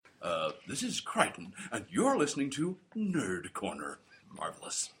this is Crichton, and you're listening to Nerd Corner.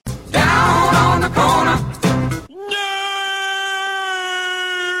 Marvelous. Down on the corner.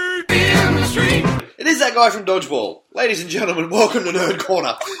 Nerd in the street. It is that guy from Dodgeball. Ladies and gentlemen, welcome to Nerd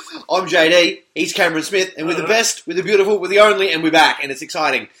Corner. I'm JD, he's Cameron Smith, and we're the best, we're the beautiful, we're the only, and we're back, and it's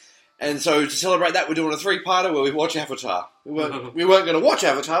exciting. And so to celebrate that, we're doing a three-parter where we watch Avatar. We weren't going to watch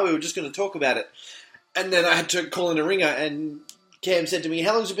Avatar, we were just going to talk about it. And then I had to call in a ringer, and Cam said to me,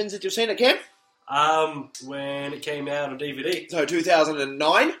 how long has it been since you've seen it, Cam? When it came out on DVD. So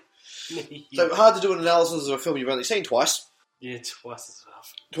 2009? So hard to do an analysis of a film you've only seen twice. Yeah, twice is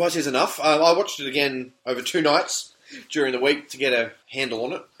enough. Twice is enough. I watched it again over 2 nights during the week to get a handle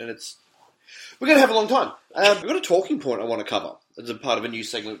on it, and we're going to have a long time. We've got a talking point I want to cover as a part of a new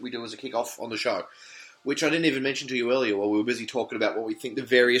segment we do as a kick-off on the show, which I didn't even mention to you earlier while we were busy talking about what we think the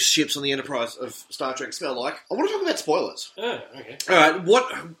various ships on the Enterprise of Star Trek smell like. I want to talk about spoilers. Oh, okay. Alright,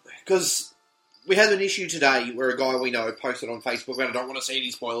 because we had an issue today where a guy we know posted on Facebook about I don't want to see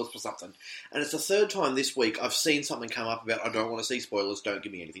any spoilers for something. And it's the third time this week I've seen something come up about I don't want to see spoilers, don't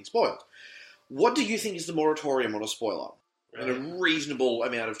give me anything spoiled. What do you think is the moratorium on a spoiler? In a reasonable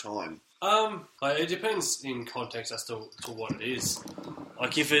amount of time? It depends in context as to what it is.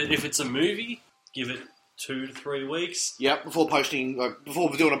 Like, if it's a movie, give it 2 to 3 weeks. Yep, before doing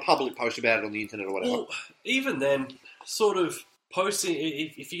a public post about it on the internet or whatever. Well, even then, sort of posting,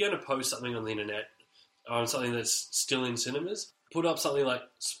 if you're going to post something on the internet, on something that's still in cinemas, put up something like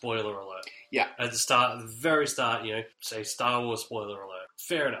spoiler alert. Yeah. At the very start, say Star Wars spoiler alert.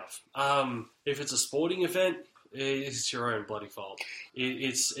 Fair enough. If it's a sporting event, it's your own bloody fault.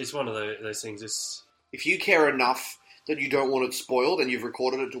 It's one of those things. If you care enough that you don't want it spoiled and you've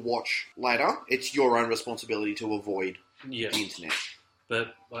recorded it to watch later, it's your own responsibility to avoid the internet.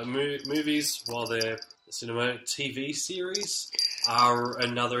 But like movies, while they're cinema, TV series are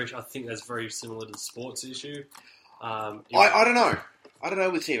another issue. I think that's very similar to the sports issue. I don't know. I don't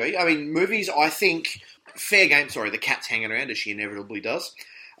know with TV. I mean, movies, I think, fair game. Sorry, the cat's hanging around as she inevitably does.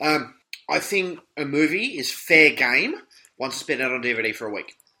 I think a movie is fair game once it's been out on DVD for a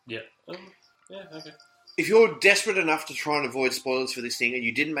week. Yeah. Okay. If you're desperate enough to try and avoid spoilers for this thing and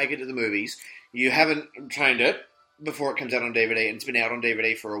you didn't make it to the movies, you haven't trained it before it comes out on DVD and it's been out on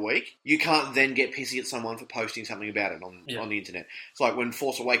DVD for a week, you can't then get pissy at someone for posting something about it on the internet. It's like when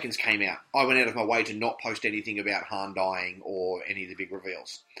Force Awakens came out, I went out of my way to not post anything about Han dying or any of the big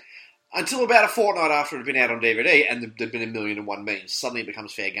reveals. Until about a fortnight after it had been out on DVD and there'd been 1,000,001 memes, suddenly it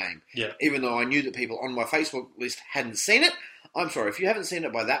becomes fair game. Yeah. Even though I knew that people on my Facebook list hadn't seen it, I'm sorry, if you haven't seen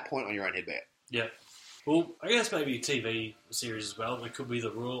it by that point, on your own head bet. Yeah. Well, I guess maybe a TV series as well. It could be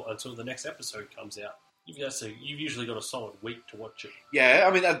the rule until the next episode comes out. You've usually got a solid week to watch it. Yeah,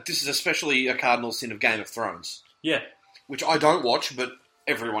 I mean, this is especially a cardinal sin of Game of Thrones. Yeah. Which I don't watch, but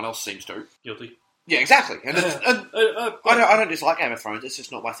everyone else seems to. Guilty. Yeah, exactly. And I don't dislike Game of Thrones, it's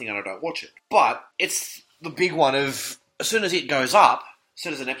just not my thing and I don't watch it. But it's the big one of, as soon as it goes up, as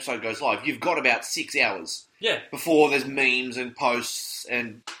soon as an episode goes live, you've got about 6 hours. Yeah. Before there's memes and posts,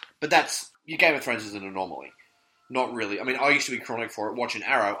 but your Game of Thrones is an anomaly. Not really. I mean, I used to be chronic for it, watching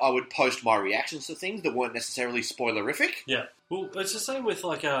Arrow. I would post my reactions to things that weren't necessarily spoilerific. Yeah. Well, it's the same with,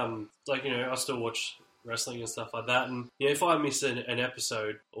 I still watch wrestling and stuff like that, and if I miss an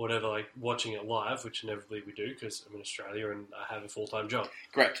episode or whatever, like watching it live, which inevitably we do because I'm in Australia and I have a full-time job.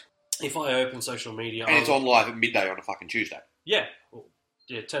 Correct. If I open social media... And it's on live at midday on a fucking Tuesday. Yeah. Well,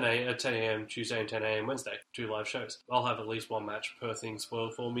 10 a.m. Tuesday and 10 a.m. Wednesday. 2 live shows. I'll have at least one match per thing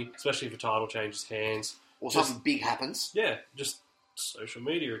spoiled for me, especially if a title changes hands. Or something big happens. Yeah, just social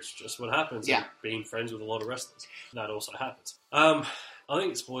media, it's just what happens. Yeah. And being friends with a lot of wrestlers. That also happens. I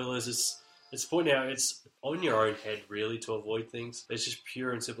think spoilers it's pointing out it's on your own head, really, to avoid things. It's just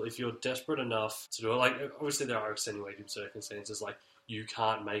pure and simple. If you're desperate enough to do it, like, obviously there are extenuating circumstances, like you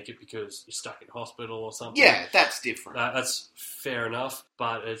can't make it because you're stuck in hospital or something. Yeah, that's different. That's fair enough,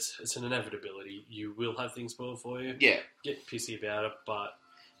 but it's an inevitability. You will have things spoiled for you. Yeah. Get pissy about it, but...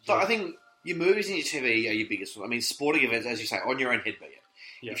 So I think your movies and your TV are your biggest... I mean, sporting events, as you say, on your own head, but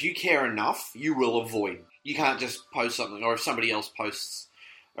yeah. If you care enough, you will avoid. You can't just post something, or if somebody else posts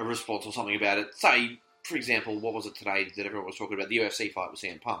a response or something about it. Say, for example, what was it today that everyone was talking about? The UFC fight with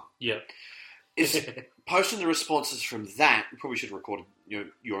CM Punk. Yeah. Is posting the responses from that, you probably should have recorded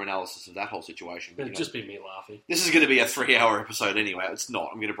your analysis of that whole situation. It'd just be me laughing. This is going to be a 3-hour episode anyway. It's not.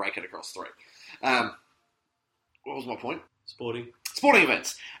 I'm going to break it across 3. What was my point? Sporting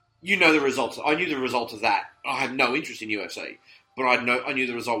events. You know the results. I knew the result of that. I have no interest in UFC, but I knew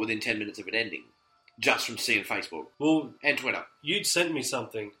the result within 10 minutes of it ending, just from seeing Facebook and Twitter. You'd sent me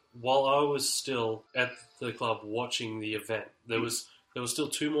something while I was still at the club watching the event. There was there was still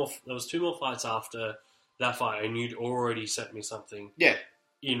two more fights after that fight, and you'd already sent me something Yeah.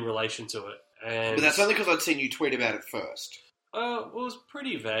 in relation to it. And But that's only because I'd seen you tweet about it first. it was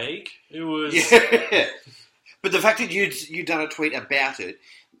pretty vague. It was Yeah. But the fact that you'd done a tweet about it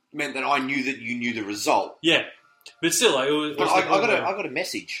meant that I knew that you knew the result. yeah, but still, like, it was. But it was I got a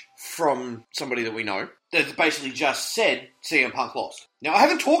message from somebody that we know that basically just said CM Punk lost. Now, I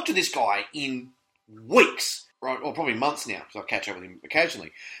haven't talked to this guy in weeks, right, or probably months now, because I catch up with him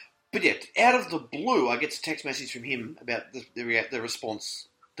occasionally. But yeah, out of the blue, I get a text message from him about the response,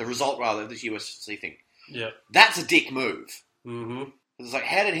 the result rather, of this USC thing. Yeah. That's a dick move. Mm-hmm. It's like,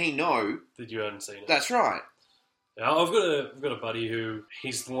 how did he know? That you hadn't seen it. That's right. Now, I've got a buddy who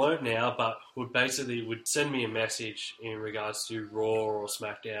he's learned now, but would send me a message in regards to Raw or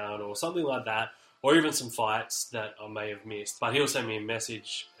SmackDown or something like that, or even some fights that I may have missed. But he'll send me a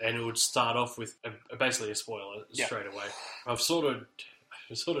message, and it would start off with basically a spoiler straight away. I've sort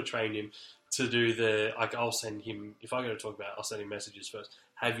of trained him to do I'll send him, if I'm going to talk about it, I'll send him messages first.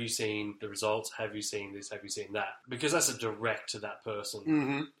 Have you seen the results? Have you seen this? Have you seen that? Because that's a direct to that person.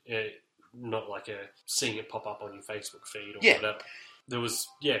 Mm-hmm. Not like seeing it pop up on your Facebook feed or Yeah. whatever. There was,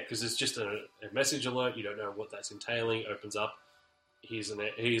 because it's just a message alert. You don't know what that's entailing. Opens up. Here's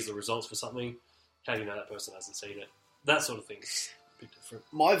the results for something. How do you know that person hasn't seen it? That sort of thing's a bit different.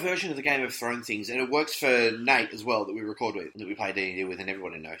 My version of the Game of Thrones things, and it works for Nate as well, that we record with, that we play D&D with, and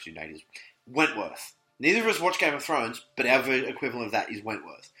everybody knows who Nate is, Wentworth. Neither of us watch Game of Thrones, but our equivalent of that is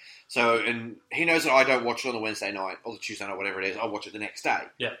Wentworth. So, and he knows that I don't watch it on the Wednesday night, or the Tuesday night, whatever it is. I watch it the next day.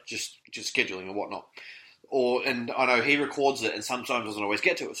 Yeah. Just scheduling and whatnot. And I know he records it, and sometimes doesn't always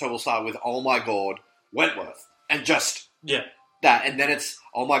get to it. So we'll start with, oh my god, Wentworth. And just Yeah. that. And then it's,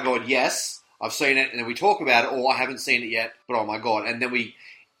 oh my god, yes, I've seen it. And then we talk about it, or I haven't seen it yet, but oh my god. And then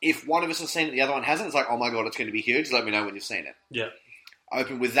if one of us has seen it, the other one hasn't, it's like, oh my god, it's going to be huge. Let me know when you've seen it. Yeah. I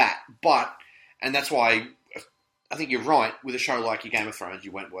open with that. And that's why I think you're right with a show like your Game of Thrones,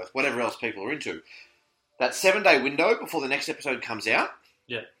 your Wentworth, whatever else people are into. That 7-day window before the next episode comes out.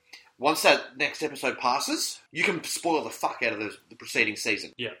 Yeah. Once that next episode passes, you can spoil the fuck out of the preceding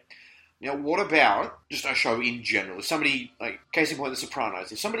season. Yeah. Now, what about just a show in general? If somebody, like, case in point, The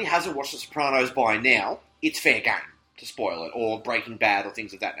Sopranos. If somebody hasn't watched The Sopranos by now, it's fair game to spoil it, or Breaking Bad, or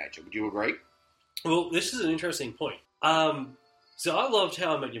things of that nature. Would you agree? Well, this is an interesting point. So I loved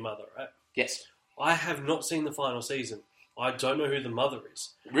How I Met Your Mother, right? Yes. I have not seen the final season. I don't know who the mother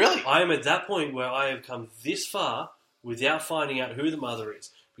is. Really? I am at that point where I have come this far without finding out who the mother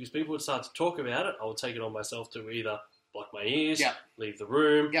is. Because people would start to talk about it, I would take it on myself to either block my ears, leave the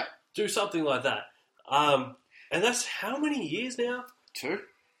room, do something like that. And that's how many years now? 2?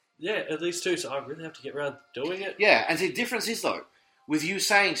 Yeah, at least 2, so I really have to get around doing it. Yeah, and the difference is, though, with you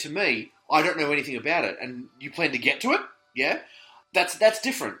saying to me, I don't know anything about it, and you plan to get to it, yeah? That's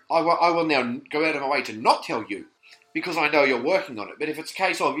different. I will now go out of my way to not tell you, because I know you're working on it. But if it's a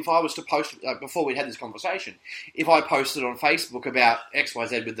case of, if I was to post, before we had this conversation, if I posted on Facebook about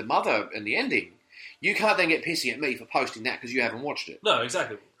XYZ with the mother and the ending, you can't then get pissy at me for posting that because you haven't watched it. No,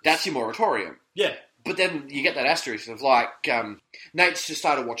 exactly. That's your moratorium. Yeah. But then you get that asterisk of, like, Nate's just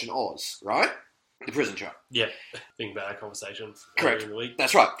started watching Oz, right? The prison show. Yeah. Think about our conversation Correct. in the week.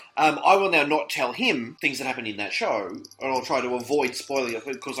 That's right. I will now not tell him things that happen in that show, and I'll try to avoid spoiling it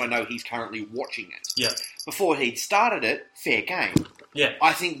because I know he's currently watching it. Yeah. Before he'd started it, fair game. Yeah.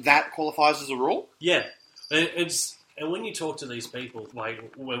 I think that qualifies as a rule. Yeah. And when you talk to these people,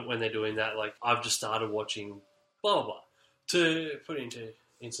 like, when they're doing that, like, I've just started watching blah, blah, blah. To put into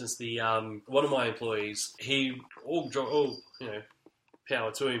instance, the one of my employees,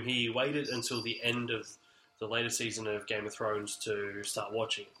 power to him, he waited until the end of the latest season of Game of Thrones to start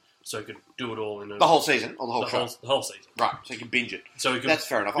watching, so he could do it all in the whole season, or the whole show? The whole season. Right, so he can binge it. So that's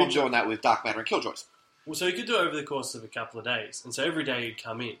fair enough. I'm doing that with Dark Matter and Killjoys. Well, so he could do it over the course of a couple of days, and so every day he'd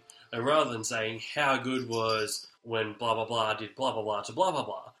come in, and rather than saying how good was when blah blah blah did blah blah blah to blah blah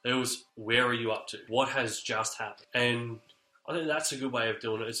blah, it was where are you up to? What has just happened? And I think that's a good way of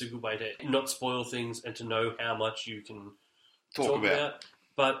doing it. It's a good way to not spoil things and to know how much you can talk about.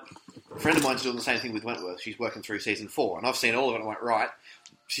 But a friend of mine's doing the same thing with Wentworth. She's working through season 4, and I've seen all of it. I'm like, right.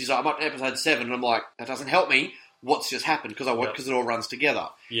 She's like, I'm up to episode 7, and I'm like, that doesn't help me. What's just happened? Because it all runs together.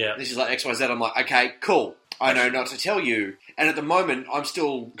 Yeah. And she's like, XYZ. I'm like, okay, cool. I know not to tell you. And at the moment, I'm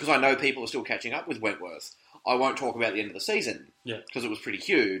still, because I know people are still catching up with Wentworth, I won't talk about the end of the season. Yeah. Because it was pretty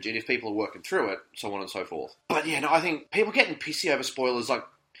huge, and if people are working through it, so on and so forth. But yeah, no, I think people getting pissy over spoilers, like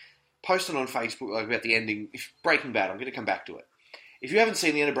posting on Facebook like, about the ending, if Breaking Bad, I'm going to come back to it. If you haven't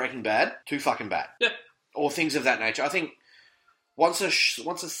seen the end of Breaking Bad, too fucking bad. Yeah. Or things of that nature. I think once a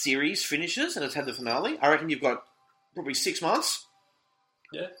series finishes and it's had the finale, I reckon you've got probably 6 months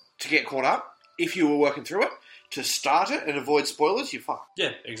Yeah. to get caught up. If you were working through it, to start it and avoid spoilers, you're fucked.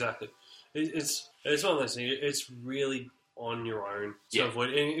 Yeah, exactly. It's one of those things. It's really on your own to Yeah. avoid.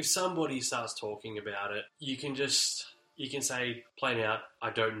 And if somebody starts talking about it, you can say plain out,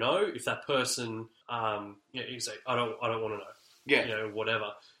 I don't know. If that person, you can say, I don't want to know. Yeah.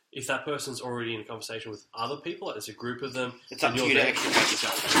 Whatever. If that person's already in a conversation with other people, like there's a group of them, It's up and to you're you to there- extricate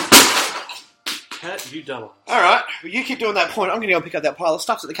yourself. Cat, you dumbass. All right, well, you keep doing that point. I'm going to go pick up that pile of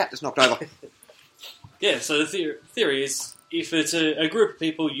stuff that the cat just knocked over. Yeah, so the theory is, if it's a group of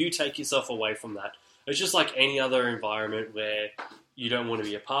people, you take yourself away from that. It's just like any other environment where you don't want to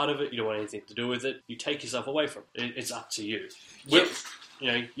be a part of it, you don't want anything to do with it, you take yourself away from it. It's up to you. Yeah.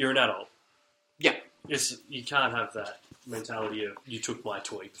 You're an adult. Yeah. You can't have that mentality of, you took my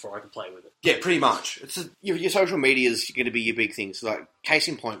toy before I could play with it. Yeah, pretty much. Your social media is going to be your big thing. So, like, case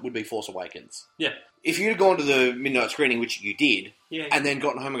in point would be Force Awakens. Yeah. If you'd gone to the midnight screening, which you did, Yeah. and then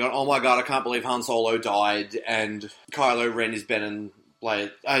gotten home and gone, oh my god, I can't believe Han Solo died, and Kylo Ren is Ben and Leia,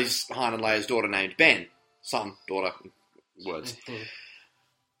 is Han and Leia's daughter named Ben. Son, daughter, words.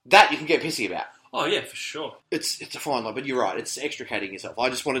 That you can get pissy about. Oh, yeah, for sure. It's a fine line, but you're right, it's extricating yourself. I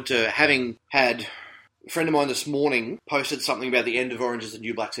just wanted to, having had a friend of mine this morning posted something about the end of Orange is the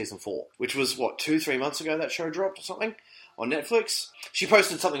New Black Season 4, which was, 2-3 months ago that show dropped or something on Netflix. She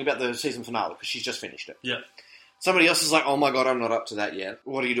posted something about the season finale because she's just finished it. Yeah. Somebody else is like, oh my god, I'm not up to that yet.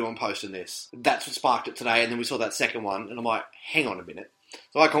 What are you doing posting this? That's what sparked it today, and then we saw that second one, and I'm like, hang on a minute.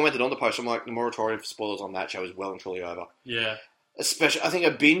 So I commented on the post, I'm like, the moratorium for spoilers on that show is well and truly over. Yeah. Especially, I think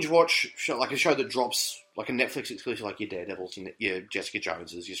a binge watch show, like a show that drops, like a Netflix exclusive, like your Daredevils, your Jessica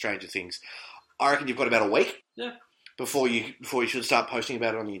Joneses, your Stranger Things. I reckon you've got about a week. Yeah. Before you should start posting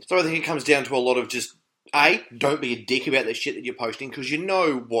about it on the internet. So I think it comes down to a lot of just, don't be a dick about the shit that you're posting, because you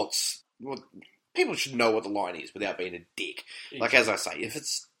know what people should know what the line is without being a dick. Like, as I say, if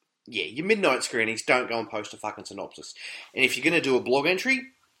it's, your midnight screenings, don't go and post a fucking synopsis. And if you're going to do a blog entry,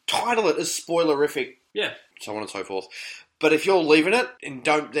 title it as spoilerific. Yeah. So on and so forth. But if you're leaving it and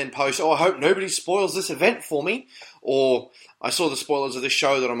don't then post, I hope nobody spoils this event for me, or I saw the spoilers of this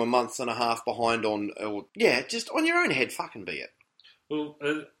show that I'm a month and a half behind on, or, just on your own head, fucking be it. Well,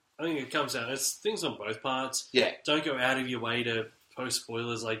 I think it comes down, it's things on both parts. Yeah. Don't go out of your way to post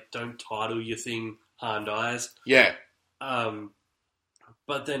spoilers, like, don't title your thing Han Dies. Yeah.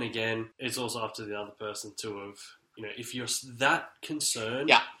 But then again, it's also up to the other person to have, if you're that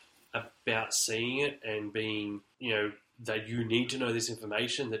concerned about seeing it and being, that you need to know this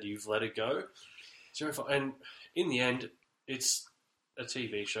information, that you've let it go. And in the end, it's a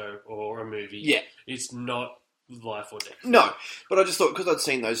TV show or a movie. Yeah. It's not life or death. No, but I just thought, because I'd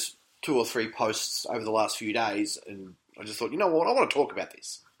seen those 2 or 3 posts over the last few days, and I just thought, you know what, I want to talk about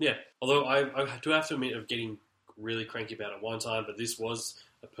this. Yeah, although I do have to admit of getting really cranky about it one time, but this was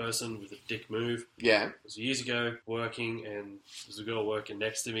a person with a dick move. Yeah. It was years ago, working, and there was a girl working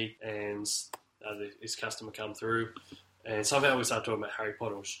next to me, and this customer come through, and somehow we started talking about Harry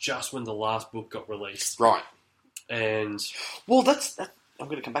Potter. It was just when the last book got released. Right. And well, that's I'm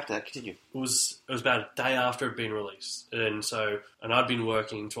going to come back to that. Continue. It was about a day after it had been released, and I'd been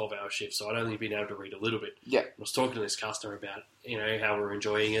working 12-hour shifts, so I'd only been able to read a little bit. Yeah. I was talking to this customer about how we're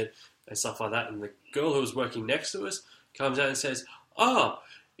enjoying it and stuff like that, and the girl who was working next to us comes out and says, "Oh,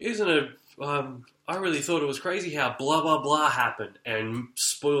 isn't it? I really thought it was crazy how blah blah blah happened," and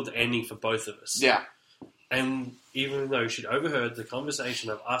spoiled the ending for both of us. Yeah. And even though she'd overheard the conversation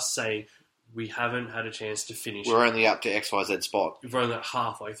of us saying, we haven't had a chance to finish We're only up to XYZ spot. We're only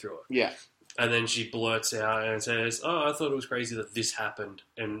halfway through it. Yeah. And then she blurts out and says, "Oh, I thought it was crazy that this happened,"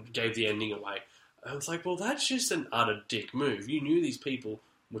 and gave the ending away. And I was like, well, that's just an utter dick move. You knew these people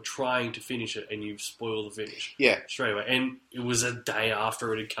were trying to finish it, and you've spoiled the finish. Yeah. Straight away. And it was a day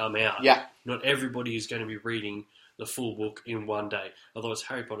after it had come out. Yeah. Not everybody is going to be reading the full book in one day. Although it's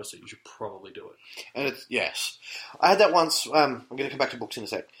Harry Potter, so you should probably do it. And it's, yes. I had that once, I'm going to come back to books in a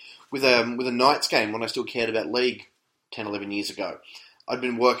sec, with a Knights game when I still cared about League 10, 11 years ago. I'd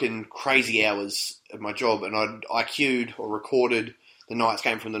been working crazy hours at my job, and I'd IQ'd or recorded the Knights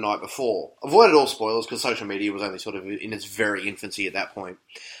game from the night before. Avoided all spoilers because social media was only sort of in its very infancy at that point.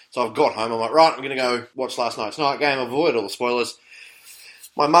 So I've got home, I'm like, right, I'm going to go watch last night's night game, avoid all the spoilers.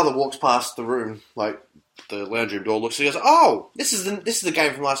 My mother walks past the room, like the lounge room door, looks, and goes, "Oh, this is the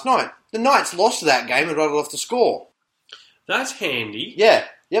game from last night. The Knights lost that game and rattled off the score." That's handy. Yeah.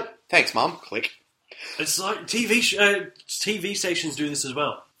 Yep. Thanks, Mum. Click. It's like TV stations do this as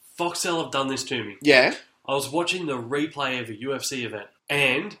well. Foxtel have done this to me. Yeah. I was watching the replay of a UFC event,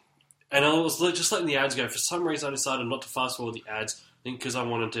 and I was just letting the ads go. For some reason, I decided not to fast forward the ads, because I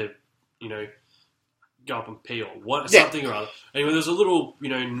wanted to, go up and pee or Yeah. something or other. Anyway, there's a little,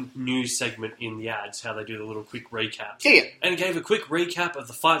 news segment in the ads, how they do the little quick recaps. Yeah. And it gave a quick recap of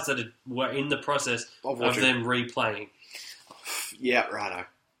the fights that were in the process Of of watching. them replaying. Yeah, righto.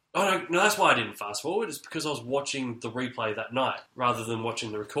 Oh, no, that's why I didn't fast forward. It's because I was watching the replay that night rather than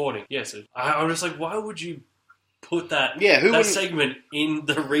watching the recording. Yeah, so I was like, why would you put that, Yeah, who that wouldn't- segment in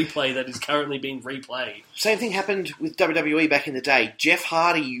the replay that is currently being replayed? Same thing happened with WWE back in the day. Jeff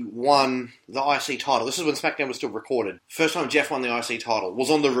Hardy won the IC title. This is when SmackDown was still recorded. First time Jeff won the IC title was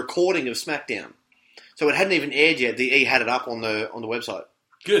on the recording of SmackDown. So it hadn't even aired yet. The E had it up on the website.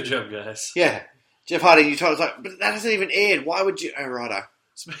 Good job, guys. Yeah. Jeff Hardy, you told us, like, but that hasn't even aired. Why would you... Oh, righto.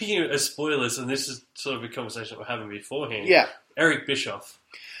 Speaking of spoilers, and this is sort of a conversation that we're having beforehand. Yeah. Eric Bischoff.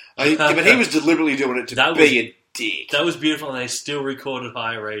 But he was deliberately doing it to That be was- a dick. That was beautiful, and they still recorded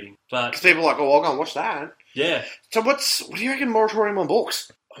higher rating. But, Because people are like, oh, I'll go and watch that. yeah. So what do you reckon moratorium on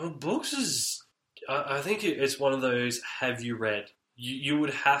books? Books is... I think it's one of those, have you read? You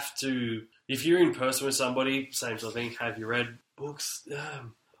would have to... If you're in person with somebody, same sort of thing, have you read books?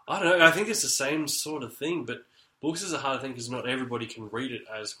 I don't know. I think it's the same sort of thing, but books is a hard thing because not everybody can read it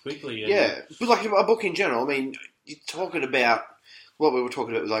as quickly. And Yeah. But like a book in general, I mean, you're talking about... What we were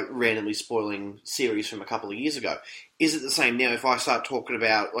talking about was like randomly spoiling series from a couple of years ago. Is it the same now if I start talking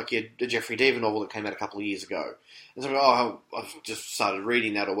about like the Jeffrey Deaver novel that came out a couple of years ago? And so, I've just started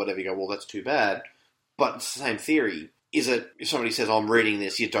reading that or whatever, you go, well, that's too bad. But it's the same theory. Is it, if somebody says, I'm reading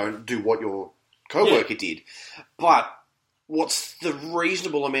this, you don't do what your co-worker did. But what's the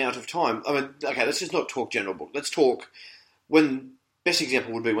reasonable amount of time? I mean, okay, let's just not talk general book. Let's talk best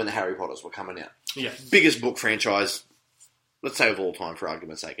example would be when the Harry Potters were coming out. Yeah. Biggest book franchise, let's say of all time for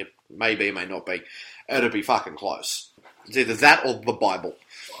argument's sake. It may be, may not be. It'll be fucking close. It's either that or the Bible.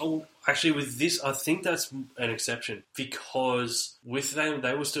 Oh, actually, with this, I think that's an exception because with them,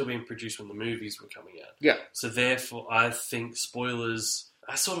 they were still being produced when the movies were coming out. Yeah. So therefore, I think spoilers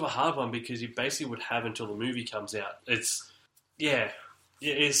are sort of a hard one because you basically would have until the movie comes out. It's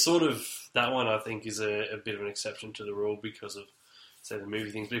sort of that one. I think is a bit of an exception to the rule because of say the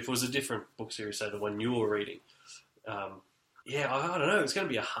movie things. But if it was a different book series, say the one you were reading, I don't know. It's going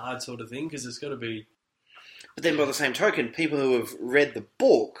to be a hard sort of thing because it's going to be. But then by the same token, people who have read the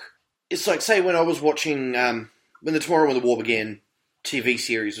book, it's like, say, when I was watching, when the Tomorrow When the War Began TV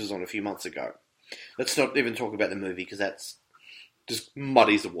series was on a few months ago. Let's not even talk about the movie, because that's just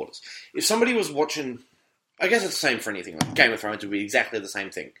muddies the waters. If somebody was watching, I guess it's the same for anything. Like Game of Thrones would be exactly the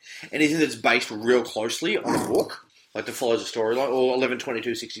same thing. Anything that's based real closely on a book, like that follows a storyline, or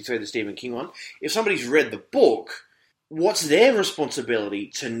 11/22/63, the Stephen King one. If somebody's read the book, what's their responsibility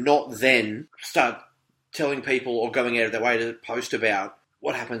to not then start telling people or going out of their way to post about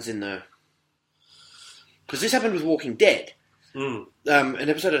what happens in the... Because this happened with Walking Dead. Mm. An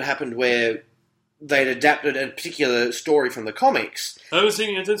episode had happened where they'd adapted a particular story from the comics. I haven't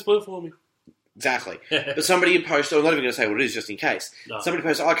seen it. Don't spoil it for me. Exactly. But somebody had posted, I'm not even going to say what it is just in case. No. Somebody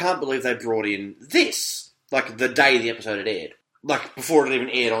posted, I can't believe they brought in this. Like the day the episode had aired. Like before it even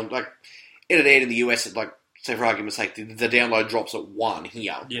aired on, like it had aired in the US at like, say for argument's sake, the download drops at 1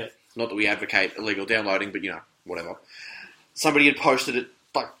 here. Yeah. Not that we advocate illegal downloading, but whatever. Somebody had posted it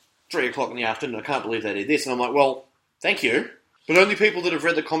like 3 o'clock in the afternoon, I can't believe they did this. And I'm like, well, thank you. But only people that have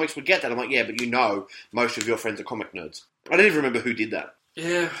read the comics would get that. I'm like, yeah, but most of your friends are comic nerds. I don't even remember who did that.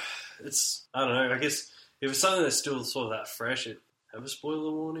 Yeah, it's... I don't know. I guess if it's something that's still sort of that fresh, it have a spoiler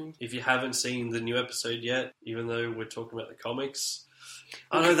warning. If you haven't seen the new episode yet, even though we're talking about the comics...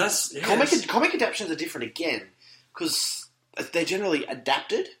 I don't know, that's... Yeah, Comic adaptations are different again, because they're generally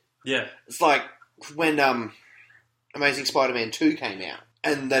adapted. Yeah. It's like when Amazing Spider-Man 2 came out,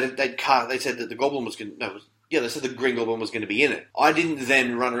 and they said that the Goblin was going to... they said the Green Goblin was going to be in it. I didn't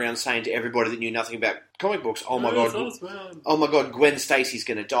then run around saying to everybody that knew nothing about comic books, oh my god, Gwen Stacy's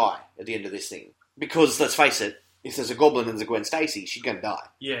going to die at the end of this thing. Because, let's face it, if there's a Goblin and there's a Gwen Stacy, she's going to die.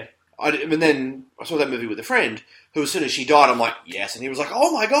 Yeah. And then I saw that movie with a friend, who as soon as she died, I'm like, yes. And he was like,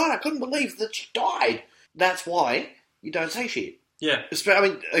 oh my god, I couldn't believe that she died. That's why you don't say shit. Yeah. I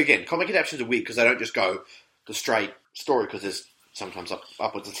mean, again, comic adaptations are weird because they don't just go the straight story, because there's sometimes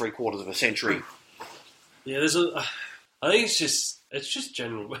upwards of 3/4 of a century. Yeah, I think it's just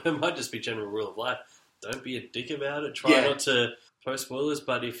general, it might just be general rule of life. Don't be a dick about it. Try not to post spoilers,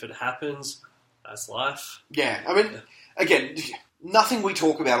 but if it happens, that's life. Yeah, I mean, again, nothing we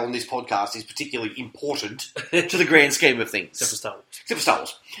talk about on this podcast is particularly important to the grand scheme of things. Except for Star Wars. Except for Star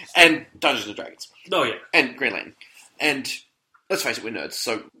Wars. And Dungeons & Dragons. Oh, yeah. And Green Lantern. And let's face it, we're nerds,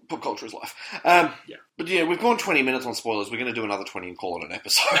 so pop culture is life. Yeah. But yeah, we've gone 20 minutes on spoilers. We're going to do another 20 and call it an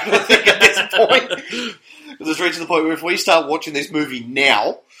episode, I think, at this point. Because it's reached the point where if we start watching this movie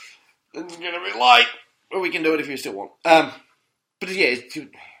now, then it's going to be like, Or we can do it if you still want. But yeah,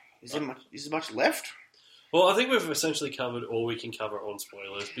 is there much left? Well, I think we've essentially covered all we can cover on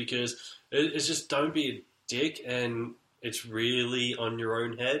spoilers because it's just don't be a dick and it's really on your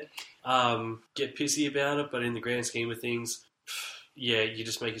own head. Get pissy about it, but in the grand scheme of things, yeah, you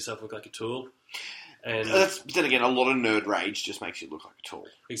just make yourself look like a tool. And But then again, a lot of nerd rage just makes you look like a tool.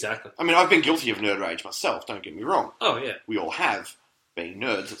 exactly. I mean, I've been guilty of nerd rage myself, don't get me wrong. Oh, yeah. We all have. Being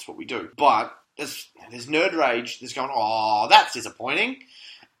nerds, that's what we do. But there's nerd rage, there's going, oh, that's disappointing.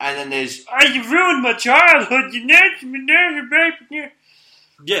 And then there's, oh, you ruined my childhood, you nerd.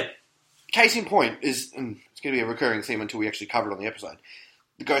 Yeah. Case in point is, and it's going to be a recurring theme until we actually cover it on the episode,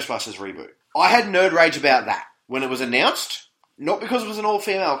 the Ghostbusters reboot. I had nerd rage about that when it was announced, not because it was an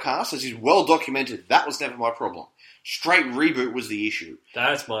all-female cast, as is well documented. That was never my problem. Straight reboot was the issue.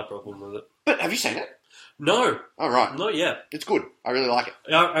 That's my problem with it. But have you seen it? No. Oh, right. Not yet. It's good. I really like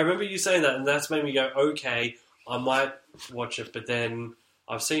it. I remember you saying that, and that's made me go, okay, I might watch it, but then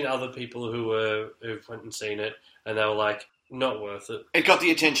I've seen other people who've went and seen it, and they were like, not worth it. It got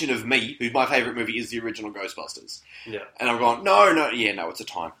the attention of me, who my favourite movie is the original Ghostbusters. Yeah. And I've gone, no, it's a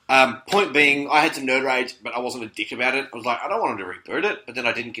time. Point being, I had some nerd rage, but I wasn't a dick about it. I was like, I don't want them to reboot it, but then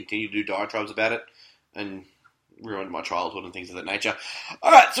I didn't continue to do diatribes about it, and ruined my childhood and things of that nature.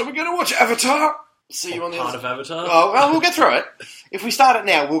 Alright, so we're going to watch Avatar. See you on the Part other of Avatar? Oh, well, we'll get through it. If we start it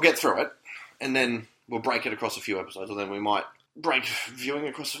now, we'll get through it, and then we'll break it across a few episodes, or then we might break viewing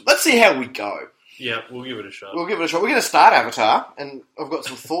across... Let's see how we go. Yeah, we'll give it a shot. We'll give it a shot. We're going to start Avatar, and I've got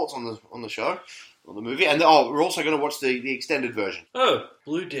some thoughts on the show, on the movie, and we're also going to watch the extended version. Oh,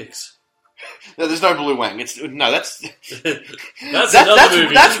 Blue Dicks. No, there's no blue wang. That's That's another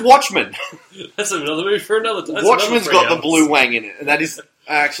movie. That's Watchmen. That's another movie for another time. Watchmen's got the blue wang in it, and that is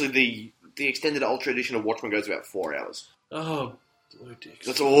actually the extended Ultra Edition of Watchmen goes about 4 hours. Oh, Blue Dicks.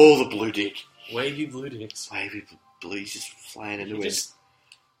 That's all the blue dick. Wavy Blue Dicks. Wavy blues just flying into it.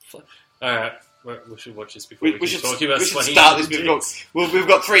 Alright, we should watch this before we should talking about we should swinging start this. Blue Dicks. We've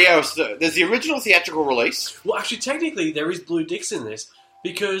got 3 hours. There's the original theatrical release. Well, actually, technically, there is Blue Dicks in this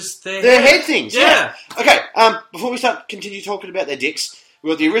because They're head things. Yeah. Okay. Before we continue talking about their dicks,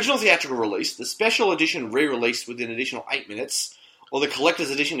 we've got the original theatrical release, the special edition re-released with an additional 8 minutes, or the collector's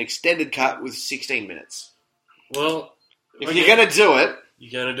edition extended cut with 16 minutes. Well, if you're going to do it,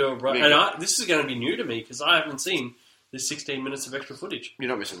 you're going to do it right. And this is going to be new to me because I haven't seen this 16 minutes of extra footage. you're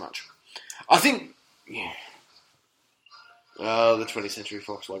not missing much. I think, yeah. The 20th Century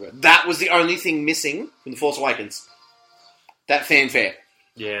Fox logo. That was the only thing missing from The Force Awakens. That fanfare.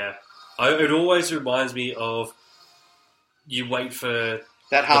 Yeah. It always reminds me of you wait for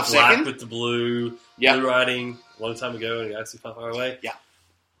That half the black second. with the blue, Yeah. blue writing a long time ago in a galaxy far, far away. Yeah.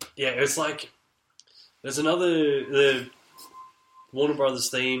 Yeah, it's like there's the Warner Brothers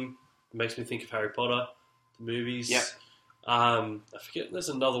theme makes me think of Harry Potter, the movies. Yeah. I forget. There's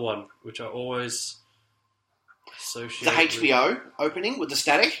another one which I always associate The HBO opening with the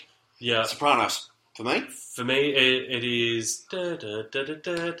static. Yeah. Sopranos. For me. For me, it is da da da da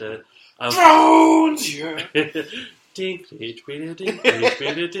da da. Thrones! Yeah. Dinklage, winner, Dinklage,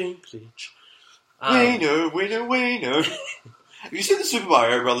 winner, Dinklage. Winner. Have you seen the Super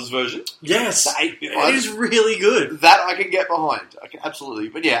Mario Brothers version? Yes, The 8-bit one? it is really good. That I can get behind. I can absolutely.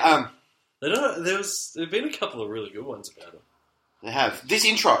 But yeah, There've been a couple of really good ones about it. they have this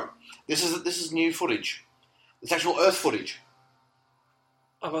intro. This is new footage. It's actual Earth footage.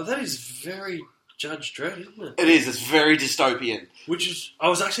 Oh, well, that is very Judge Dredd, isn't it? It is. It's very dystopian. Which is, I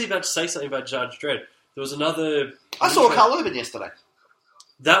was actually about to say something about Judge Dredd. There was another. I saw Carl Urban yesterday.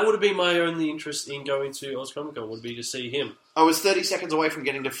 That would have been my only interest in going to Oz Comic Con. Would be to see him. I was 30 seconds away from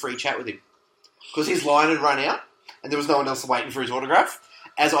getting to free chat with him because his line had run out and there was no one else waiting for his autograph.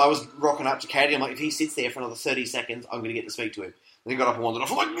 As I was rocking up to Katie, I'm like, if he sits there for another 30 seconds, I'm going to get to speak to him. And he got up and wandered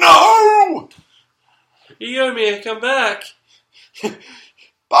off. I'm like, no! You owe me a come back.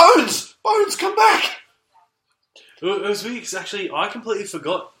 Bones, come back! It was weird because actually I completely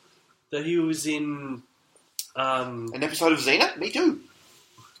forgot that he was in. An episode of Xena? Me too.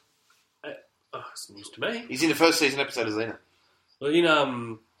 It's news to me. He's in the first season episode of Xena. Well,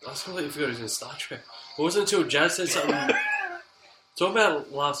 I was completely forgot he was in Star Trek. It wasn't until Jazz said something. Talking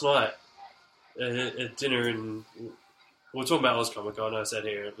about last night at dinner, and we were talking about Oz Comic Con. I said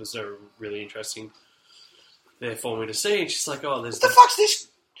here it was really interesting there for me to see. And she's like, "Oh, there's What the fuck's this?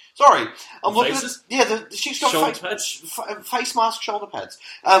 Sorry, I'm looking faces? at... Yeah, she's got Shoulder pads? face mask, shoulder pads.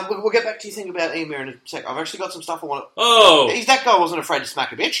 We'll get back to your thing about Emir in a sec. I've actually got some stuff I want to... Oh, That guy wasn't afraid to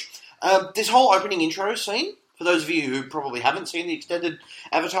smack a bitch. This whole opening intro scene, for those of you who probably haven't seen the extended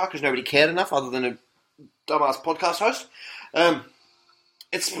Avatar because nobody cared enough other than a dumbass podcast host,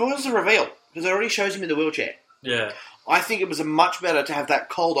 it spoils the reveal because it already shows him in the wheelchair. Yeah. I think it was much better to have that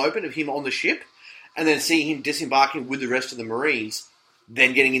cold open of him on the ship and then see him disembarking with the rest of the Marines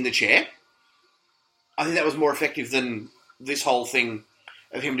than getting in the chair. I think that was more effective than this whole thing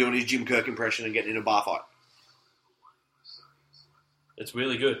of him doing his Jim Kirk impression and getting in a bar fight. It's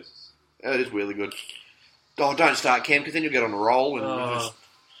really good. It is really good. Oh, don't start, Cam, because then you'll get on a roll. And just...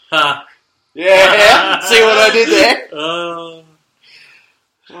 Ha! Yeah, see what I did there? Oh,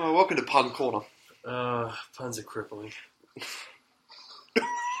 Welcome to Pun Corner. puns are crippling.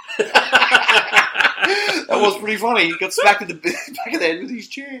 That was pretty funny. He got smacked in the back of the head with his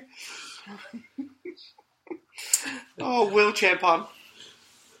chair. Oh, wheelchair pun.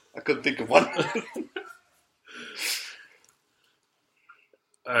 I couldn't think of one.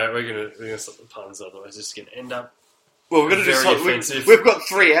 Alright, we're gonna stop the puns, otherwise it's gonna end up. Well, we're going to do Very something. offensive. We've got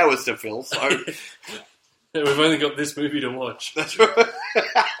 3 hours to fill, so We've only got this movie to watch. that's right.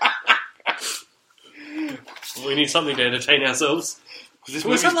 We need something to entertain ourselves. This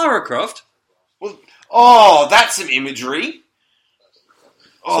Was that movie's- Lara Croft? well, oh, that's some imagery.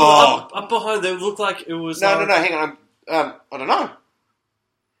 Oh, So up behind there, it looked like it was. no, hang on. I don't know.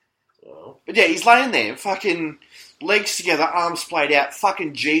 Oh. But yeah, he's laying there, fucking legs together, arms splayed out,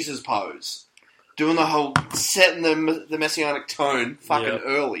 fucking Jesus pose. Doing the whole, setting the messianic tone fucking Yep.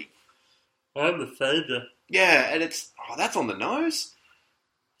 early. I'm the Savior. Yeah, and that's on the nose.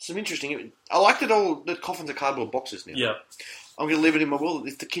 Some interesting, I like that all the coffins are cardboard boxes now. Yeah, I'm going to leave it in my will that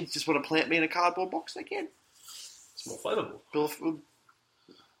if the kids just want to plant me in a cardboard box, they can. it's more flammable.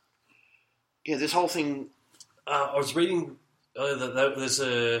 Yeah, this whole thing, I was reading that there's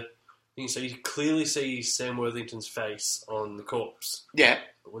a thing, so you clearly see Sam Worthington's face on the corpse, yeah.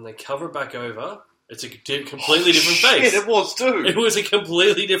 but when they cover it back over, it's a completely different face. Shit, it was too. It was a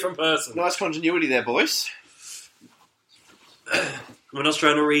completely different person. Nice continuity there, boys. When I was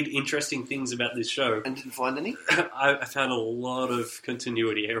trying to read interesting things about this show, And didn't find any? I found a lot of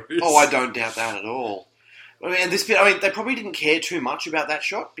continuity errors. Oh, I don't doubt that at all. And this bit, they probably didn't care too much about that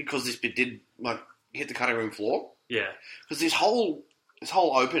shot because this bit did hit the cutting room floor. Yeah. Because this whole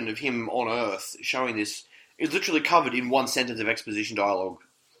open of him on Earth showing this is literally covered in one sentence of exposition dialogue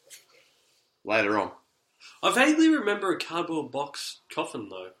later on. I vaguely remember a cardboard box coffin,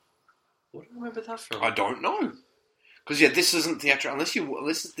 though. What do I remember that from? I don't know. Because yeah, this isn't theatrical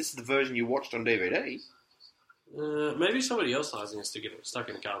unless this is the version you watched on DVD. Maybe somebody else has to get it stuck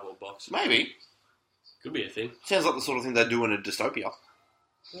in a cardboard box. Maybe. Could be a thing. Sounds like the sort of thing they do in a dystopia.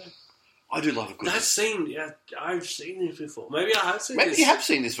 Yeah. I do love a good. That scene, yeah, I've seen it before. Maybe I have seen Maybe this. you have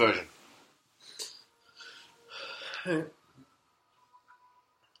seen this version.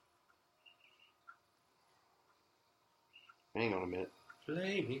 Hang on a minute.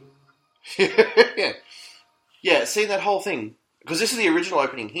 Flaming. Yeah. Yeah, see that whole thing? Because this is the original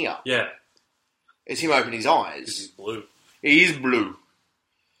opening here. Yeah, It's him opening his because eyes. he's blue. He is blue.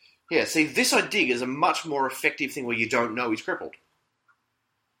 Yeah, see, this I dig is a much more effective thing where you don't know he's crippled.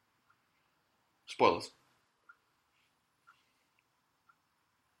 Spoilers.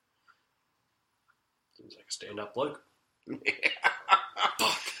 Seems like a stand-up bloke.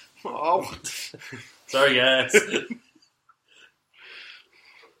 Oh. Sorry, guys.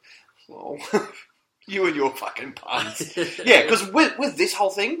 Oh. You and your fucking puns. Yeah, because with this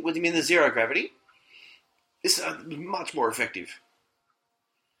whole thing, with him in the zero gravity, this is much more effective.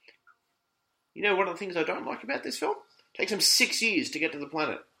 You know, one of the things I don't like about this film? It takes him 6 years to get to the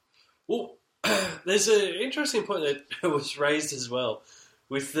planet. Well, there's an interesting point that was raised as well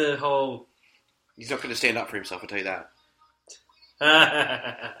with the whole. He's not going to stand up for himself, I'll tell you that.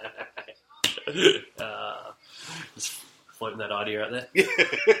 Just floating that idea out there.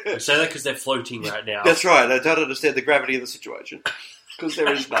 I say that because they're floating right now. That's right, I don't understand the gravity of the situation. Because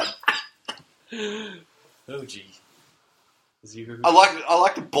there is none. Oh, gee. I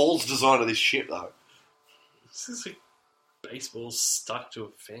like the balls design of this ship, though. This is a baseball stuck to a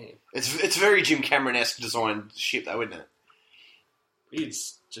fan. It's very Jim Cameron-esque designed ship, though, isn't it?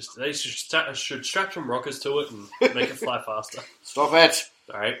 It's just they should strap some rockets to it and make it fly faster. Stop it!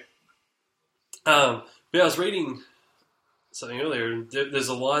 All right. But I was reading something earlier, and there's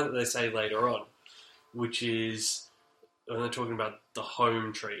a line that they say later on, which is when they're talking about the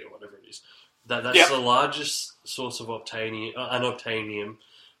home tree or whatever it is. That's the largest source of unobtainium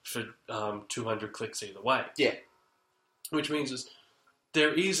for 200 clicks either way. Yeah. Which means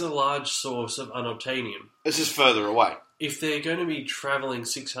there is a large source of unobtainium. This is further away. If they're going to be travelling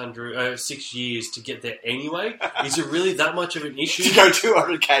 6 years to get there anyway, is it really that much of an issue? To go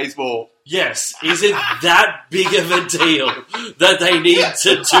 200 Ks more. Yes. Is it that big of a deal that they need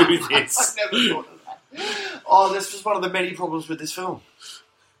to do this? I never thought of that. Oh, this was one of the many problems with this film.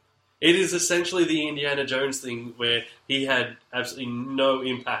 It is essentially the Indiana Jones thing where he had absolutely no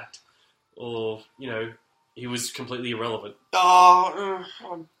impact, or he was completely irrelevant. They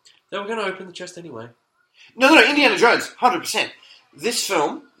were going to open the chest anyway. No, Indiana Jones, 100%. This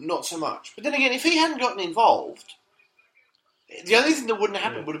film, not so much. But then again, if he hadn't gotten involved, the only thing that wouldn't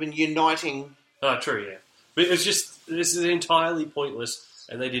have happened would have been uniting... Oh, true, yeah. But it's just, this is entirely pointless,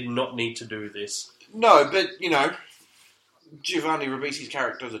 and they did not need to do this. No, but, Giovanni Ribisi's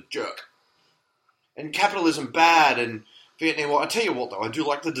character is a jerk. And capitalism bad, and Vietnam War. I tell you what, though, I do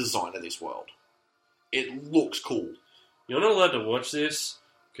like the design of this world. It looks cool. You're not allowed to watch this,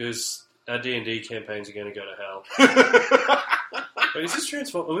 because our D&D campaigns are going to go to hell. Wait, is this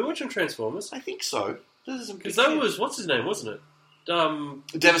Transformers? Are we watching Transformers? I think so. Because that was, what's his name, wasn't it?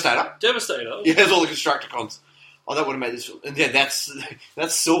 Devastator. Devastator. Yeah, there's all the Constructicons. Oh, that would have made this... And yeah, that's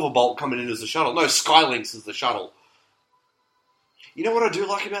Silverbolt coming in as the shuttle. No, Skylynx is the shuttle. You know what I do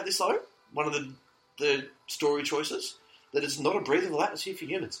like about this, though? One of the story choices? That it's not a breathable atmosphere for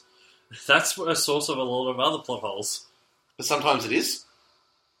humans. That's a source of a lot of other plot holes. But sometimes it is.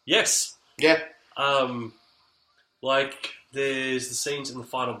 Yes. Yeah. Like, there's the scenes in the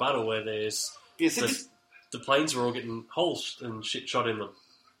final battle where there's... Yes, the planes are all getting holes and shit shot in them.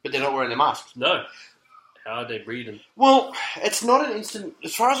 But they're not wearing their masks. No. How are they breathing? Well, it's not an instant...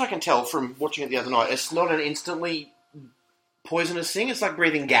 As far as I can tell from watching it the other night, it's not an instantly poisonous thing. It's like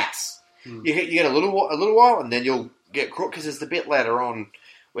breathing gas. You get a little while, and then you'll get crook, because there's the bit later on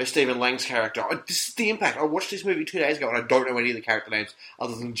where Stephen Lang's character... This is the impact. I watched this movie 2 days ago, and I don't know any of the character names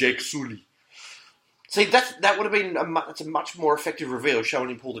other than Jake Sully. See, that would have been a much more effective reveal, showing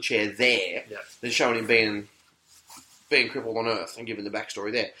him pull the chair there than showing him being crippled on Earth and giving the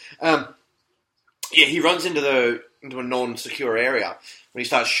backstory there. He runs into a non-secure area when he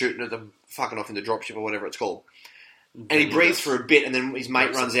starts shooting at them, fucking off in the dropship or whatever it's called. And he breathes for a bit, and then his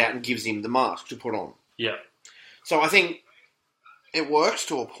mate runs out and gives him the mask to put on. Yeah. So I think it works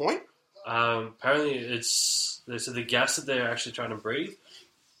to a point. Apparently, so the gas that they're actually trying to breathe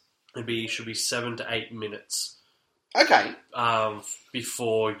should be 7 to 8 minutes. Okay.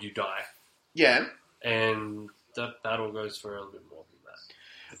 Before you die. Yeah. And that battle goes for a little bit more than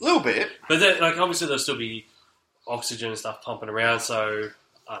that. A little bit. But then, obviously there'll still be oxygen and stuff pumping around, so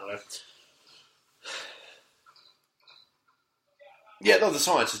I don't know. Yeah, no, the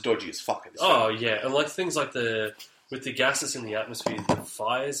science is dodgy as fuck. Oh, yeah. And things like with the gases in the atmosphere, the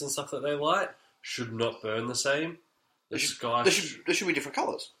fires and stuff that they light should not burn the same. There should be different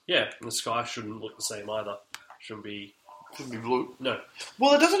colours. Yeah, and the sky shouldn't look the same either. Shouldn't be blue. No.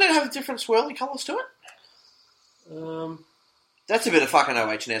 Well, doesn't it have different swirly colours to it? That's a bit of fucking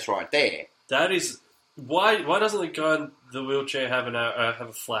OH&S right there. That is... Why doesn't the guy in the wheelchair have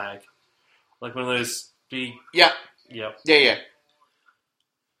a flag? Like one of those big... Yep. Yep. Yeah.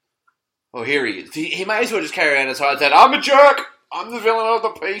 Oh, here he is. He may as well just carry around his heart and say, I'm a jerk! I'm the villain of the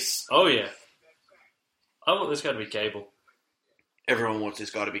piece! Oh, yeah. I want this guy to be Cable. Everyone wants this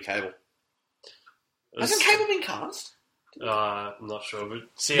guy to be Cable. Hasn't Cable been cast? I'm not sure,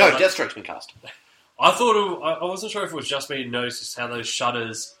 but... Deathstroke's been cast. I thought I wasn't sure if it was just me who noticed how those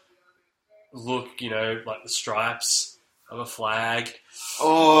shutters look, like the stripes of a flag.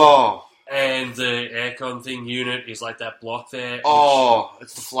 Oh. And the aircon thing unit is like that block there.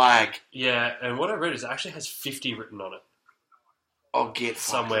 It's the flag. Yeah, and what I read is it actually has 50 written on it. Oh, get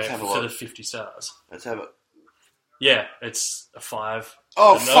somewhere for the 50 stars. Let's have it. Yeah, it's a 5.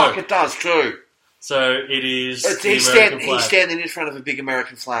 Oh, fuck, it does too. So it is he's standing in front of a big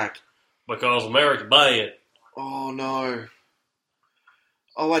American flag. Because America bad. Oh, no.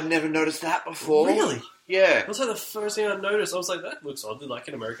 Oh, I'd never noticed that before. Really? Yeah. That was like the first thing I noticed. I was like, that looks oddly like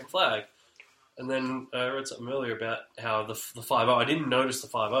an American flag. And then I read something earlier about how the 5.0, I didn't notice the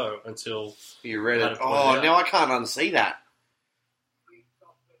 5.0 until... You read it. Oh, now I can't unsee that.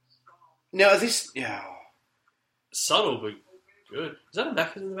 Now, this... Yeah. Subtle, but good. Is that a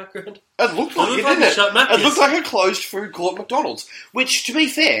Macca's in the background? It looked like it, didn't it? It looked like a closed food court McDonald's. Which, to be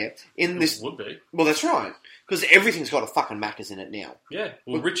fair, It would be. Well, that's right. Because everything's got a fucking Macca's in it now. Yeah.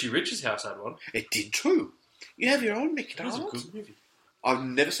 Well, Richie Rich's house had one. It did too. You have your own McDonald's? That was a good movie. I've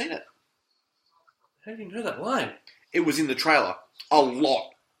never seen it. How do you know that line? It was in the trailer. A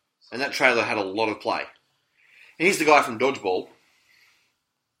lot. And that trailer had a lot of play. And he's the guy from Dodgeball.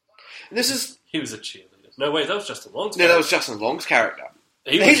 And this is... He was a cheerleader. No, wait, that was Justin Long's character. No, that was Justin Long's character.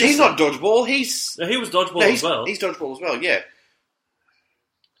 He's not Dodgeball, he's... No, he was Dodgeball as well. He's Dodgeball as well, yeah.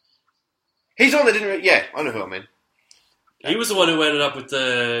 He's on the dinner... Yeah, I know who I mean. He was the one who ended up with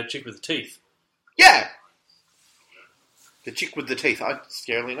the chick with the teeth. Yeah! The chick with the teeth.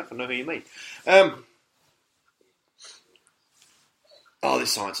 Scarily enough, I know who you mean. Oh,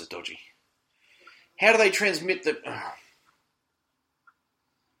 this science is dodgy. How do they transmit the... Oh.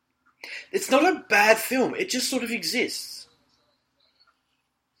 It's not a bad film. It just sort of exists.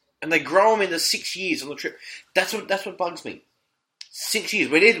 And they grow them into 6 years on the trip. That's what bugs me. 6 years.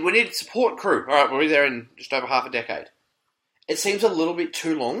 We need support crew. All right, we'll be there in just over half a decade. It seems a little bit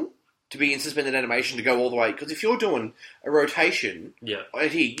too long to be in suspended animation to go all the way. Because if you're doing a rotation,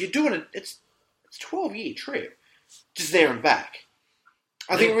 right here, you're doing it. It's a 12-year trip, just there and back.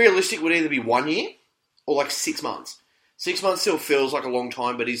 I think realistic would either be 1 year or like 6 months. 6 months still feels like a long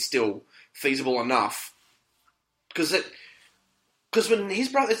time, but is still feasible enough. Because when his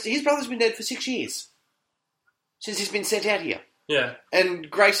brother's been dead for 6 years since he's been sent out here. Yeah. And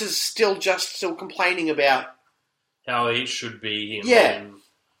Grace is still complaining about how it should be.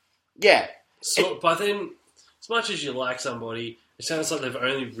 Yeah. So, but then, as much as you like somebody, it sounds like they've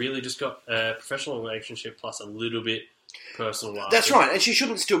only really just got a professional relationship plus a little bit personal life. That's right, and she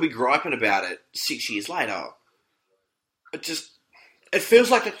shouldn't still be griping about it 6 years later. It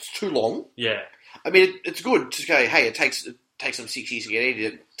feels like it's too long. Yeah. I mean, it's good to go, hey, it takes them 6 years to get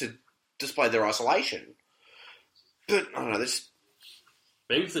in to display their isolation. But, I don't know,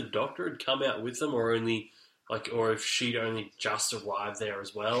 maybe if the doctor had come out with them, or if she'd only just arrived there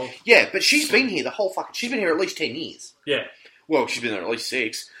as well. Yeah, but she's been here she's been here at least 10 years. Yeah. Well, she's been there at least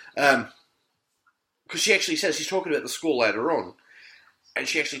 6. Because she actually says, she's talking about the school later on, and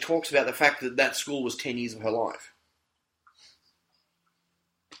she actually talks about the fact that school was 10 years of her life.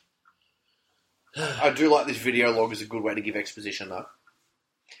 I do like this video log as a good way to give exposition, though.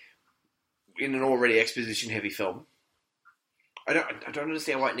 In an already exposition-heavy film. I don't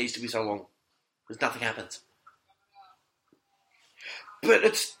understand why it needs to be so long. Because nothing happens. But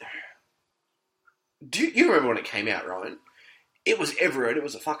it's... Do you remember when it came out, Ryan? It was everywhere. It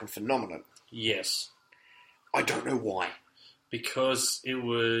was a fucking phenomenon. Yes. I don't know why. Because it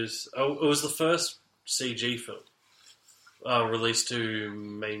was the first CG film released to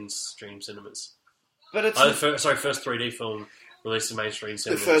mainstream cinemas. But it's first 3D film released to mainstream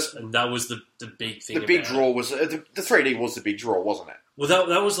cinemas, and that was the big thing. The big draw was the 3D was the big draw, wasn't it? Well,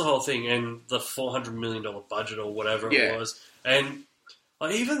 that was the whole thing, and the $400 million budget or whatever it was, and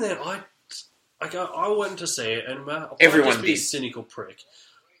even then, I went to see it, and everyone just be a cynical prick,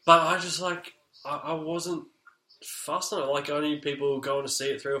 but I wasn't fussed on it. Like, only people going to see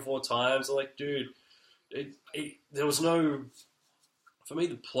it 3 or 4 times. I'm like, dude, there was no. For me,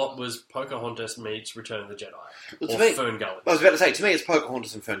 the plot was Pocahontas meets Return of the Jedi. Or Fern Gully. I was about to say, to me, it's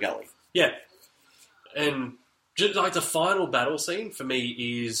Pocahontas and Fern Gully. Yeah. And just like the final battle scene, for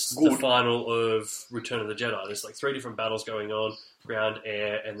me, is the final of Return of the Jedi. There's like 3 different battles going on, ground,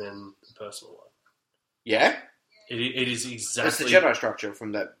 air, and then the personal one. Yeah? It is exactly... That's the Jedi structure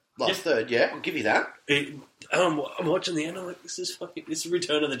from that last third, yeah? I'll give you that. I'm watching the end, I'm like, this is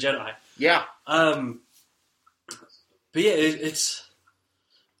Return of the Jedi. Yeah. But yeah, it's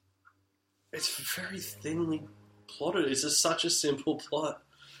very thinly plotted. It's just such a simple plot.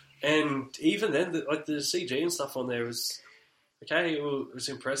 And even then, the CG and stuff on there was okay. It was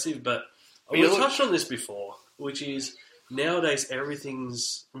impressive, but we touched on this before, which is nowadays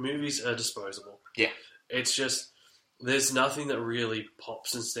movies are disposable. Yeah, it's just there's nothing that really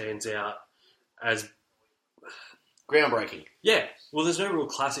pops and stands out as groundbreaking. Yeah, well, there's no real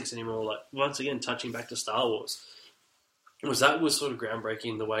classics anymore. Like once again, touching back to Star Wars, was sort of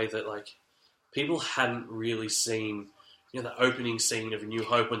groundbreaking the way that like. People hadn't really seen, the opening scene of A New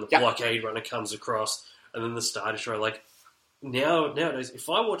Hope when the blockade runner comes across, and then the Star Destroyer. Like nowadays, if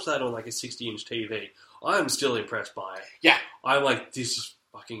I watch that on like a 60-inch TV, I am still impressed by it. Yeah, I'm like, this is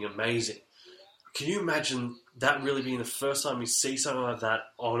fucking amazing. Can you imagine that really being the first time you see something like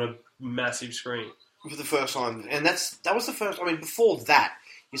that on a massive screen? For the first time, and that was the first. I mean, before that,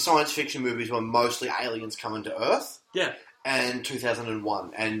 your science fiction movies were mostly aliens coming to Earth. Yeah, and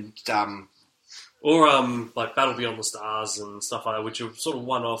 2001, and Or like Battle Beyond the Stars and stuff like that, which are sort of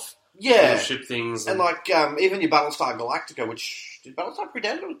one-off ship things. And like even your Battlestar Galactica, which... Did Battlestar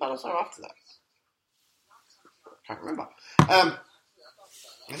predate it or was Battlestar after that? Can't remember. I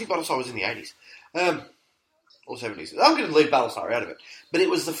think Battlestar was in the 80s. Or 70s. I'm going to leave Battlestar out of it. But it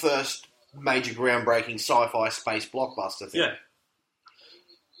was the first major groundbreaking sci-fi space blockbuster thing. Yeah.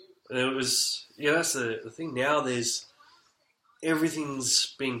 And it was... Yeah, that's the thing. Now there's...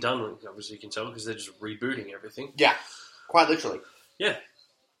 Everything's being done, obviously you can tell, because they're just rebooting everything. Yeah, quite literally. Yeah.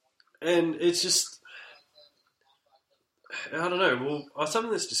 And it's just... I don't know. Well, I was having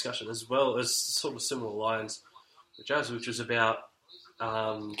this discussion as well as sort of similar lines with Jazz, which was about...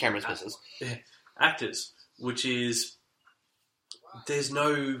 Cameron's misses. Actors, which is... There's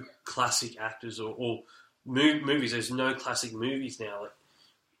no classic actors or movies. There's no classic movies now. Like,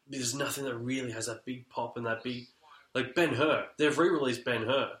 there's nothing that really has that big pop and that big... Like Ben-Hur. They've re-released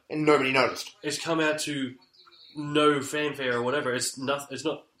Ben-Hur. And nobody noticed. It's come out to no fanfare or whatever. It's not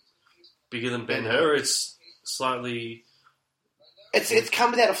bigger than Ben-Hur. It's slightly... It's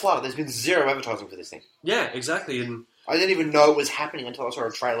come without a flutter. There's been zero advertising for this thing. Yeah, exactly. And I didn't even know it was happening until I saw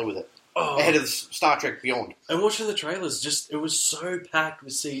a trailer with it. Ahead of Star Trek Beyond. And watching the trailers, it was so packed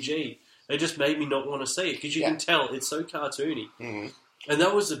with CG. It just made me not want to see it because you can tell it's so cartoony. Mm-hmm. And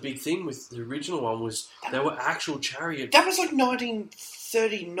that was the big thing with the original one was they were actual chariots. That was like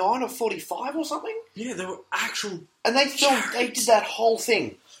 1939 or 45 or something. Yeah, they were actual. And they did that whole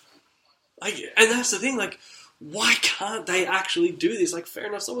thing. Like, and that's the thing. Like, why can't they actually do this? Like, fair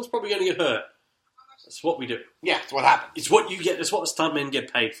enough, someone's probably going to get hurt. That's what we do. Yeah, it's what happens. It's what you get. It's what stuntmen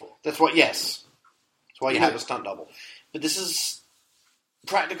get paid for. That's why you have a stunt double. But this is...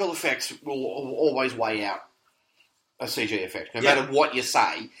 Practical effects will always weigh out a CG effect. No matter what you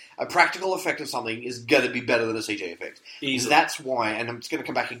say, a practical effect of something is going to be better than a CG effect. Easily. That's why, and I'm just going to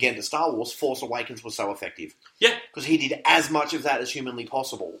come back again to Star Wars, Force Awakens was so effective. Yeah. Because he did as much of that as humanly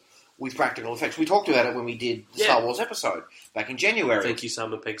possible with practical effects. We talked about it when we did the Star Wars episode back in January. Thank you,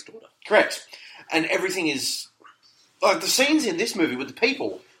 Simon Pegg's daughter. Correct. And everything is... Like, the scenes in this movie with the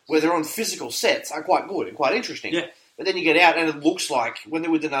people, where they're on physical sets, are quite good and quite interesting. Yeah. But then you get out and it looks like, when they're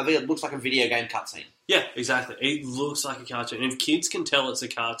with the Navi, it looks like a video game cutscene. Yeah, exactly. It looks like a cartoon. And if kids can tell it's a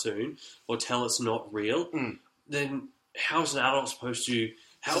cartoon or tell it's not real, then how is an adult supposed to...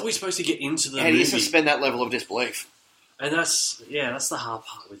 How are we supposed to get into the movie? How do you suspend that level of disbelief? And that's the hard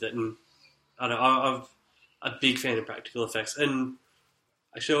part with it. And I don't know, I'm a big fan of practical effects. And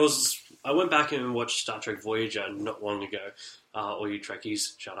actually, I went back and watched Star Trek Voyager not long ago. All you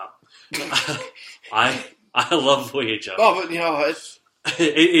Trekkies, shut up. I love Voyager. Oh, but, you know,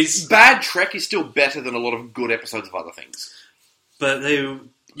 it's bad Trek is still better than a lot of good episodes of other things. But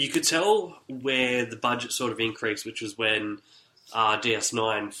you could tell where the budget sort of increased, which was when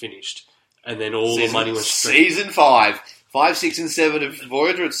DS9 finished. And then all the money went straight. Season 5. 5, 6, and 7 of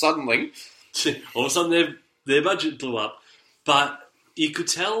Voyager, and suddenly... all of a sudden their budget blew up. But you could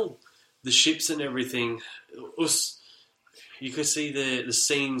tell the ships and everything was... You could see the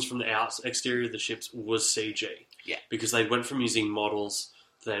scenes from the exterior of the ships was CG. Yeah. Because they went from using models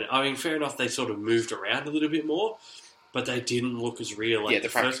then... I mean, fair enough, they sort of moved around a little bit more, but they didn't look as real. Like the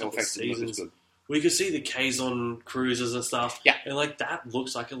practical effects seasons. didn't look as good. We could see the Kazon cruisers and stuff. Yeah. And, like, that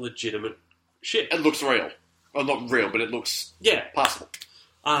looks like a legitimate ship. It looks real. Well, not real, but it looks passable.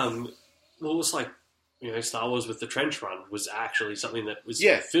 Well, it was like, Star Wars with the Trench Run was actually something that was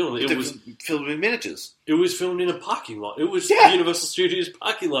filmed. It was filmed in miniatures. It was filmed in a parking lot. It was Yeah. Universal Studios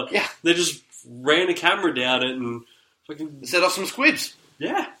parking lot. Yeah. They just ran a camera down it and fucking... Set off some squibs.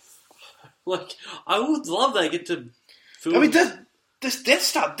 Yeah. Like, I would love that. Get to film... I mean, this Death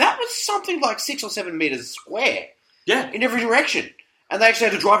Star, that was something like 6 or 7 meters square. Yeah. In every direction. And they actually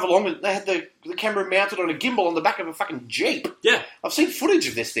had to drive along with... They had the camera mounted on a gimbal on the back of a fucking Jeep. Yeah. I've seen footage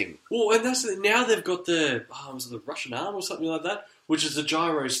of this thing. Well, and that's now they've got the Russian arm or something like that, which is the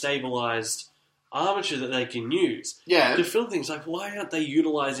gyro-stabilized armature that they can use to film things. Like, why aren't they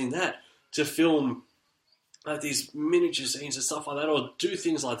utilizing that to film like these miniature scenes and stuff like that, or do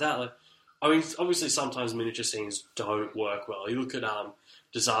things like that? Like, I mean, obviously sometimes miniature scenes don't work well. You look at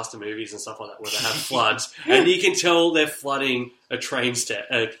disaster movies and stuff like that where they have floods, and you can tell they're flooding a train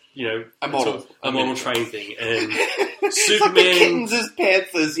a model train thing, and Superman. It's like the kittens as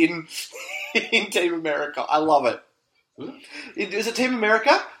Panthers in Team America. I love it. Is it Team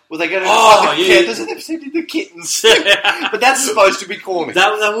America? Where they go to find the Panthers and they've sent in the kittens. But that's supposed to be corny.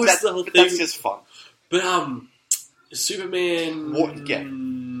 That was the whole thing. That's just fun. But Superman. What? Yeah.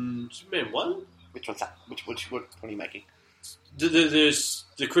 Superman 1? Which one's that? What are you making? There's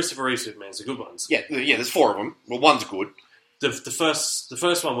the Christopher Reeve Supermans, the good ones. Yeah. There's 4 of them. Well, one's good. The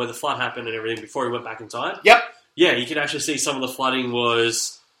first one where the flood happened and everything before he went back in time. Yep. Yeah, you can actually see some of the flooding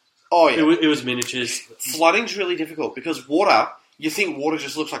was. Oh yeah. It was miniatures. Flooding's really difficult because water. You think water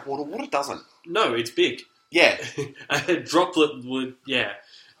just looks like water. Water doesn't. No, it's big. Yeah. A droplet would. Yeah.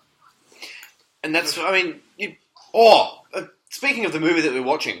 And that's. I mean. Speaking of the movie that we're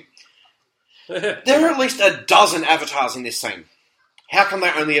watching. There are at least a dozen avatars in this scene. How come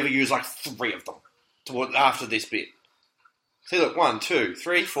they only ever use like 3 of them after this bit? See, look, 1, 2,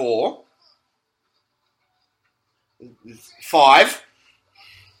 3, 4, 5.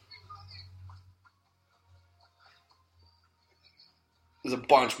 There's a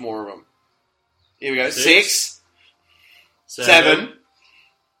bunch more of them. Here we go. 6, 7.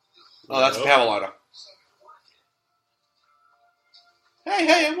 Oh, that's a power loader.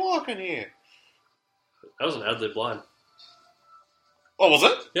 Hey, I'm walking here. That was an ad-lib line. Oh, was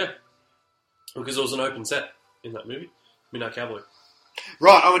it? Yeah. Because it was an open set in that movie. Midnight Cowboy.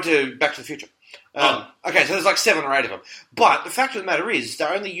 Right, I went to Back to the Future. Oh. Okay, so there's like 7 or 8 of them. But the fact of the matter is, they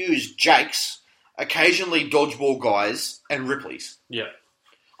only use Jake's, occasionally Dodgeball guys, and Ripley's. Yeah.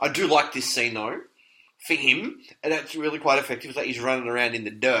 I do like this scene, though, for him, and that's really quite effective. It's like he's running around in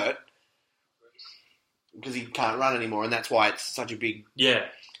the dirt because he can't run anymore, and that's why it's such a big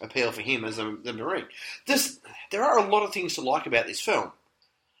appeal for him as the Marine. There are a lot of things to like about this film,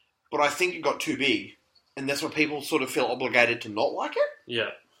 but I think it got too big, and that's why people sort of feel obligated to not like it. Yeah.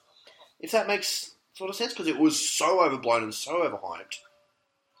 If that makes sort of sense, because it was so overblown and so overhyped.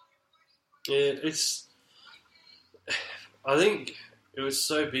 Yeah, it's... I think it was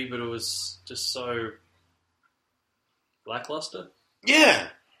so big, but it was just so lackluster. Yeah.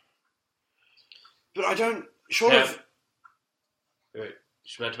 But I don't... Wait,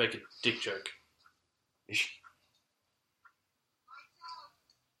 she's about to make a dick joke.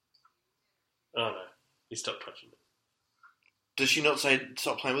 Oh no, you stop touching it. Does she not say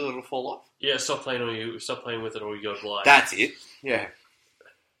stop playing with it, it'll fall off? Yeah, stop playing with it or you go blind. That's it. Yeah.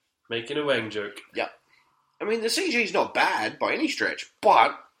 Making a wang joke. Yeah. I mean, the CG's not bad by any stretch,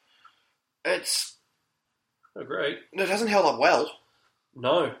 but it's... Oh, great. It doesn't hold up well.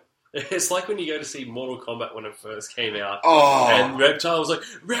 No. It's like when you go to see Mortal Kombat when it first came out. Oh. And Reptile was like,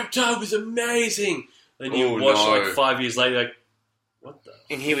 Reptile was amazing! Then you watch it like 5 years later, like, what the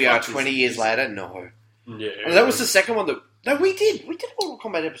And here we are 20 years later, no. Yeah. I mean, that was the second one that... No, we did. We did a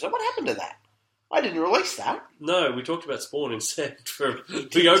Mortal Kombat episode. What happened to that? I didn't release that. No, we talked about Spawn instead.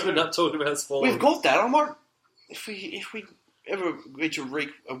 We opened up talking about Spawn. We've got that. I might... If we ever reach a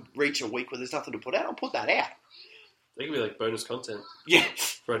week where there's nothing to put out, I'll put that out. They could be like bonus content. Yeah.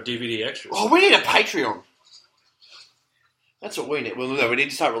 For our DVD extras. Oh, we need a Patreon. That's what we need. Well, no, we need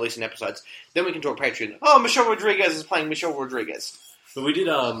to start releasing episodes. Then we can talk Patreon. Oh, Michelle Rodriguez is playing Michelle Rodriguez. But we did,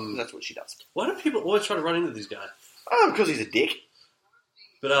 That's what she does. Why do people always try to run into this guy? Oh, because he's a dick.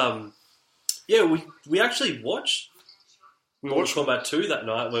 But, yeah, we actually watched Mortal Kombat 2 that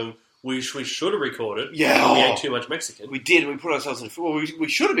night when we should have recorded. Yeah. We ate too much Mexican. We did. We put ourselves in a... Well, we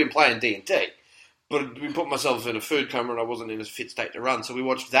should have been playing D&D. But we put myself in a food coma and I wasn't in a fit state to run. So we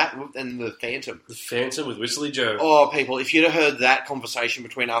watched that and The Phantom. The Phantom with Whistly Joe. Oh, people, if you'd have heard that conversation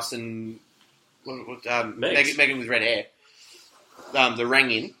between us and Megan with red hair, the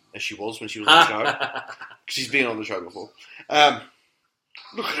rang-in, as she was when she was on the show. She's been on the show before.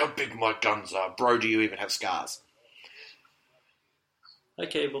 Look at how big my guns are. Bro, do you even have scars? Hi,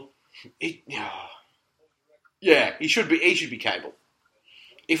 Cable. Yeah, he should be Cable.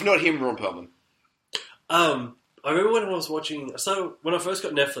 If not him, Ron Perlman. I remember when I was watching... when I first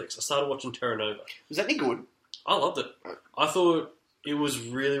got Netflix, I started watching Terra Nova. Was that any good? I loved it. I thought it was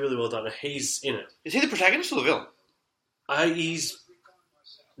really, really well done. He's in it. Is he the protagonist or the villain?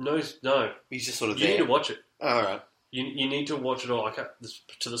 No. He's just sort of You there. need to watch it. Oh, all right. You need to watch it all.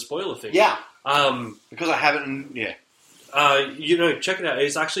 To the spoiler thing. Yeah. Um, Because I haven't... Yeah. Check it out.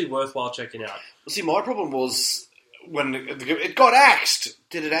 It's actually worthwhile checking out. See, my problem was when it got axed.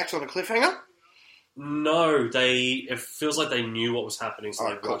 Did it axe on a cliffhanger? No, it feels like they knew what was happening, so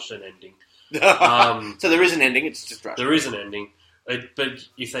Alright, they cool. rushed an ending. So there is an ending, it's just rushed. There is an ending. But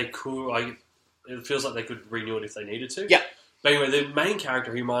if they could, it feels like they could renew it if they needed to. Yeah. But anyway, the main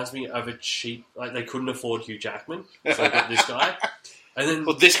character reminds me of a cheap, like they couldn't afford Hugh Jackman, so they got this guy. And then...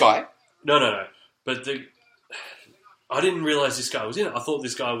 Well, this guy? No. But I didn't realise this guy was in it. I thought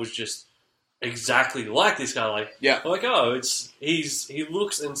this guy was just exactly like this guy. He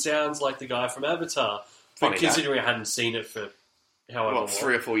looks and sounds like the guy from Avatar. Funny But considering I hadn't seen it for however long.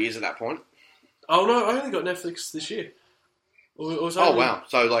 3 or 4 years at that point? Oh no, I only got Netflix this year. Wow.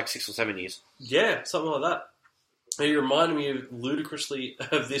 So like 6 or 7 years. Yeah, something like that. And he reminded me ludicrously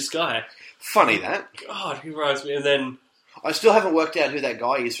of this guy. Funny that. God, he reminds me. And then... I still haven't worked out who that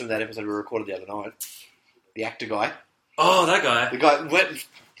guy is from that episode we recorded the other night. The actor guy. Oh, that guy. The guy...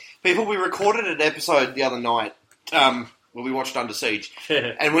 People, we recorded an episode the other night where we watched Under Siege.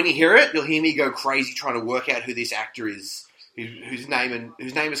 And when you hear it, you'll hear me go crazy trying to work out who this actor is, whose name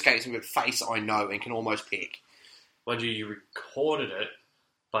escapes me, but face I know and can almost pick. Mind you recorded it,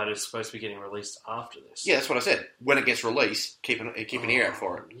 but it's supposed to be getting released after this. Yeah, that's what I said. When it gets released, keep an ear out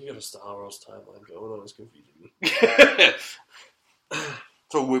for it. You got a Star Wars timeline going on. It's confusing me. It's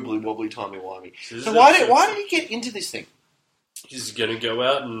a wibbly wobbly timey wimey. So why did he get into this thing? He's going to go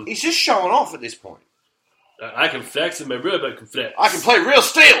out and... He's just showing off at this point. I can flex and my robot can flex. I can play real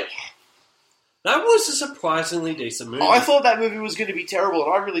steel! That was a surprisingly decent movie. I thought that movie was going to be terrible,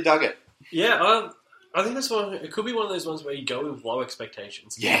 and I really dug it. Yeah, I think that's one. It could be one of those ones where you go with low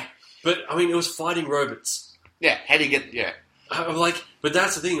expectations. Yeah. But, I mean, it was fighting robots. Yeah, how do you get... Yeah. I'm like, but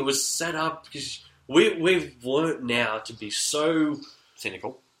that's the thing. It was set up because we've learnt now to be so...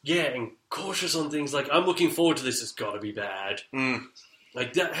 Cynical. Yeah, and cautious on things. Like, I'm looking forward to this. It's got to be bad. Mm.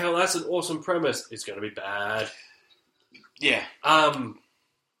 Like, that's an awesome premise. It's going to be bad. Yeah.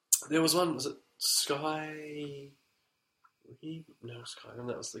 There was one, was it Sky... No, Skyrim,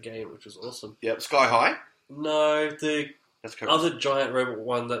 that was the game, which was awesome. Yep, Sky High. No, the That's correct. other giant robot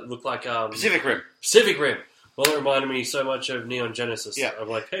one that looked like... Pacific Rim. Pacific Rim. Well, it reminded me so much of Neon Genesis. Yeah. I'm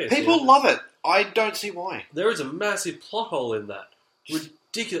like, hey... it's People Neon love it. I don't see why. There is a massive plot hole in that.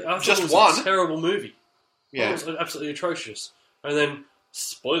 Ridiculous. I thought Just it was one? a terrible movie. Yeah. It was absolutely atrocious. And then,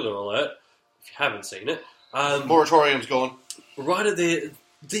 spoiler alert, if you haven't seen it, Moratorium's gone. right at the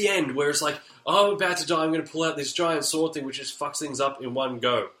end, where it's like, oh, I'm about to die, I'm going to pull out this giant sword thing, which just fucks things up in one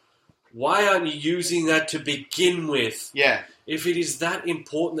go. Why aren't you using that to begin with? Yeah. If it is that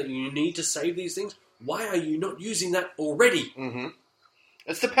important that you need to save these things, why are you not using that already? Mm-hmm.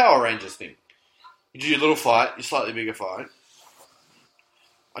 It's the Power Rangers thing. You do your little fight, your slightly bigger fight.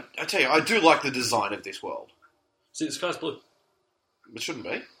 I tell you, I do like the design of this world. See, the sky's blue. It shouldn't be.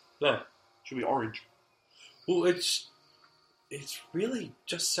 It No. should be orange. Well, it's really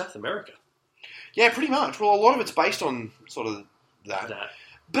just South America. Yeah, pretty much. Well, a lot of it's based on sort of that.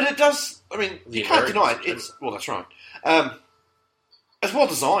 But it does, I mean, The you can't deny it. Americans, Well, that's right. It's well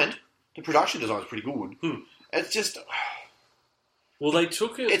designed. The production design is pretty good. It's just, Well, they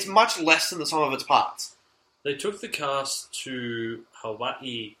took it. it's much less than the sum of its parts. They took the cast to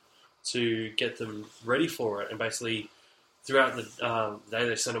Hawaii to get them ready for it, and basically throughout the day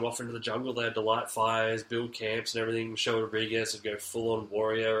they sent them off into the jungle. They had to light fires, build camps, and everything. Michelle Rodriguez would go full on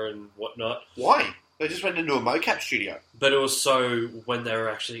warrior and whatnot. Why? They just went into a mocap studio. But it was so when they were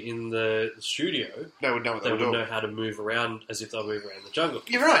actually in the studio, They would know what they they were would doing. know how to move around as if they were moving around the jungle.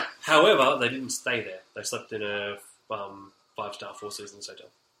 You're right. However, they didn't stay there. They slept in a 5-star, 4-seasons hotel.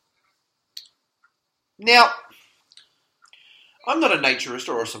 Now, I'm not a naturist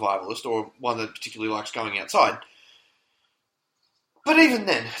or a survivalist or one that particularly likes going outside. But even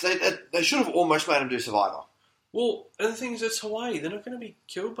then, they should have almost made them do Survivor. Well, and the thing is, it's Hawaii. They're not going to be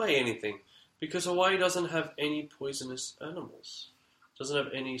killed by anything because Hawaii doesn't have any poisonous animals. Doesn't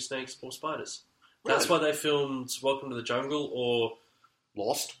have any snakes or spiders. That's Really? why they filmed Welcome to the Jungle or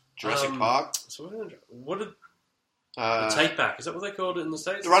Lost, Jurassic Park, So what did uh, the Take Back? Is that what they called it in the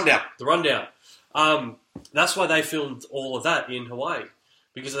States? The Rundown. The Rundown. That's why they filmed all of that in Hawaii.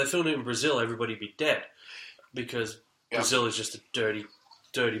 Because if they filmed it in Brazil, everybody'd be dead. Because Brazil is just a dirty,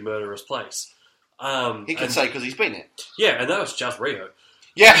 dirty, murderous place. He can say because he's been there. Yeah, and that was just Rio.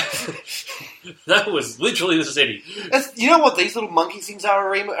 Yeah. That was literally the city. You know what these little monkey things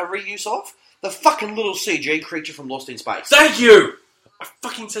are a reuse of? The fucking little CG creature from Lost in Space. Thank you! I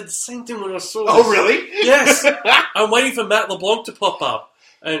fucking said the same thing when I saw this. Oh, really? Yes! I'm waiting for Matt LeBlanc to pop up.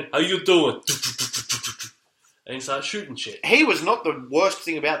 And, how you doing? And he starts shooting shit. He was not the worst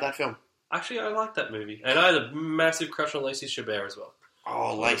thing about that film. Actually, I like that movie. And I had a massive crush on Lacey Chabert as well.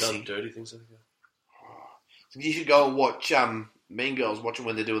 Oh, I've Lacey. done dirty things with her. You should go and watch Mean Girls, watch them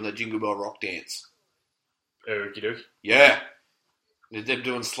when they're doing the Jingle Bell Rock dance. Okie doke. Yeah. They're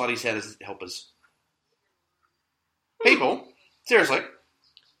doing slutty Santa's helpers. People, seriously.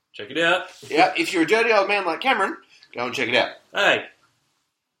 Check it out. Yeah, if you're a dirty old man like Cameron, go and check it out. Hey.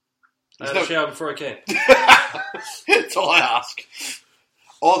 I had no- a shower before I came. That's all I ask.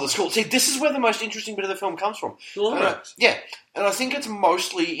 Oh, the school. See, this is where the most interesting bit of the film comes from. The Lorax. Yeah, and I think it's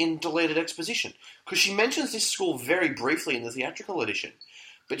mostly in deleted exposition. Because she mentions this school very briefly in the theatrical edition.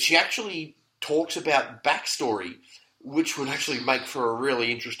 But she actually talks about backstory, which would actually make for a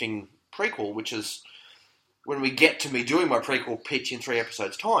really interesting prequel, which is, when we get to me doing my prequel pitch in 3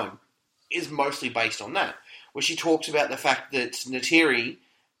 episodes' time, is mostly based on that. Where she talks about the fact that Neytiri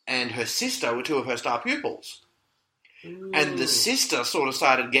and her sister were 2 of her star pupils. And the sister sort of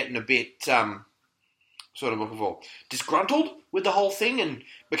started getting a bit, disgruntled with the whole thing and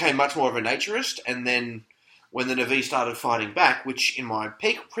became much more of a naturist. And then when the Na'vi started fighting back, which in my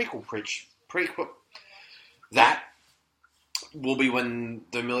prequel, that will be when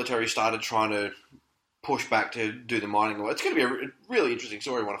the military started trying to push back to do the mining law. It's going to be a really interesting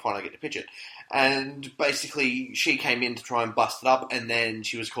story when I finally get to pitch it. And basically, she came in to try and bust it up, and then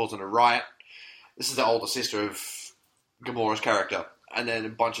she was causing a riot. This is the older sister of Gamora's character. And then a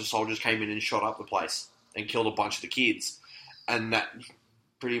bunch of soldiers came in and shot up the place and killed a bunch of the kids. And that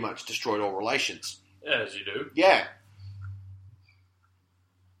pretty much destroyed all relations. As you do. Yeah.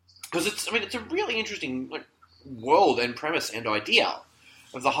 Because it's a really interesting world and premise and idea.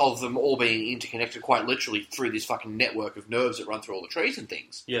 of the whole of them all being interconnected quite literally through this fucking network of nerves that run through all the trees and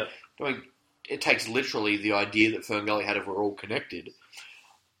things. Yeah. I mean, it takes literally the idea that Ferngully had of we're all connected,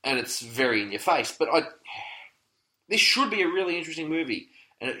 and it's very in your face. But this should be a really interesting movie,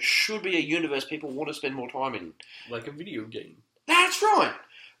 and it should be a universe people want to spend more time in. Like a video game. That's right.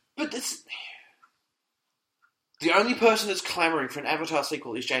 But the only person that's clamouring for an Avatar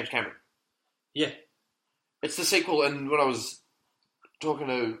sequel is James Cameron. Yeah. It's the sequel, and when I was talking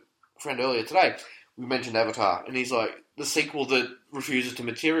to a friend earlier today, we mentioned Avatar, and he's like, the sequel that refuses to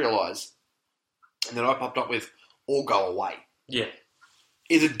materialise. And then I popped up with, or go away. Yeah.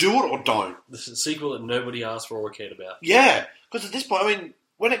 Either do it or don't. This is a sequel that nobody asked for or cared about. Yeah, because at this point, I mean,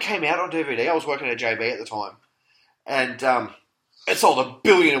 when it came out on DVD, I was working at JB at the time, and it sold 1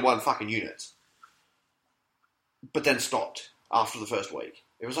 billion and 1 fucking units. But then stopped after the first week.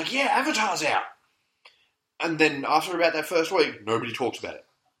 It was like, yeah, Avatar's out. And then after about that first week, nobody talks about it.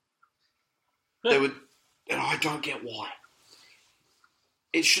 Yeah. And I don't get why.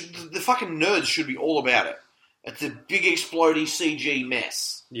 It should, the fucking nerds should be all about it. It's a big explodey CG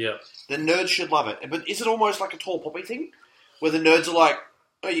mess. Yeah. The nerds should love it. But is it almost like a Tall Poppy thing? Where the nerds are like,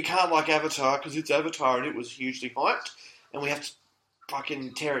 oh, you can't like Avatar because it's Avatar and it was hugely hyped and we have to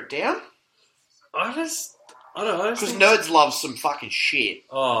fucking tear it down? I don't know. Because nerds love some fucking shit.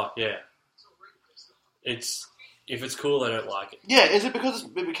 Oh, yeah. If it's cool, they don't like it. Yeah, is it because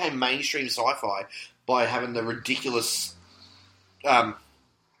it became mainstream sci-fi by having the ridiculous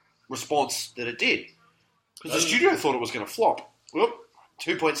response that it did? Because the studio thought it was going to flop. Whoop,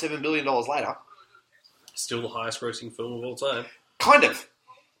 $2.7 billion later. Still the highest grossing film of all time. Kind of.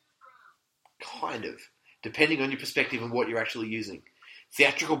 Depending on your perspective and what you're actually using.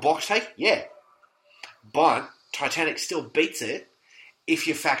 Theatrical box take? Yeah. But Titanic still beats it if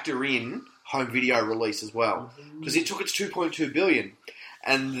you factor in home video release as well. Because it took its $2.2 billion.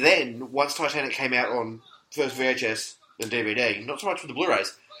 And then, once Titanic came out on first VHS and DVD, not so much for the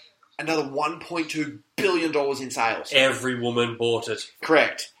Blu-rays, another $1.2 billion in sales. Every woman bought it.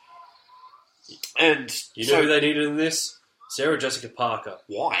 Correct. And you know who they needed in this? Sarah Jessica Parker.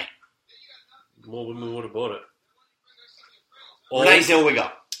 Why? More women would have bought it. Renee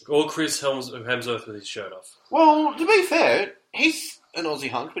Zellweger. Or Chris Hemsworth with his shirt off. Well, to be fair, he's an Aussie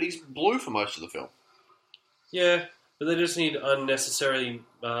hunk, but he's blue for most of the film. Yeah, but they just need unnecessarily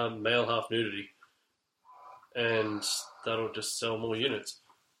male half nudity. And that'll just sell more units.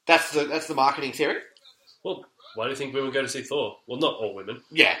 That's the marketing theory? Well, why do you think women go to see Thor? Well, not all women.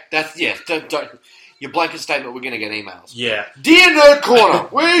 Yeah, don't your blanket statement, we're going to get emails. Yeah. Dear Nerd Corner,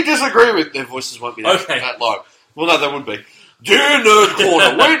 we disagree with... Their voices won't be that low. Well, no, they would be. Dear Nerd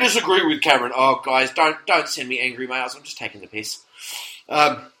Corner, we disagree with Cameron. Oh, guys, don't send me angry mails. I'm just taking the piss.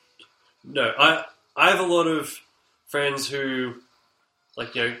 No, I have a lot of friends who,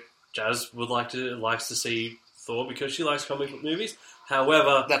 like, you know, Jazz likes to see Thor because she likes comic book movies.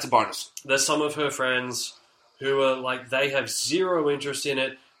 However... That's a bonus. There's some of her friends who are, like, they have zero interest in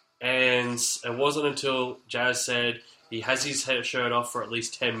it, and it wasn't until Jazz said he has his shirt off for at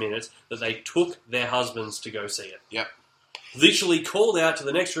least 10 minutes that they took their husbands to go see it. Yep. Literally called out to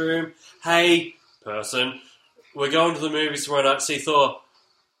the next room, hey, person, we're going to the movies tomorrow night to see Thor.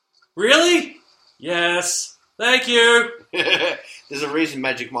 Really? Yes. Thank you. There's a reason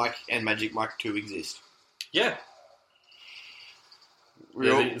Magic Mike and Magic Mike 2 exist. Yeah.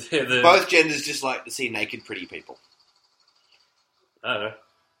 Both genders just like to see naked, pretty people. I don't know.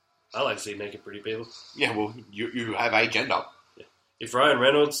 I like to see naked, pretty people. Yeah, well, you have a gender. Yeah. If Ryan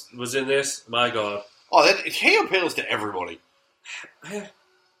Reynolds was in this, my God. Oh, he appeals to everybody.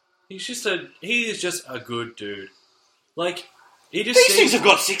 He is just a good dude. Like, he just These things have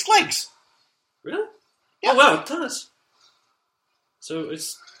got 6 legs. Really? Yeah. Oh, wow, it does. So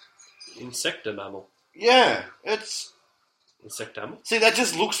it's insecta mammal. Yeah, it's... Insectammal? See, that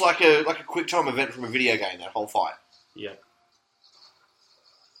just looks like a quick time event from a video game, that whole fight. Yeah.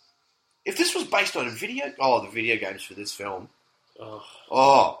 If this was based on a video... Oh, the video games for this film. Oh.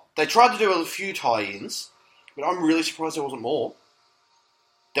 Oh, they tried to do a few tie-ins, but I'm really surprised there wasn't more.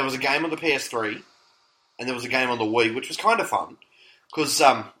 There was a game on the PS3, and there was a game on the Wii, which was kind of fun, because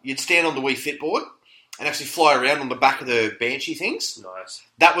you'd stand on the Wii Fitboard and actually fly around on the back of the Banshee things. Nice.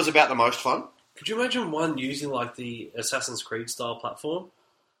 That was about the most fun. Could you imagine one using, like, the Assassin's Creed style platform?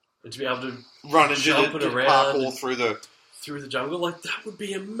 And to be able to run and jump do around parkour through the jungle? Like, that would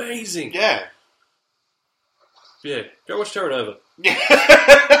be amazing. Yeah. Yeah. Go watch Terra Nova. Yeah.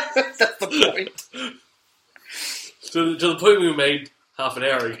 That's the point. To the point we made half an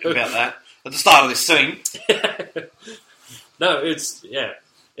hour ago. About that. At the start of this scene. No, it's... Yeah.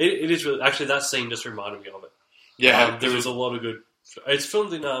 It is really... Actually, that scene just reminded me of it. Yeah. There was a lot of good It's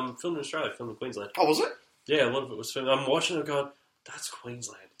filmed in Australia, filmed in Queensland. Oh, was it? Yeah, a lot of it was filmed. I'm watching it going, that's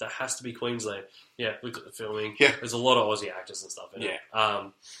Queensland. That has to be Queensland. Yeah, look at the filming. Yeah. There's a lot of Aussie actors and stuff in it.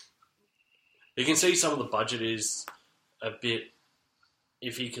 You can see some of the budget is a bit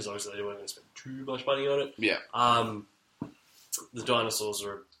iffy because obviously they weren't going to spend too much money on it. Yeah. The dinosaurs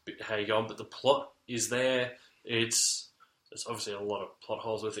are a bit hang on, but the plot is there. There's obviously a lot of plot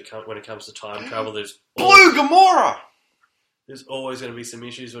holes with it when it comes to time travel. There's Blue Gamora! There's always going to be some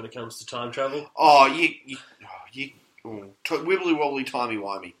issues when it comes to time travel. Oh, wibbly wobbly timey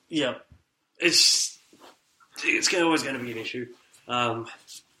wimey. Yeah, it's always going to be an issue.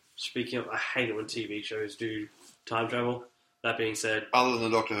 Speaking of, I hate it when TV shows do time travel. That being said, Other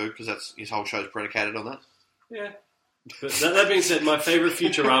than Doctor Who, because that's his whole show's predicated on that. yeah. But that being said, my favourite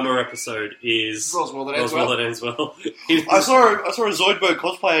Futurama episode is Roswell That Ends Well. That Ends Well. I saw a Zoidberg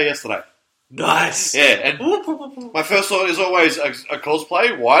cosplayer yesterday. Nice. Yeah, and my first thought is always a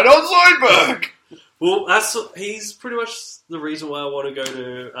cosplay. Why not Zoidberg? Well, he's pretty much the reason why I want to go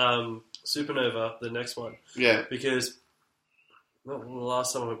to Supernova, the next one. Yeah. Because not the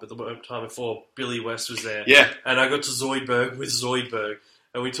last time I went, but the time before, Billy West was there. Yeah. And I got to Zoidberg with Zoidberg,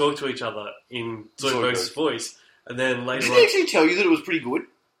 and we talked to each other in Zoidberg's voice. And then later Did on, he actually tell you that it was pretty good?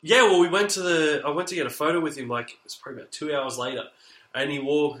 yeah, well, I went to get a photo with him. Like it was probably about 2 hours later, and I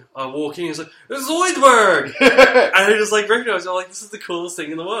walk in, he's like, "It's Zoidberg," and I just like recognized. I'm like, "This is the coolest thing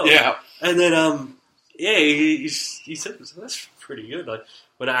in the world." Yeah. And then yeah, he said, "That's pretty good." Like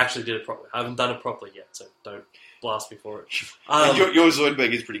when I actually did it properly, I haven't done it properly yet, so don't blast me for it. And your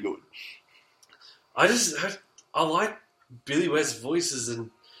Zoidberg is pretty good. I like Billy West's voices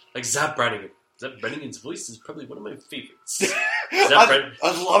and like Zap Brannigan. Zap Brannigan's voice is probably one of my favourites.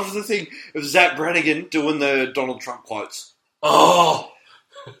 I love the thing of Zap Brannigan doing the Donald Trump quotes. Oh!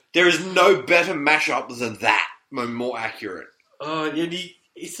 There is no better mashup than that. More accurate. Yeah, the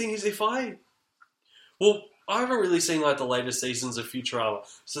thing is, I haven't really seen like the latest seasons of Futurama,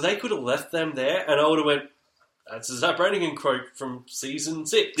 so they could have left them there, and I would have went, "That's a Zap Brannigan quote from season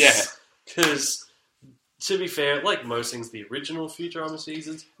 6." Yeah. Because to be fair, like most things, the original Futurama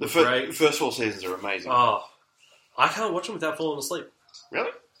seasons were The great. first 4 seasons are amazing. Oh, I can't watch them without falling asleep. Really?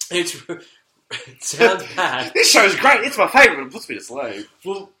 It sounds bad. This show's great. It's my favourite. It puts me to sleep.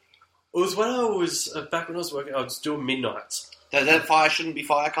 Well, it was when I was back when I was working. I was doing midnights. That fire shouldn't be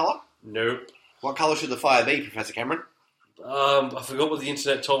fire colour? Nope. What colour should the fire be, Professor Cameron? I forgot what the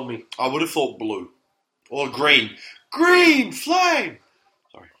internet told me. I would have thought blue. Or green. Green flame!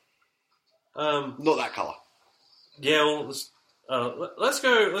 Sorry. Not that colour. Yeah, well, let's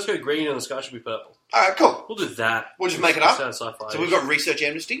go green and the sky should be purple. Alright, cool. We'll do that. We'll just make it up. Sounds sci-fi. So we've got research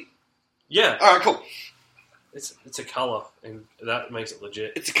amnesty? Yeah, Alright, cool. it's a colour, and that makes it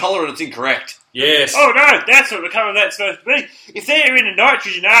legit. It's a colour and it's incorrect. Yes. Oh no, that's not the colour that's supposed to be. If they're in a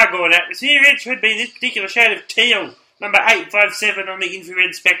nitrogen argon atmosphere, it should be this particular shade of teal, number 857 on the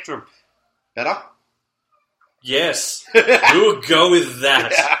infrared spectrum. Better? Yes. We'll go with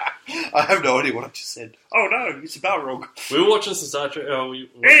that. I have no idea what I just said. Oh no, it's a Balrog. We were watching some Star Trek. We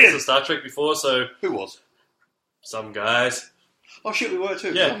watched some Star Trek before, so Who was? some guys. Oh shit, we were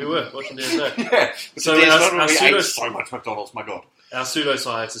too. Yeah, we were watching DS9. Yeah. So So our we pseudo- ate so much McDonald's, my god. Our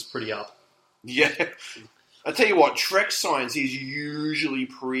pseudoscience is pretty up. Yeah. I tell you what, Trek science is usually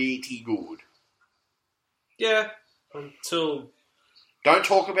pretty good. Yeah. Until Don't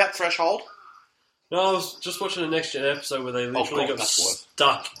talk about Threshold. no, I was just watching a Next Gen episode where they literally God, got that's worse.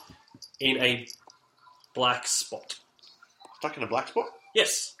 stuck in a black spot. Stuck in a black spot?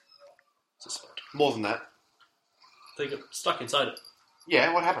 Yes. It's a spot. More than that. They got stuck inside it.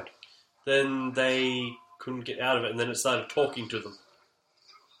 Yeah, what happened? Then they couldn't get out of it, and then it started talking to them.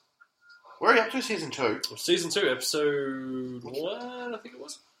 Where are you up to, season 2? Season 2, episode 1, I think it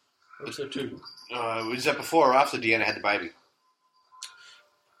was. Episode 2. Was that before or after Deanna had the baby?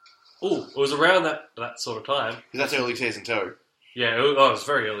 Oh, it was around that sort of time. Because that's early season 2. Yeah, it was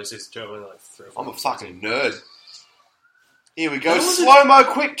very early season 2. Only like 3 or 4. I'm a fucking nerd. Here we go. That was Slow-mo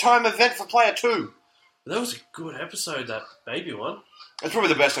quick time event for player 2. That was a good episode, that baby one. It's probably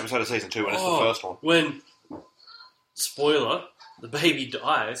the best episode of season 2 and it's the first one. When, spoiler, the baby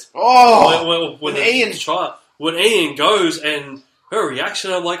dies. Oh! When Ian goes and her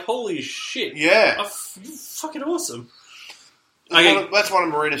reaction, I'm like, holy shit. Yeah. You're fucking awesome. That's one of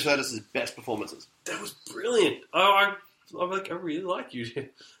Marina Sirtis' best performances. That was brilliant. I'm like, I really like you.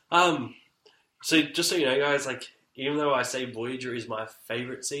 So just so you know, guys, like, even though I say Voyager is my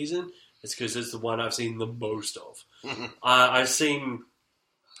favourite season, it's because it's the one I've seen the most of. I've seen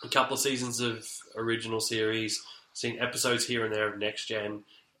a couple of seasons of original series, seen episodes here and there of Next Gen,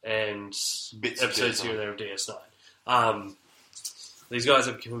 and Bits of episodes DS9. here and there of DS9. These guys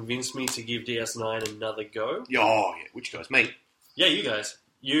have convinced me to give DS9 another go. Oh, yeah. Which guys? Me. Yeah, you guys.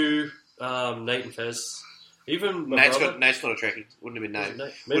 You, Nate and Fez. Even my Nate's brother. not a Trekkie. Wouldn't have been Nate.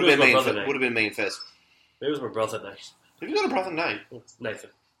 Maybe Would it was have my been, brother Nate. would have been me and Fez. Maybe it was my brother Nate. Have you got a brother Nate? Nathan.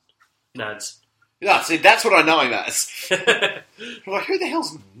 Nads. Yeah, see, that's what I know him as. I'm like, who the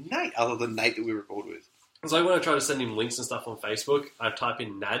hell's Nate other than Nate that we record with? It's like when I try to send him links and stuff on Facebook, I type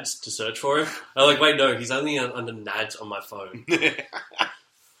in Nads to search for him. I'm like, wait, no, he's only under Nads on my phone.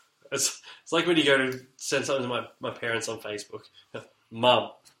 It's like when you go to send something to my parents on Facebook.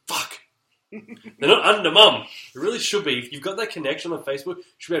 Mum. Fuck. They're not under Mum. It really should be. If you've got that connection on Facebook, you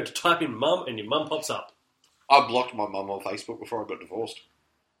should be able to type in Mum and your mum pops up. I blocked my mum on Facebook before I got divorced.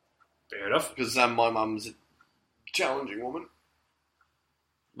 Fair enough. Because my mum's a challenging woman.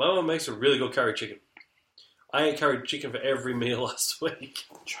 My mum makes a really good curry chicken. I ate curry chicken for every meal last week.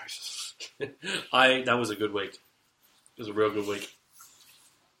 Jesus. That was a good week. It was a real good week.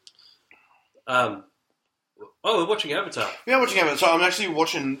 We're watching Avatar. Yeah, watching Avatar. So I'm actually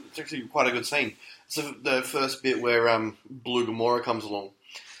watching. It's actually quite a good scene. It's the first bit where Blue Gamora comes along,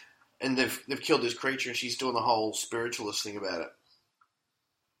 and they've killed this creature, and she's doing the whole spiritualist thing about it.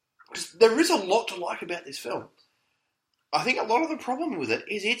 Because there is a lot to like about this film. I think a lot of the problem with it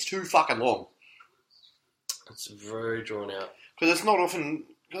is it's too fucking long. It's very drawn out. Because it's not often.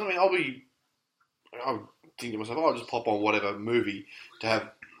 Because I mean, I'll think to myself, I'll just pop on whatever movie to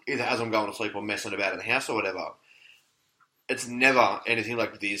have either as I'm going to sleep or messing about in the house or whatever. It's never anything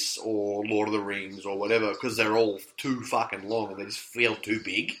like this or Lord of the Rings or whatever because they're all too fucking long and they just feel too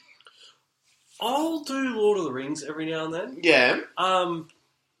big. I'll do Lord of the Rings every now and then. Yeah. For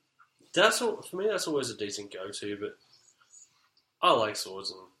me, that's always a decent go-to, but I like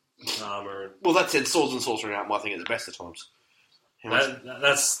swords and armour. And Well, that said, swords and sorcery aren't my thing at the best of times.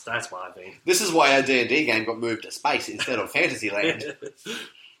 that's my thing. This is why our D&D game got moved to space instead of Fantasyland.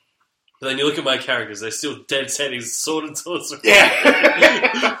 But then you look at my characters, they're still dead set in sword and sorcery.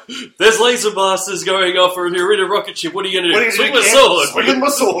 Yeah. There's laser blasters going off, or if you're in a rocket ship, what are you going to do? Swing with my sword! Swing with my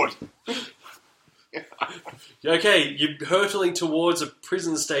sword. Okay, you're hurtling towards a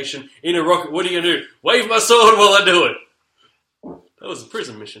prison station in a rocket, what are you going to do? Wave my sword while I do it! That was a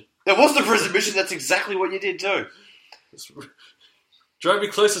prison mission. That was the prison mission, that's exactly what you did too. Drive me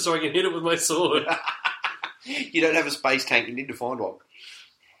closer so I can hit it with my sword. You don't have a space tank, you need to find one.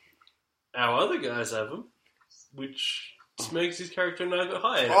 Our other guys have them, which just makes his character no go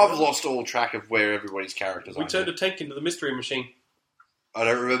higher. I've lost all track of where everybody's characters are. We turned a tank into the mystery machine. I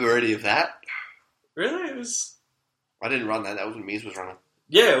don't remember any of that. Really? It was... I didn't run that. That was when Miz was running.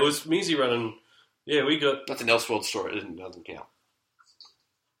 Yeah, it was Measy running. Yeah, we got... That's an Elseworld story. It doesn't count.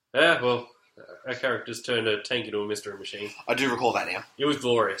 Yeah, well, our characters turned a tank into a mystery machine. I do recall that now. It was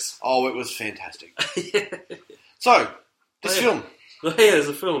glorious. Oh, it was fantastic. Yeah. So, this Oh, yeah. film. Yeah, there's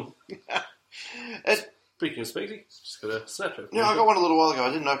a film. It's, Speaking of Smeagsy, just got a snap it. I got one a little while ago.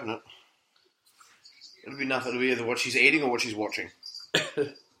 I didn't open it. It'll be nothing. It'll be either what she's eating or what she's watching.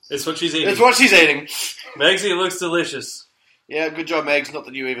 It's what she's eating. It's what she's eating. Megsy, it looks delicious. Yeah, good job, Megs. Not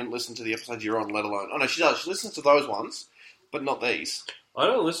that you even listen to the episodes you're on, let alone... Oh, no, she does. She listens to those ones, but not these. I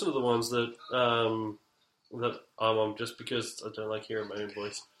don't listen to the ones that I'm on just because I don't like hearing my own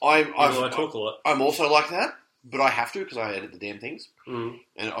voice. I talk a lot. I'm also like that, but I have to because I edit the damn things. Mm.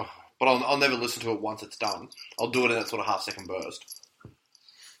 And but I'll never listen to it once it's done. I'll do it in that sort of half-second burst.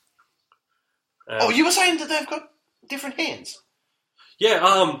 You were saying that they've got different hands? Yeah,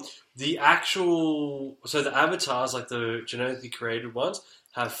 the avatars, like the genetically created ones,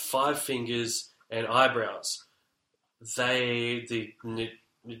 have 5 fingers and eyebrows. The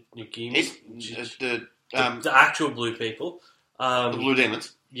Nagimis, the actual blue people, the blue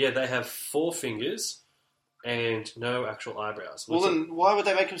demons. Yeah, they have 4 fingers and no actual eyebrows. Well, then why would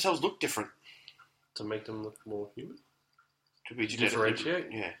they make themselves look different? To make them look more human. To be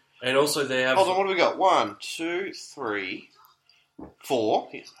differentiate. Yeah. And also they have... Hold on, what do we got? 1, 2, 3, 4.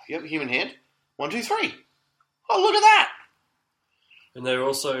 Yep, human hand. 1, 2, 3. Oh, look at that! And they're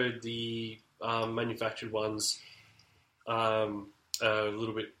also the manufactured ones, a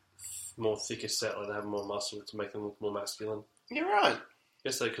little bit more thicker set, like they have more muscle to make them look more masculine. You're right.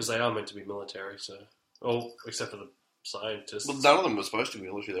 Yes, because they are meant to be military, so... Oh, except for the scientists. Well, none of them were supposed to be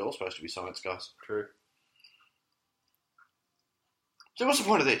military. They're all supposed to be science guys. True. So what's the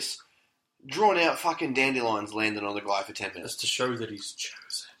point of this? Drawn out fucking dandelions landing on the guy for 10 minutes. That's to show that he's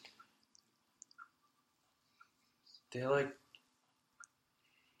chosen. They're like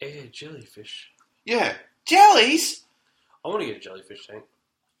air jellyfish. Yeah. Jellies? I want to get a jellyfish tank.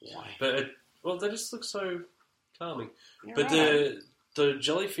 Why? But, they just look so calming. You're But right. the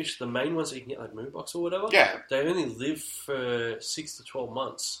jellyfish, the main ones that you can get, like Moonbox or whatever, Yeah. they only live for 6 to 12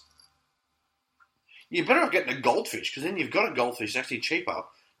 months. You're better off getting a goldfish, because then you've got a goldfish. It's actually cheaper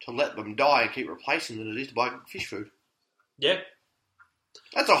to let them die and keep replacing than it is to buy fish food. Yeah.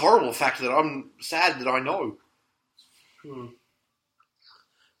 That's a horrible fact that I'm sad that I know.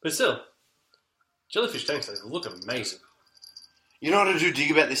 But still, jellyfish tanks, they look amazing. You know what I do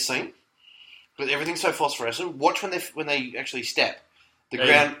dig about this scene? But everything's so phosphorescent. Watch when they actually step. The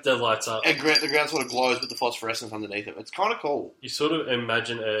ground lights up. the ground sort of glows with the phosphorescence underneath it. It's kind of cool. You sort of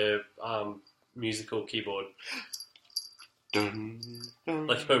imagine a musical keyboard, Dun, dun,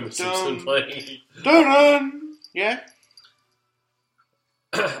 like Homer Simpson playing. Dun, dun. Yeah.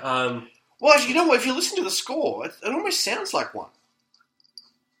 Well, actually, you know what? If you listen to the score, it almost sounds like one.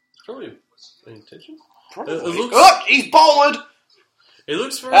 It's probably an intention. Probably. It looks- Oh, he's bowled! It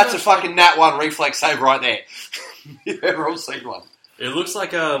looks very That's a much fucking Nat 1 reflex save right there. You've ever all seen one. It looks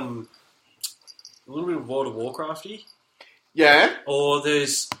like a little bit of World of Warcrafty. Yeah. Or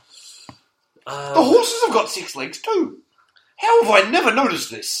there's The horses have got 6 legs too. How have I never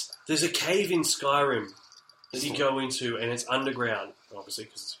noticed this? there's a cave in Skyrim that you go into, and it's underground, obviously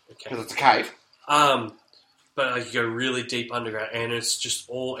because it's a Because cave. it's a cave. But like, you go really deep underground, and it's just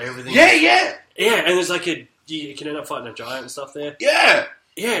everything. Yeah. Yeah, and there's like you can end up fighting a giant and stuff there. Yeah.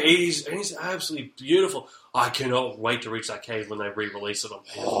 Yeah, he's absolutely beautiful. I cannot wait to reach that cave when they re-release it on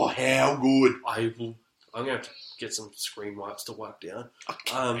PS4. Oh, how good. I'm going to have to get some screen wipes to wipe down.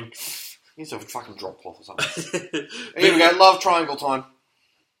 He's a fucking drop cloth or something. But Here we go. Love triangle time.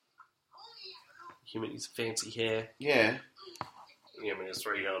 him and his fancy hair. Yeah. Him and his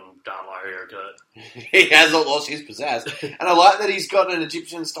 3 dollar haircut. He hasn't lost his pizzazz. And I like that he's got an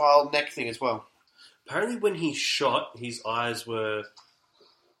Egyptian-style neck thing as well. Apparently when he shot, his eyes were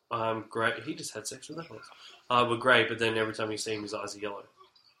grey. He just had sex with that horse. Were grey, but then every time you see him, his eyes are yellow.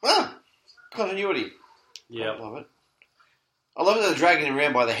 Ah, continuity. Yeah. I love it. I love that they're dragging him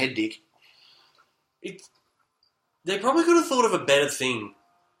around by the head dick. They probably could have thought of a better thing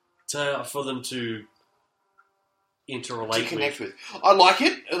for them to interrelate To connect with. I like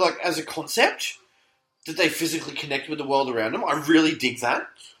it, like, as a concept, that they physically connect with the world around them. I really dig that.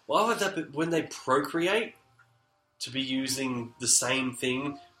 Well, I like that, but when they procreate, to be using the same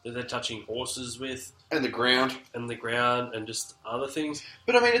thing that they're touching horses with, And the ground. and the ground, and just other things.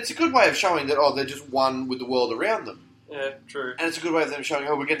 But, I mean, it's a good way of showing that, they're just one with the world around them. Yeah, true. And it's a good way of them showing,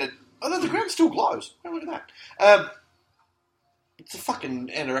 we're getting no, the ground still glows. Oh, look at that. It's a fucking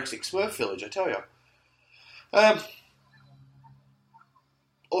anorexic Smurf village, I tell you.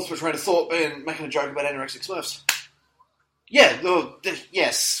 Also trying to thought and making a joke about anorexic Smurfs. Yeah,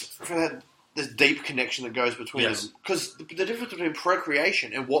 yes, for the deep connection that goes between Yes. them. Because the difference between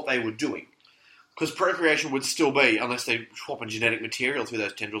procreation and what they were doing. Because procreation would still be, unless they swap a genetic material through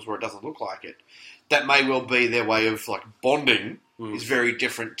those tendrils where it doesn't look like it, that may well be their way of like bonding. Is very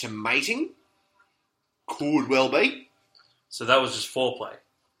different to mating. Could well be. So that was just foreplay.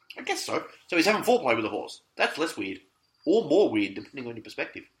 I guess so. So he's having foreplay with a horse. That's less weird. Or more weird, depending on your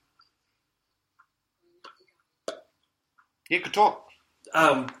perspective. Yeah, good talk.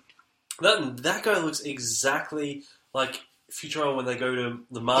 That guy looks exactly like Futurama when they go to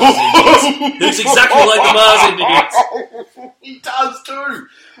the Mars Indians. He looks exactly like the Mars Indians. He does too.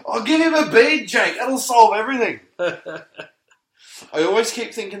 I'll give him a bead, Jake. That'll solve everything. I always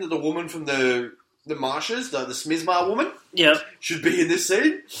keep thinking that the woman from the marshes, the Smizmar woman, Yep. should be in this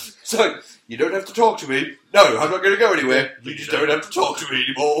scene. So, you don't have to talk to me. No, I'm not going to go anywhere. You just don't have to talk to me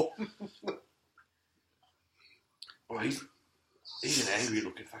anymore. Oh, he's an angry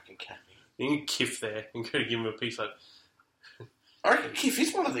looking fucking cat. You can Kiff there and go to give him a piece like, I reckon Kiff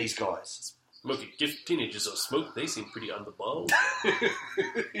is one of these guys. look, if teenagers are smoke, they seem pretty underbowled.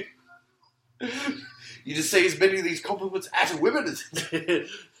 You just see as many of these compliments as women as...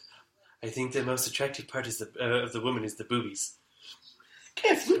 I think the most attractive part is of the woman is the boobies.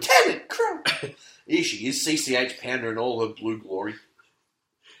 Kev, Lieutenant Crow. Here she is, CCH Pounder in all her blue glory.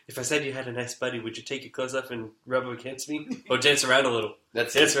 If I said you had a nice buddy, would you take your clothes off and rub them against me? Or dance around a little?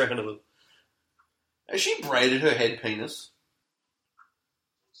 That's Dance it. around a little. Has she braided her head penis?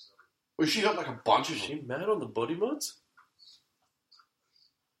 Or has she got like a bunch of Is them? she mad on the body mods?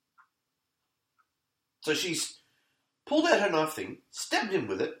 So she's pulled out her knife thing, stabbed him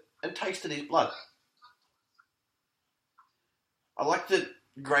with it, and tasted his blood. I like that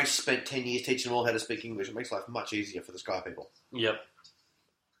Grace spent 10 years teaching them all how to speak English. It makes life much easier for the Sky people. Yep.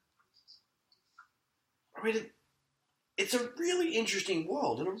 I mean, it's a really interesting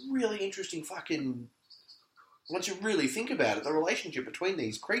world and a really interesting fucking... Once you really think about it, the relationship between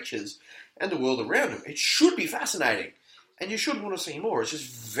these creatures and the world around them, it should be fascinating. And you should want to see more. It's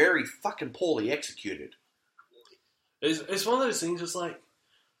just very fucking poorly executed. It's one of those things. It's like,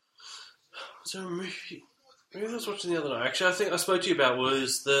 was there a movie? Maybe I was watching the other night. Actually, I think I spoke to you about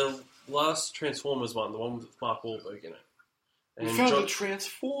was the last Transformers one, the one with Mark Wahlberg in it. We found the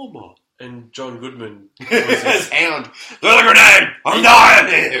Transformer. And John Goodman. His hound. Throw the grenade! I'm dying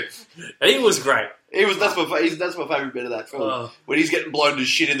here! He was great. That's my favourite bit of that film. When he's getting blown to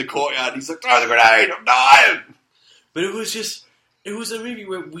shit in the courtyard, he's like, throw the grenade! I'm dying! But it was a movie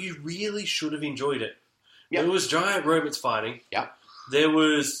where we really should have enjoyed it. Yep. There was giant robots fighting. Yep. There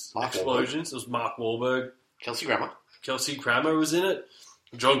was Mark explosions. Wahlberg. It was Mark Wahlberg. Kelsey Grammer. Kelsey Grammer was in it.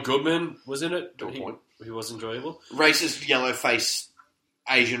 John Goodman was in it. To a point. He was enjoyable. Racist yellow face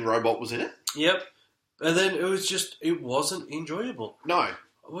Asian robot was in it. Yep. And then it wasn't enjoyable. No.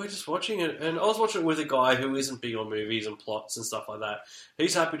 We're just watching it, and I was watching it with a guy who isn't big on movies and plots and stuff like that.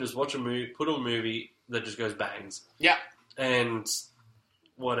 He's happy to just watch a movie, put on a movie that just goes bangs. Yeah. And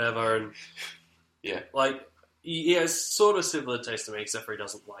whatever, and yeah, like he has sort of similar taste to me, except for he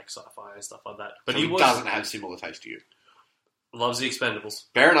doesn't like sci-fi and stuff like that. But so he doesn't have similar taste to you. Loves the Expendables.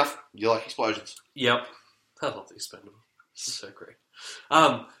 Fair enough. You like explosions. Yep, I love the Expendables. This is so great.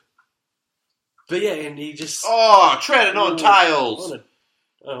 But yeah, and he just treading on tails. It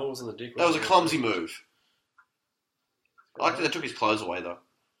wasn't the dick. That was a clumsy move. I like that they took his clothes away though.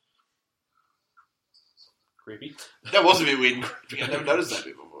 Creepy. That was a bit weird and creepy. I never noticed that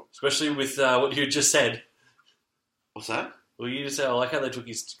bit before. Especially with what you just said. What's that? Well, you just said, I like how they took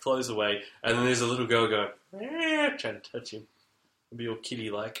his clothes away, and then there's a little girl going, trying to touch him. It'd be all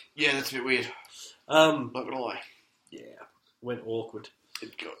kitty-like. Yeah, that's a bit weird. Not gonna lie. Yeah, went awkward.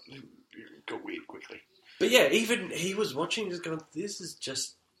 It got weird quickly. But yeah, even he was watching, just going, this is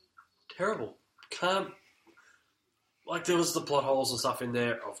just terrible. Can't... Like, there was the plot holes and stuff in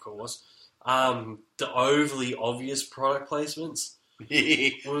there, of course. The overly obvious product placements.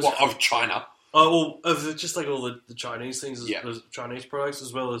 Of China? Oh, well, of just like all the Chinese things, yeah. The Chinese products,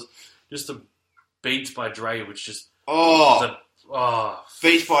 as well as just the Beats by Dre, which just...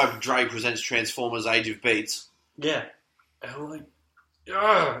 Beats by Dre presents Transformers Age of Beats. Yeah. And I'm like,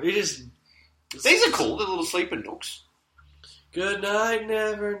 it just... These are cool, the little sleeping nooks. Good night,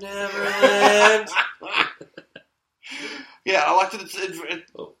 never, never land. Yeah, I like that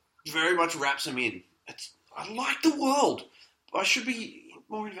it very much wraps them in. I like the world. I should be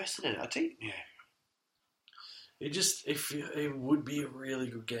more invested in it, I think. Yeah. It would be a really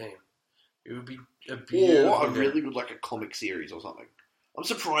good game. It would be a beautiful Or a game. really good, like a comic series or something. I'm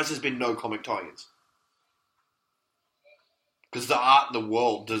surprised there's been no comic tie-ins. Because the art in the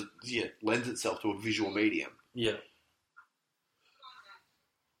world lends itself to a visual medium. Yeah.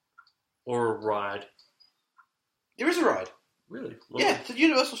 Or a ride. There is a ride. Really? Yeah, it's at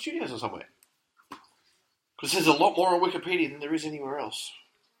Universal Studios or somewhere. Because there's a lot more on Wikipedia than there is anywhere else.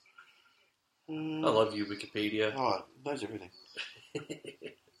 I love you, Wikipedia. Oh, it knows everything.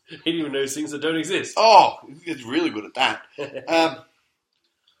 He even knows things that don't exist. Oh, it's really good at that.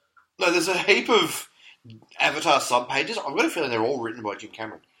 No, there's a heap of Avatar subpages. I've got a feeling they're all written by Jim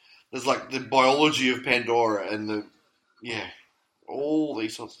Cameron. There's like the biology of Pandora and all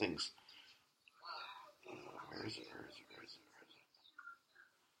these sorts of things. Where is it?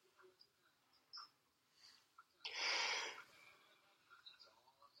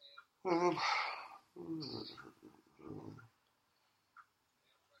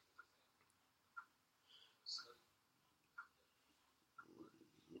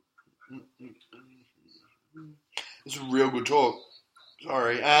 It's a real good talk.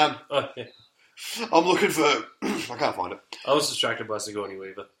 Sorry. Yeah. I'm looking for... I can't find it. I was distracted by Sigourney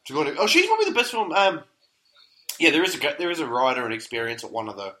Weaver. Oh, she's probably the best film. Yeah, there is a ride or an experience at one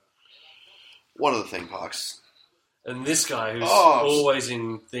of the theme parks. And this guy who's always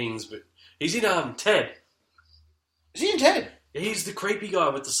in things, but he's in Ted. Is he in Ted? He's the creepy guy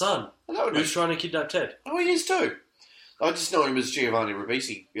with the son who's trying to kidnap Ted. Oh, he is too. I just know him as Giovanni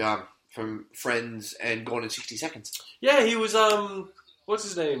Ribisi from Friends and Gone in 60 Seconds. Yeah, he was what's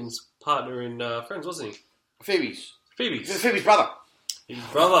his name's partner in Friends, wasn't he? Phoebe's brother. His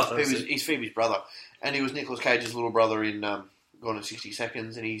brother. He's Phoebe's brother, and he was Nicolas Cage's little brother in Gone in 60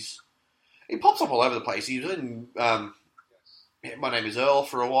 Seconds, and he pops up all over the place. He was in My Name Is Earl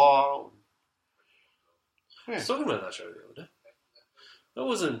for a while. I was talking about that show the other day. That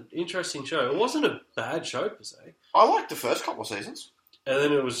was an interesting show. It wasn't a bad show per se. I liked the first couple of seasons. And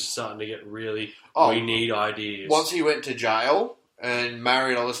then it was starting to get really, we need ideas. Once he went to jail and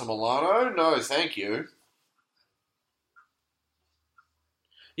married Alyssa Milano, no, thank you.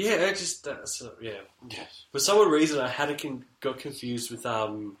 Yeah, it just, yeah. Yes. For some reason, I got confused with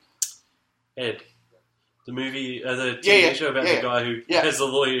Ed. The movie, the TV Yeah, show about yeah, the guy who yeah. has the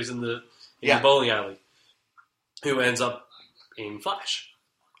lawyers in the bowling alley, who ends up in Flash.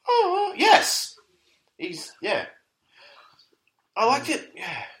 Oh, yes. I liked it,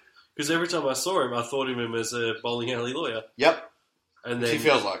 yeah. Because every time I saw him, I thought of him as a bowling alley lawyer. Yep. And He then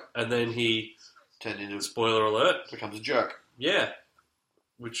feels like. And then he, Turned into, spoiler alert, becomes a jerk. yeah,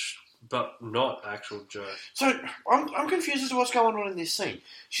 but not actual jerk. So, I'm confused as to what's going on in this scene.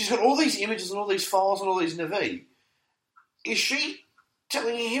 She's got all these images and all these files and all these Navi. Is she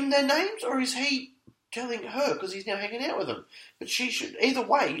telling him their names, or is he telling her because he's now hanging out with them? But she should, either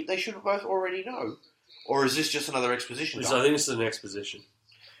way, they should both already know. Or is this just another exposition So I dump? think it's an exposition.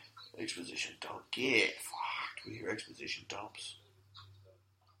 Exposition dump. Yeah, fuck. We hear exposition dumps.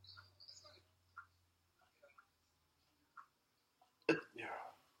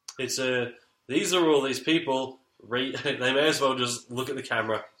 It's these are all these people. They may as well just look at the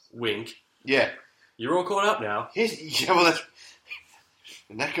camera, wink. Yeah. You're all caught up now. Yeah, well, that's...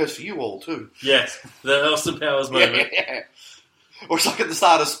 And that goes for you all, too. Yes, the Austin Powers moment. Yeah. Or it's like at the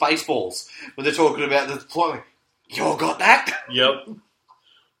start of Spaceballs, when they're talking about the deployment. You all got that? Yep.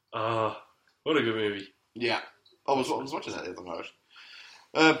 What a good movie. Yeah. I was watching that the other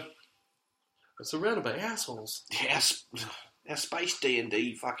night. It's surrounded by assholes. Yeah, our space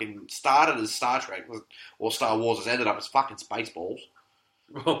D&D fucking started as Star Trek, or Star Wars, has ended up as fucking Spaceballs.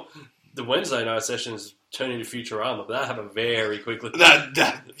 Well, the Wednesday night sessions turn into Futurama, but that happened very quickly.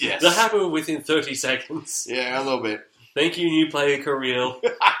 Yes. That happened within 30 seconds. Yeah, a little bit. Thank you, new player Kirill.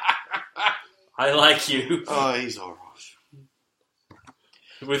 I like you. Oh, he's alright.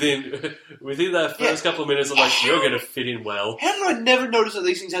 Within that first couple of minutes, I'm like, you're going to fit in well. How did I never notice that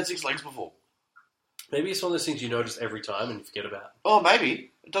these things had 6 legs before? Maybe it's one of those things you notice every time and you forget about. Oh,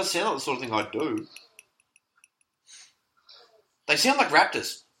 maybe. It does sound like the sort of thing I'd do. They sound like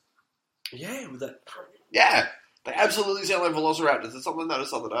raptors. Yeah, with that. Yeah, they absolutely sound like velociraptors. That's something I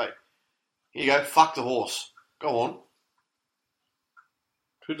noticed the other day. Here you go. Fuck the horse. Go on.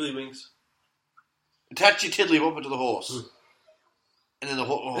 Twiddlywinks. Attach your tiddlywhopper to the horse. And then the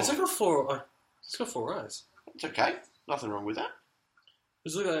horse... It's got four eyes. It's okay. Nothing wrong with that.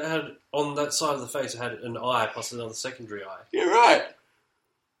 It's like it had, on that side of the face, it had an eye plus another secondary eye. You're right.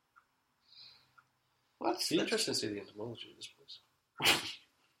 Well, It's interesting to see the entomology of this place.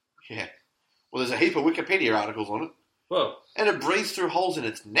 Yeah. Well, there's a heap of Wikipedia articles on it. Well, And it breathes through holes in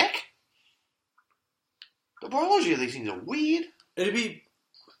its neck? The biology of these things are weird. it'd be...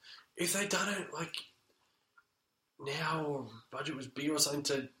 If they'd done it, like, now, or budget was bigger or something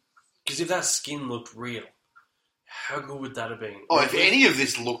to... Because if that skin looked real, how good would that have been? Oh, if any of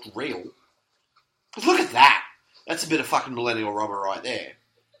this looked real... Look at that. That's a bit of fucking millennial rubber right there.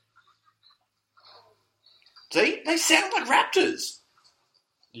 See? They sound like raptors.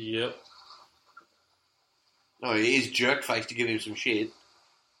 Yep. Oh, he is jerk-faced to give him some shit.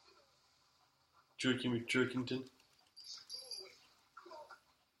 Jerky McJerkington.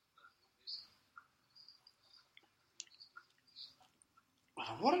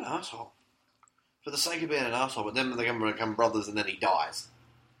 What an asshole. For the sake of being an asshole, but then they become brothers and then he dies.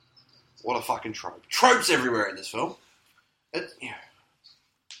 What a fucking trope. Tropes everywhere in this film. Yeah.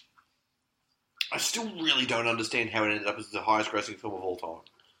 I still really don't understand how it ended up as the highest grossing film of all time.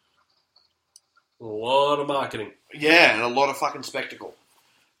 A lot of marketing. Yeah, and a lot of fucking spectacle.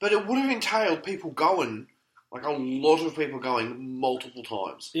 But it would have entailed people going, like a lot of people going multiple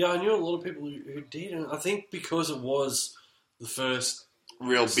times. Yeah, I knew a lot of people who did, and I think because it was the first...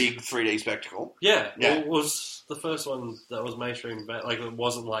 Real big 3D spectacle. Yeah, Yeah. it was the first one that was mainstream. But like, it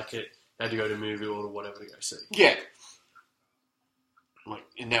wasn't like it had to go to movie or whatever to go see. Yeah. Like,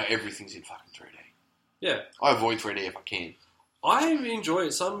 and now everything's in fucking 3D. Yeah. I avoid 3D if I can. I enjoy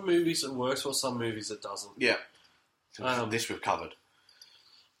it. Some movies it works for, some movies it doesn't. Yeah. This we've covered.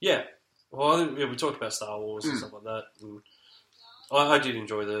 Yeah. Well, I think, we talked about Star Wars and stuff like that. And I did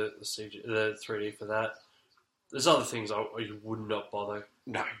enjoy the 3D for that. There's other things I would not bother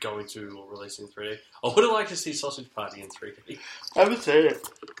going to or releasing in 3D. I would have liked to see Sausage Party in 3D. I haven't seen it.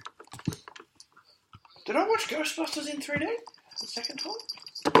 Did I watch Ghostbusters in 3D the second time?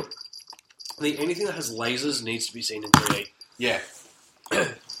 I think anything that has lasers needs to be seen in 3D. Yeah.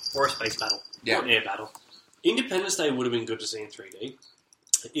 Or a space battle. Yeah. Or an air battle. Independence Day would have been good to see in 3D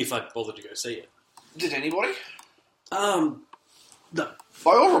if I bothered to go see it. Did anybody? No. By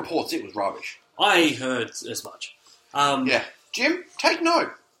all reports, it was rubbish. I heard as much. Yeah. Jim, take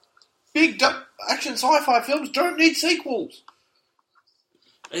note. Big action sci-fi films don't need sequels.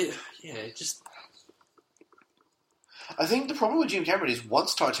 It just... I think the problem with Jim Cameron is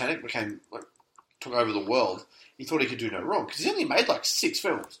once Titanic took over the world, he thought he could do no wrong because he's only made like 6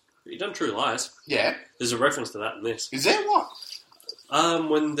 films. He done True Lies. Yeah. There's a reference to that in this. Is there what?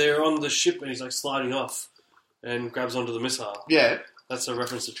 When they're on the ship and he's like sliding off and grabs onto the missile. Yeah. That's a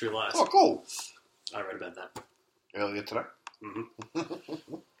reference to True Lies. Oh, cool. I read about that. Earlier today.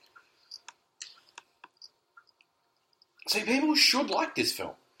 Mm-hmm. See, people should like this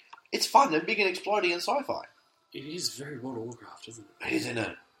film. It's fun and big and exploding and sci-fi. It is very World of Warcraft, isn't it? It is, isn't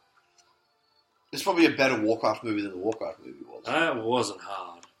it? It's probably a better Warcraft movie than the Warcraft movie was. That wasn't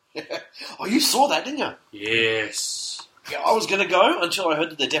hard. Oh, you saw that, didn't you? Yes. Yeah, I was going to go until I heard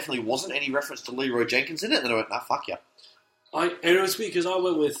that there definitely wasn't any reference to Leroy Jenkins in it, and then I went, nah, fuck you. And it was weird because I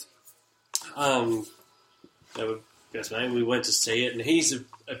went with best mate. We went to see it, and he's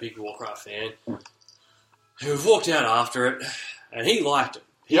a big Warcraft fan. Who walked out after it, and he liked it.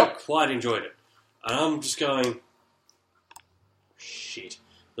 He quite enjoyed it. And I'm just going, shit.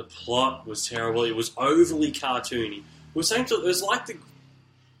 The plot was terrible. It was overly cartoony. It was like the CG.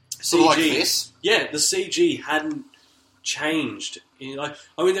 Sort of like this? Yeah, the CG hadn't changed.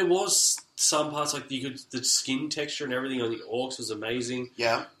 There was some parts like the skin texture and everything on the orcs was amazing.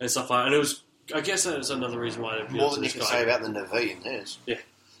 Yeah. And stuff like that. And it was, I guess that is another reason why it appealed More to than you this can guy. say about the Navi in this. Yeah.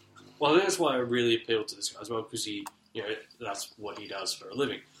 Well, I think that's why it really appealed to this guy as well, because he, that's what he does for a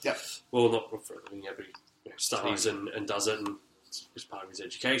living. Yep. Well, not for a living, but he studies and does it, and it's part of his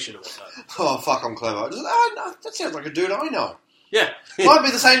education and whatnot. Oh, fuck, I'm clever. Oh, no, that sounds like a dude I know. Yeah. Might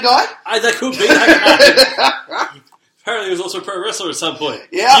be the same guy. That could be that guy. Apparently he was also a pro wrestler at some point.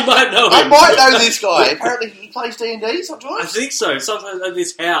 Yeah. You might know him. I might know this guy. Apparently he plays D&D sometimes. I think so. Sometimes at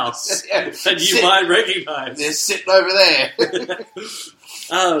this house. Yeah. And you might recognise. They're sitting over there.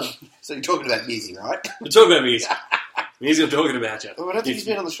 So So you're talking about Mizzy, right? we're talking about music. He's talking about you. Well, I don't think he's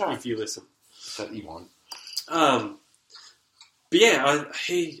been on the show. If you listen. But he won't. But yeah,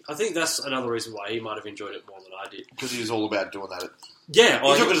 I think that's another reason why he might have enjoyed it more than I did. Because he was all about doing that. Yeah,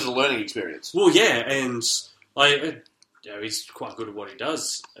 He took it as a learning experience. Well, yeah, and he's quite good at what he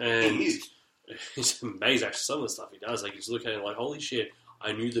does, and He is. he's amazing. Actually, some of the stuff he does, like, you just look at it like, holy shit,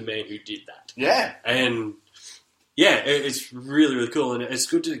 I knew the man who did that. Yeah. And yeah, it's really, really cool, and it's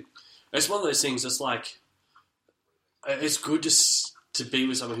good to. It's one of those things that's like, it's good to be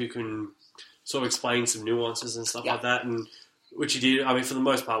with someone who can sort of explain some nuances and stuff like that, and which he did. I mean, for the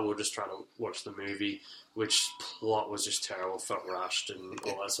most part, we were just trying to watch the movie, which plot was just terrible, felt rushed, and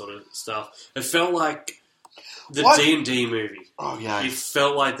all that sort of stuff. It felt like the D&D movie. Oh, yeah. It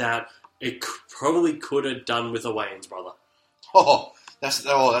felt like that. It probably could have done with a Wayans brother. Oh, that's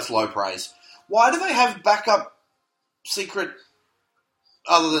low praise. Why do they have backup secret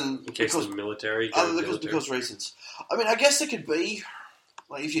other than In case the military. because reasons? I mean, I guess there could be,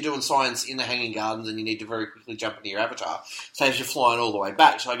 like, if you're doing science in the Hanging Gardens and you need to very quickly jump into your avatar, saves you flying all the way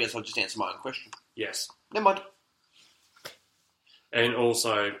back. So I guess I'll just answer my own question. Yes. Never mind. And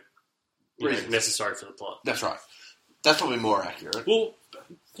also, Reasons. necessary for the plot. That's right. That's probably more accurate. Well,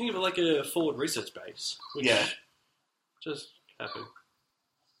 think of it like a forward research base. Which just happened.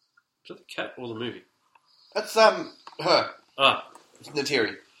 Is that the cat or the movie? That's her. Ah.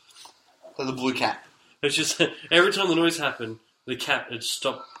 Nateri. So the blue cat. It's just, every time the noise happened, the cat had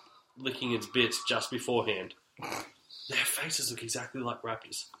stopped licking its bits just beforehand. Their faces look exactly like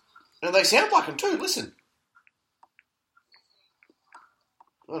raptors. And they sound like them too, listen.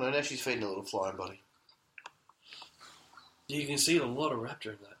 Oh no, now she's feeding a little flying buddy. You can see a lot of raptor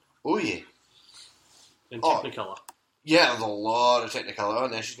in that. Oh yeah. And Technicolor. Yeah, there's a lot of Technicolor. Oh,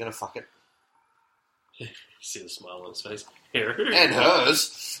 now she's going to fuck it. You see the smile on his face. Here. And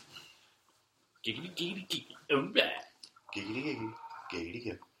hers. Giggity, giggity, giggity. Oh, yeah. Giggity, giggity, giggity,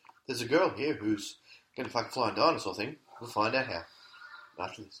 giggity. There's a girl here who's going to fuck a flying dinosaur thing. We'll find out how.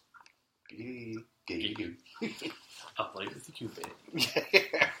 After this. Giggity, giggity, giggity. I'll play with the cube band.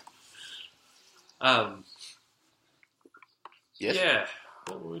 Yes? Yeah.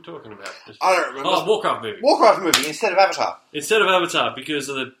 What were we talking about? I don't remember. Oh, Warcraft movie. Warcraft movie instead of Avatar. Instead of Avatar, because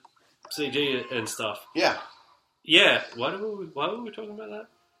of the CG and stuff. Yeah. Yeah. Why were we talking about that?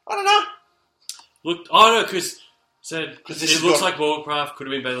 I don't know. Because this it looks like Warcraft could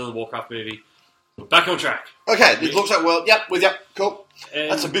have been better than the Warcraft movie. We're back on track. Okay, it looks like, well, yep, cool.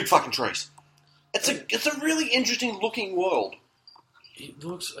 And That's a big fucking trees. It's a really interesting looking world. It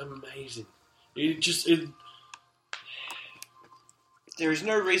looks amazing. There is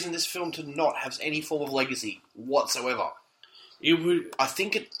no reason this film to not have any form of legacy whatsoever. It would. I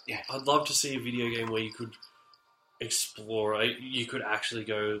think it. Yeah. I'd love to see a video game where you could explore. You could actually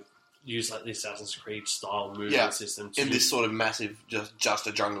go use like the Assassin's Creed style movement system In this sort of massive, just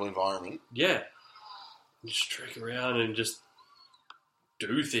a jungle environment. Yeah. Just trek around and just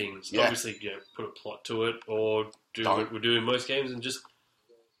do things. Yeah. Obviously, put a plot to it, or do what we do in most games and just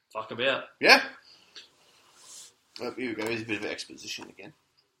fuck about. Yeah. Oh, here we go. Here's a bit of exposition again.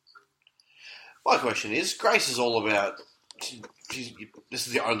 My question is, Grace is all about... this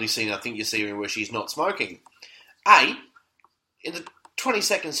is the only scene I think you see her in where she's not smoking. In the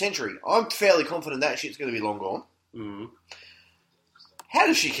 22nd century, I'm fairly confident that shit's going to be long gone. Mm. How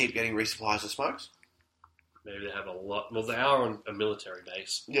does she keep getting resupplies of smokes? Maybe they have a lot. Well, they are on a military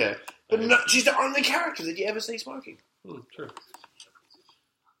base. Yeah. But no, she's the only character that you ever see smoking. True.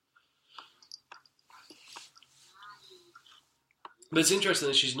 But it's interesting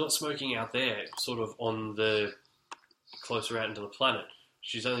that she's not smoking out there, sort of on the closer out into the planet.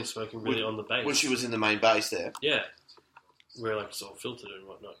 She's only smoking really on the base. When she was in the main base there. Yeah. Where, like, it's all filtered and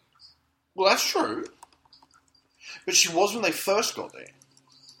whatnot. Well, that's true. But she was when they first got there.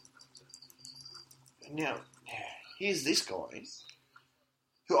 Now, here's this guy,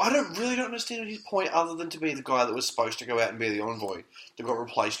 who I really don't understand his point other than to be the guy that was supposed to go out and be the envoy that got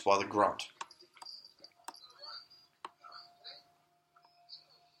replaced by the grunt.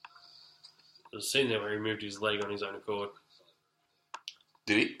 There's a scene there where he moved his leg on his own accord.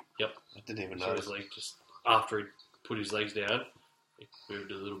 Did he? Yep. I didn't even So know. his leg, just after he put his legs down, he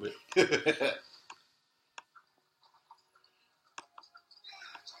moved a little bit.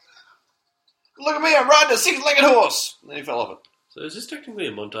 Look at me, I'm riding a six-legged horse! And then he fell off it. So is this technically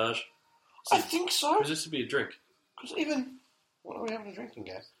a montage? I think so. Or is this to be a drink? Because even... What are we having a drinking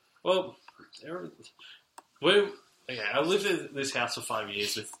game? Well, I lived in this house for 5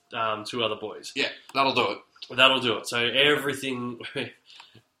 years with 2 other boys. Yeah, that'll do it. That'll do it. So everything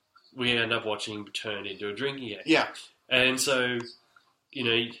we end up watching turned into a drinking game. Yeah. And so,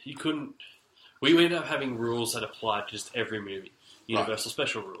 you couldn't... We ended up having rules that applied to just every movie. Universal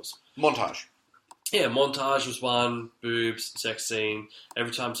special rules. Montage. Yeah, montage was one, boobs, sex scene.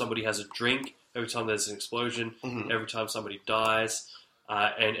 Every time somebody has a drink, every time there's an explosion, every time somebody dies,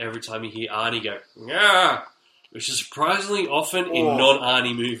 and every time you hear Arnie go, "Nyah," which is surprisingly often in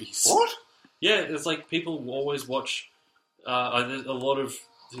non-Arnie movies. What? Yeah, it's like people always watch there's a lot of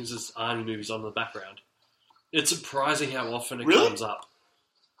things as Arnie movies on in the background. It's surprising how often it comes up.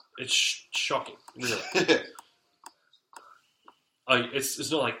 It's shocking, really.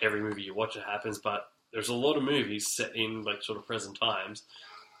 It's not like every movie you watch it happens, but there's a lot of movies set in like sort of present times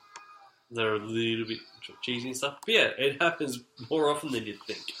that are a little bit cheesy and stuff. But yeah, it happens more often than you'd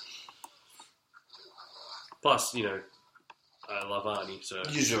think. Plus, I love Arnie, so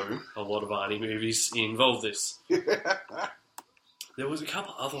You do. a lot of Arnie movies involve this. There was a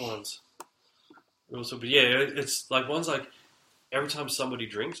couple other ones also, but yeah, it's like ones like every time somebody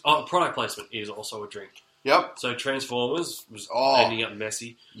drinks. Oh, product placement is also a drink. Yep. So Transformers was ending up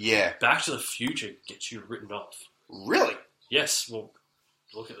messy. Yeah. Back to the Future gets you written off. Really? Yes, well,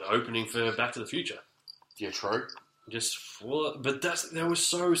 look at the opening for Back to the Future. Yeah, true. Just full of, but that was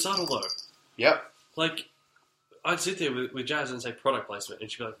so subtle though. Yep. Like, I'd sit there with Jazz and say product placement, and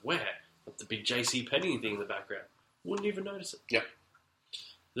she'd be like, "Where?" Like the big JC Penney thing in the background. Wouldn't even notice it. Yep.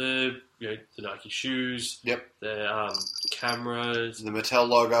 The the Nike shoes. Yep. The cameras. The Mattel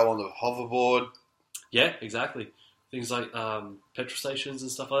logo on the hoverboard. Yeah, exactly. Things like petrol stations and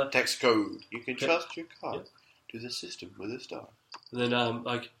stuff like that. Text code. You can trust your car Yep. to the system with a star. And then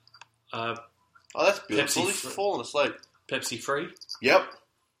Oh, that's beautiful. Pepsi He's fr- fallen asleep. Pepsi free. Yep.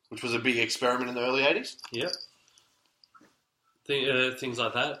 Which was a big experiment in the early 80s. Yep. Things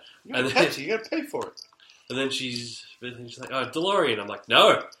like that. You got And then- Pepsi, you got to pay for it. And then she's like, "Oh, DeLorean." I'm like,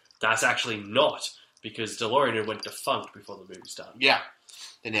 "No, that's actually not, because DeLorean had went defunct before the movie started." Yeah.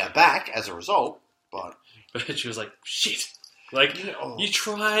 They're now back as a result, but... But she was like, "Shit. Like, you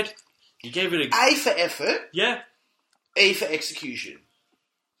tried. You gave it A for effort, yeah, E for execution.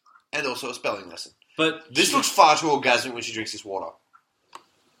 And also a spelling lesson. but This looks far too orgasmic when she drinks this water.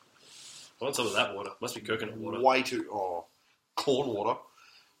 I want some of that water. Must be coconut water. Way too... corn water.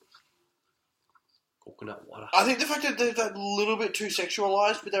 Coconut water. I think the fact that they're a little bit too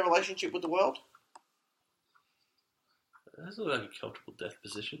sexualized with their relationship with the world. That's not like a comfortable death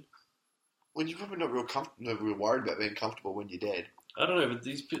position. When you're probably not real worried about being comfortable when you're dead. I don't know,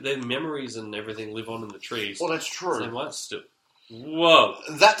 but their memories and everything live on in the trees. Well, that's So they true. might still. Whoa!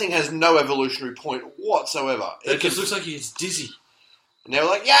 That thing has no evolutionary point whatsoever. It just looks like he's dizzy. And they were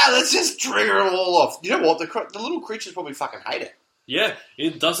like, yeah, let's just trigger them all off. You know what? The little creatures probably fucking hate it. Yeah,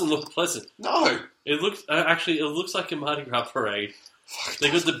 it doesn't look pleasant. No. It looks it looks like a Mardi Gras parade. They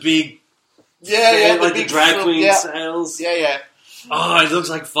got the big, Yeah, like the big drag film, queen yeah. sails. Yeah. Oh, it looks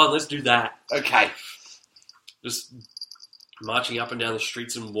like fun. Let's do that. Okay. Just marching up and down the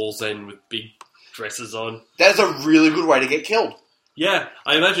streets in Wall's End with big dresses on. That's a really good way to get killed. Yeah,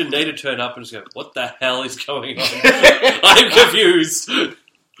 I imagine Nate would turn up and just go, "What the hell is going on? I'm confused."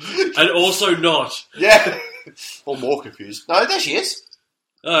 And also not. Yeah. Or more confused. No, there she is.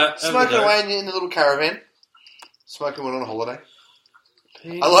 Alright, Smoking away in the little caravan. Smoking one on a holiday.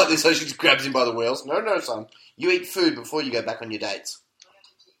 I like this, so she just grabs him by the wheels. No, son. You eat food before you go back on your dates.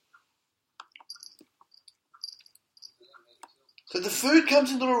 So the food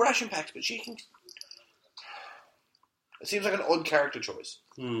comes in little ration packs, but she can... It seems like an odd character choice.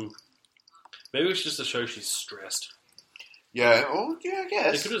 Maybe it's just to show she's stressed. Yeah, I They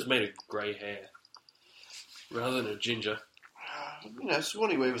guess. could have just made a grey hair. Rather than a ginger.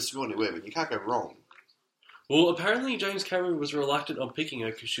 Swanee Weaver's Swanee Weaver. You can't go wrong. Well, apparently James Cameron was reluctant on picking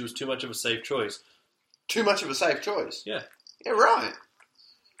her because she was too much of a safe choice. Too much of a safe choice. Yeah. Yeah, right.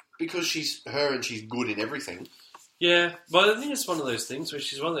 Because she's her and she's good in everything. Yeah, but I think it's one of those things where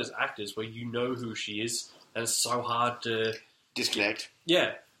she's one of those actors where you know who she is, and it's so hard to... Disconnect.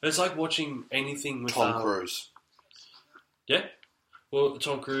 Yeah, it's like watching anything with... Tom Cruise. Yeah. Well,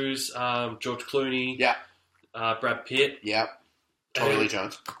 Tom Cruise, George Clooney... Yeah. Brad Pitt... Yeah. Tommy And- Lee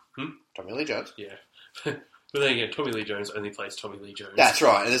Jones. Hmm? Tommy Lee Jones. Yeah. But then again, Tommy Lee Jones only plays Tommy Lee Jones. That's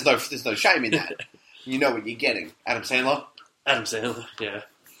right, and there's no shame in that. You know what you're getting. Adam Sandler. Adam Sandler, yeah.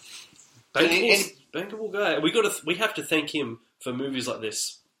 And- Bankable guy. We have to thank him for movies like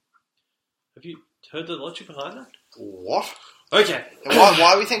this. Have you heard the logic behind that? What? Okay. And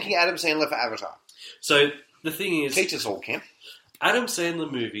why are we thanking Adam Sandler for Avatar? So the thing is, Teach us all, Cam. Adam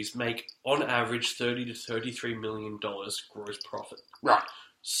Sandler movies make on average $30 to $33 million gross profit. Right.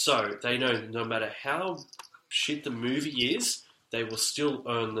 So they know no matter how shit the movie is, they will still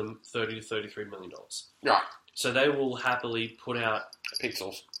earn them $30 to $33 million. Right. So they will happily put out.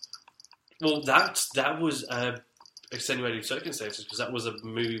 Pixels. Well, that was extenuating circumstances because that was a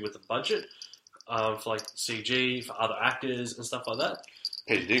movie with a budget for like CG, for other actors and stuff like that.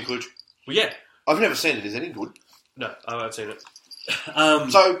 Peter Dinklage. Well, yeah. I've never seen it. Is it any good? No, I haven't seen it.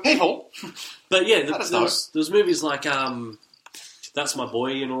 So, people... But yeah, Let us know. there's movies like That's My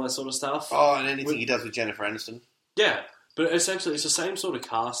Boy and all that sort of stuff. Oh, and anything he does with Jennifer Aniston. Yeah, but essentially it's the same sort of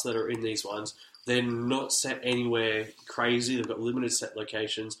cast that are in these ones. They're not set anywhere crazy. They've got limited set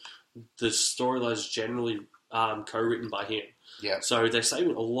locations. The storyline's generally co-written by him. Yeah. So they're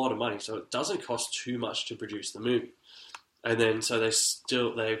saving a lot of money. So it doesn't cost too much to produce the movie. And then so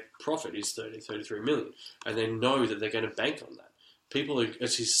their profit is 33 million. And they know that they're going to bank on that.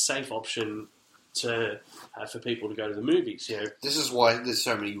 It's his safe option to have for people to go to the movies, you know. This is why there's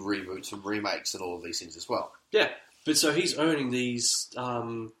so many reboots and remakes and all of these things as well. Yeah, but so he's earning these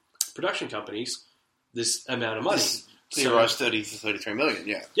production companies this amount of money. Theorised 30 to 33 million,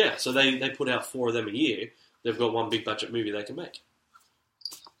 yeah. Yeah, so they put out 4 of them a year. They've got one big budget movie they can make.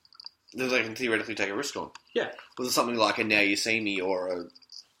 That they can theoretically take a risk on. Yeah. With something like a Now You See Me or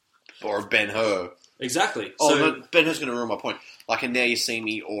a Ben-Hur. Exactly. Oh, So, no, Ben-Hur's going to ruin my point. Like a Now You See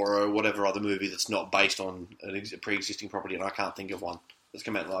Me or whatever other movie that's not based on a pre-existing property, and I can't think of one that's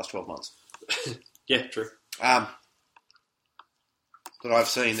come out in the last 12 months. yeah, true. That I've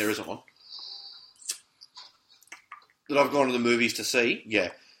seen, there isn't one. That I've gone to the movies to see, yeah.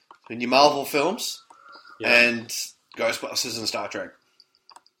 And your Marvel films Yeah. and Ghostbusters and Star Trek.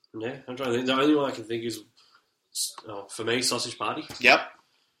 Yeah, I'm trying to think. The only one I can think is, for me, Sausage Party. Yep.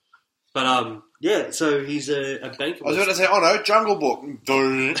 But, yeah, so he's a bankable... I was about to say, oh no, Jungle Book.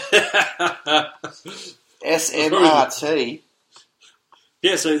 SMRT.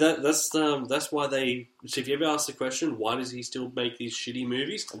 Yeah, so that's why they... So if you ever ask the question, why does he still make these shitty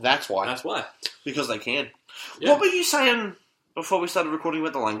movies? That's why. That's why. Because they can. Yeah. What were you saying before we started recording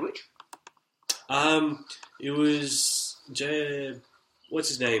about the language? It was... what's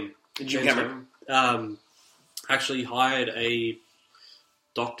his name? Jim James Cameron. Actually hired a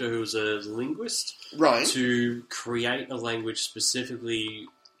doctor who was a linguist Right. to create a language specifically...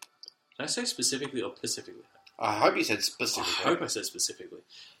 Did I say specifically or specifically? I hope you said I specifically. hope I said specifically.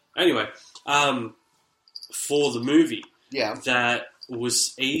 Anyway, for the movie, Yeah. that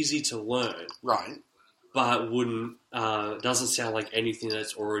was easy to learn, Right. but doesn't sound like anything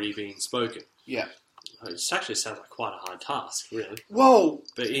that's already been spoken. Yeah. It actually sounds like quite a hard task, really. Whoa.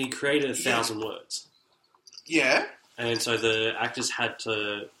 But he created 1,000 words. Yeah. And so the actors had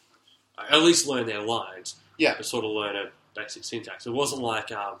to at least learn their lines. Yeah. To sort of learn a basic syntax. It wasn't like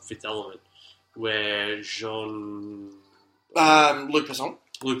Fifth Element, where Luc Besson.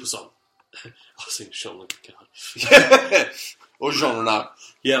 Luc Besson. I was thinking Jean-Luc Picard. Or Jean Reno.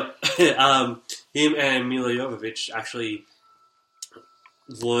 Yep. Him and Mila Jovovich actually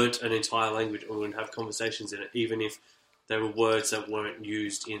learnt an entire language and would have conversations in it, even if they were words that weren't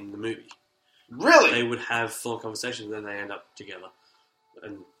used in the movie. Really? They would have full conversations and then they end up together.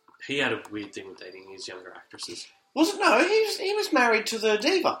 And he had a weird thing with dating his younger actresses. Was it? No, he was married to the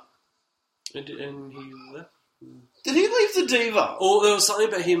diva. And he left. Did he leave the diva? Oh, there was something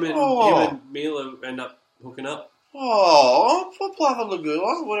about him and Mila end up hooking up. Oh, poor Plava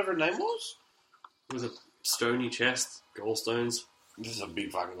Lagula, whatever her name was. It was a stony chest, gallstones. This is a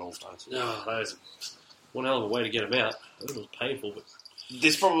big fucking gallstone. Oh, that is one hell of a way to get him out. It was painful, but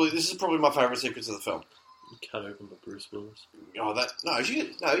This is probably my favourite sequence of the film. cut open by Bruce Willis. Oh,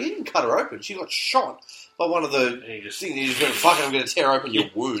 he didn't cut her open. She got shot by one of the And he just things. You just went, fuck it, I'm going to tear open your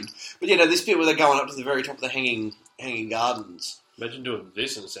wound. But this bit where they're going up to the very top of the hanging gardens. imagine doing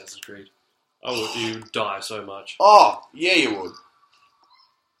this in Assassin's Creed. You die so much. Oh, yeah, you would.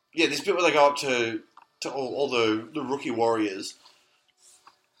 Yeah, this bit where they go up to all the rookie warriors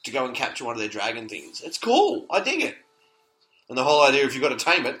to go and capture one of their dragon things. It's cool. I dig it. And the whole idea, if you've got to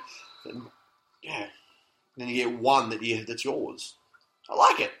tame it, then you get one that's yours. I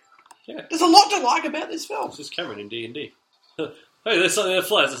like it. Yeah. There's a lot to like about this film. This is Cameron in D&D. Hey, there's something that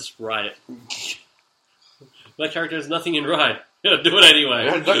flies. Let's ride it. That character has nothing in ride. Yeah, do it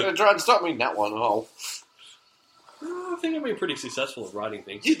anyway. Don't try and stop me. That one. Oh. I think I'm being pretty successful at riding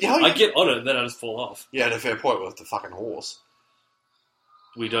things. Yeah, I get on it and then I just fall off. yeah, at a fair point with the fucking horse.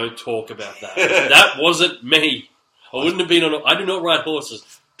 We don't talk about that. That wasn't me. I wouldn't have been on. I do not ride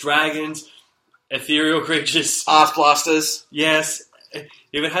horses. Dragons, ethereal creatures. Arse blasters. Yes. If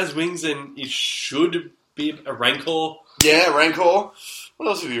it has wings, then it should be a rancor. Yeah, Rancor. What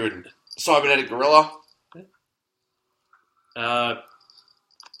else have you ridden? Cybernetic gorilla. A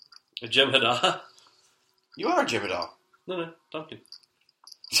Jem'Hadar. You are a Jem'Hadar. No, Duncan.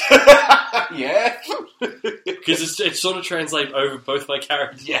 Yeah. Because it sort of translates over both my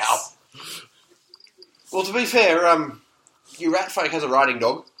characters. Yeah. Well, to be fair, your rat fake has a riding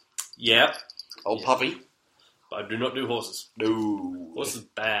dog. Yep. Old puppy. But I do not do horses. No. Horses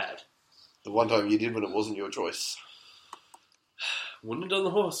bad. The one time you did when it wasn't your choice. Wouldn't have done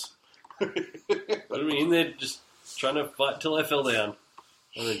the horse. Would have been in there just trying to fight till I fell down.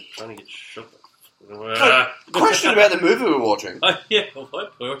 And then trying to get shot. Question about the movie we're watching. Yeah,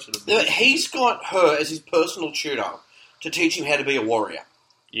 what? He's got her as his personal tutor to teach him how to be a warrior.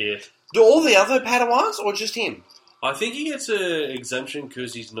 Yeah. Do all the other Padawans or just him? I think he gets an exemption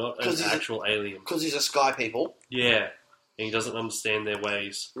because he's not an actual alien. Because he's a sky people. Yeah. And he doesn't understand their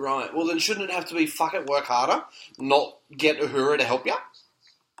ways. Right. Well, then shouldn't it have to be fuck it, work harder, not get Uhura to help you?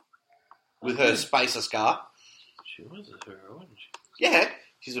 With her spacer scar. She was Uhura, wasn't she? Yeah.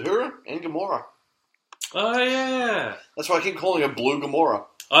 She's Uhura and Gamora. Oh, yeah. That's why I keep calling her Blue Gamora.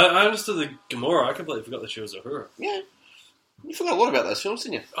 I understood the Gamora. I completely forgot that she was Uhura. Yeah. You forgot a lot about those films,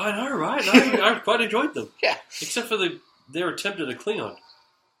 didn't you? I know, right? No, I quite enjoyed them. Yeah. Except for their attempt at a Klingon.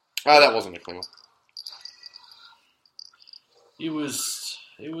 Oh, that wasn't a Klingon. It was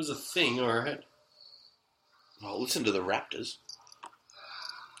a thing, alright. Oh, listen to the Raptors.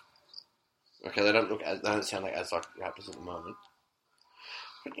 Okay, they don't sound like as like Raptors at the moment.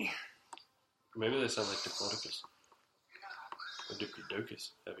 But, yeah. Maybe they sound like Diplodocus. Or Diplodocus,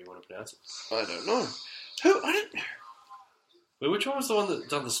 however you want to pronounce it. I don't know. Wait, which one was the one that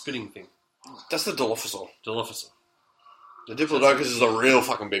done the spitting thing? That's the Dilophosaur. Dilophosaur. The Diplodocus is the real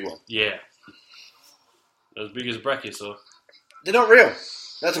fucking big one. Yeah. As big as Brachiosaur. They're not real.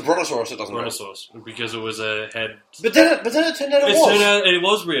 That's a Brontosaurus. It doesn't. Brontosaurus. Because it was a head. But then it turned out it was. Turned out it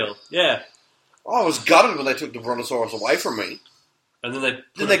was real. Yeah. I was gutted when they took the Brontosaurus away from me. And then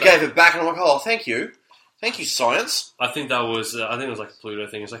they gave it back, and I'm like, oh, thank you, science. I think that was. I think it was like a Pluto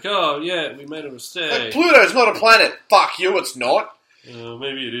thing. It's like, oh yeah, we made a mistake. Like, Pluto's not a planet. Fuck you, it's not.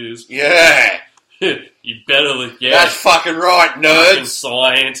 Maybe it is. Yeah. You better look. Yeah. That's fucking right, nerds. Fucking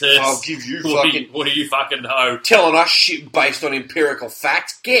scientists. I'll give you What do you fucking know? Telling us shit based on empirical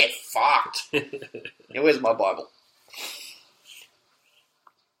facts. Get fucked. Yeah, where's my Bible?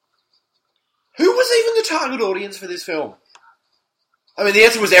 Who was even the target audience for this film? I mean, the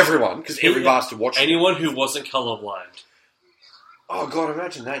answer was everyone, because every bastard watched it. Anyone who wasn't colourblind. Oh, God,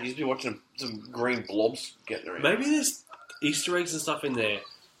 imagine that. You'd be watching some green blobs getting around. Maybe there's Easter eggs and stuff in there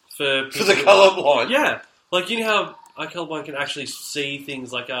for the colourblind? Yeah. Like, you know how colourblind can actually see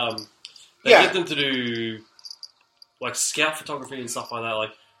things like, they get them to do, like, scout photography and stuff like that,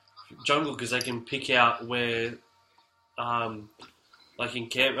 like, jungle, because they can pick out where, like, in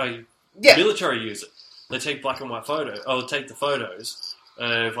camp, military use it. They take black and white take the photos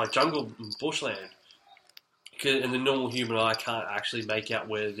of, like, jungle and bushland. And the normal human eye can't actually make out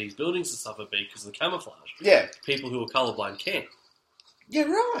where these buildings and stuff would be because of the camouflage. Yeah. People who are colourblind can. Yeah,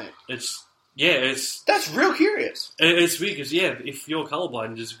 right. It's That's real curious. It's weird because, if you're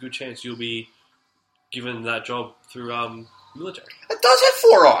colourblind, there's a good chance you'll be given that job through military. It does have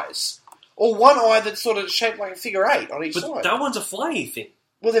 4 eyes. Or one eye that's sort of shaped like a figure 8 on each But side. that one's a flying thing.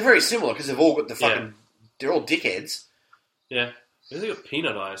 Well, they're very similar because they've all got the fucking... Yeah. They're all dickheads. Yeah. They got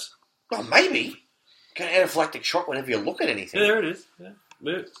peanut eyes. Oh, maybe. Get an anaphylactic shock whenever you look at anything. Yeah, there it is. Yeah.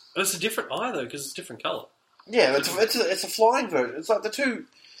 But it's a different eye, though, because it's a different colour. Yeah, it's a flying version. It's like the two...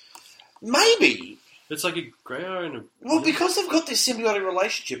 Maybe. It's like a grey eye and a... Well, because they've got this symbiotic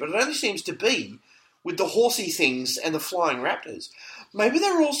relationship, but it only seems to be with the horsey things and the flying raptors. Maybe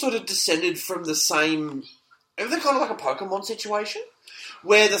they're all sort of descended from the same... Maybe they're kind of like a Pokemon situation,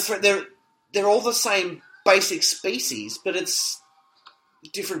 where they're all the same basic species, but it's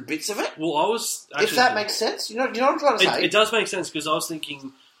different bits of it. Well, I was... Actually, If that makes sense. You know what I'm trying to say? It does make sense, because I was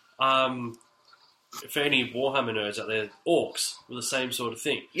thinking... for any Warhammer nerds out there, orcs were the same sort of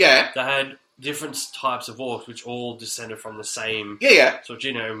thing. Yeah. They had different types of orcs, which all descended from the same Yeah. sort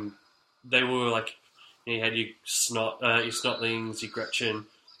of genome. They were like, you had your snotlings, your Gretchen,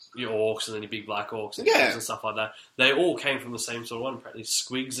 your orcs, and then your big black orcs and, Yeah. and stuff like that. They all came from the same sort of one. Apparently,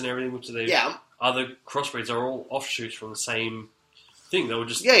 squigs and everything, which are the Yeah. other crossbreeds, are all offshoots from the same thing. They were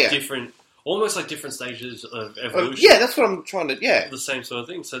just Yeah. different, almost like different stages of Oh, evolution. yeah, that's what I'm trying to... Yeah. The same sort of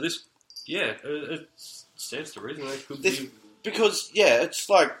thing. So this, it stands to reason. They could This, be. because, yeah, it's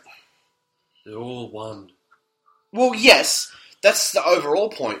like... They're all one. Well, yes, that's the overall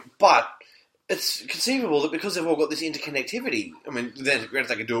point, but it's conceivable that because they've all got this interconnectivity, I mean, then granted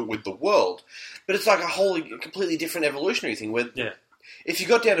they can do it with the world, but it's like a completely different evolutionary thing where Yeah. if you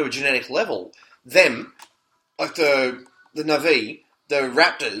got down to a genetic level, them, like the Na'vi, the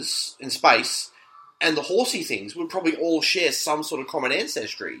raptors in space, and the horsey things would probably all share some sort of common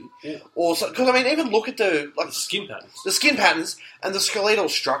ancestry. Yeah. Or because, I mean, even look at the Skin patterns. the skin patterns and the skeletal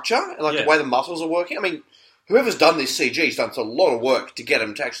structure and Yeah. the way the muscles are working. I mean, whoever's done this CG's done a lot of work to get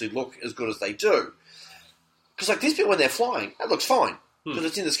them to actually look as good as they do. Because like this bit when they're flying, that looks fine because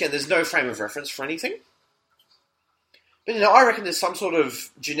it's in the skin. There's no frame of reference for anything. But I reckon there's some sort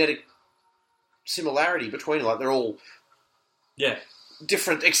of genetic similarity between them. Like they're all Yeah.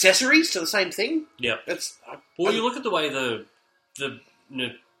 different accessories to the same thing. Yeah. It's Well, you look at the way the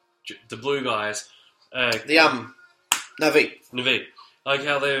blue guys, the Na'vi. Na'vi, like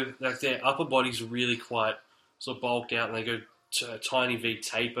how their upper body's really quite sort of bulked out, and they go to a tiny V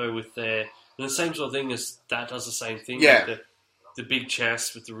taper with their, and the same sort of thing as that does the same thing. Yeah. Like the big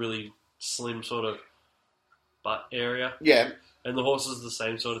chest with the really slim sort of butt area, Yeah. and the horses are the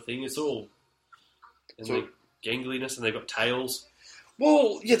same sort of thing. It's all and So- the gangliness, and they've got tails.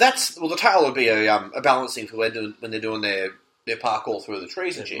 Well, yeah, the tail would be a balancing for when they're doing their parkour through the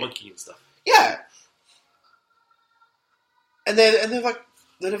trees and And shit. monkey and stuff. Yeah, and they're like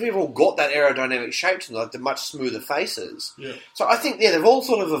they've all got that aerodynamic shape to them, like the much smoother faces. Yeah. So I think they've all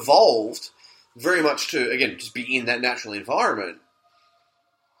sort of evolved very much to again just be in that natural environment,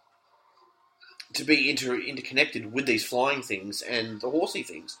 to be interconnected with these flying things and the horsey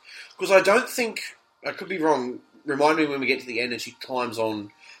things. Because I don't think I could be wrong. Remind me when we get to the end and she climbs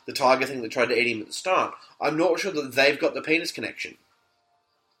on the tiger thing that tried to eat him at the start. I'm not sure that they've got the penis connection.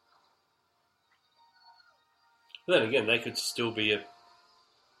 But then again, they could still be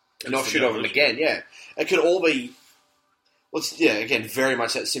An offshoot of them again, yeah. It could all be... again, very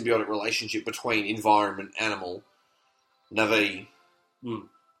much that symbiotic relationship between environment, animal, Na'vi.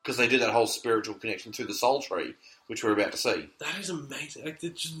 Because they do that whole spiritual connection through the soul tree, which we're about to see. That is amazing. Like,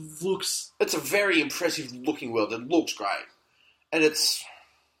 it just looks... It's a very impressive looking world. It looks great. And it's...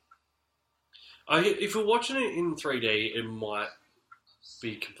 if you're watching it in 3D, it might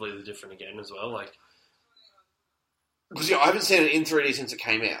be completely different again as well. Like, Because I haven't seen it in 3D since it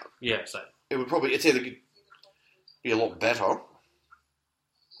came out. yeah, so It would probably... It's either be a lot better or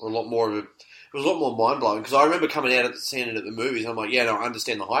a lot more of a... It was a lot more mind-blowing because I remember coming out seeing it at the movies and I'm like, yeah, no, I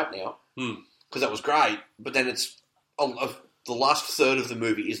understand the hype now because that was great. But then it's... the last third of the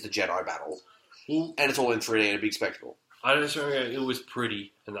movie is the Jedi battle. Well, And it's all in 3D and a big spectacle. I just remember it was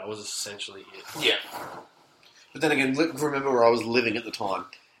pretty, and that was essentially it. Yeah. But then again, remember where I was living at the time.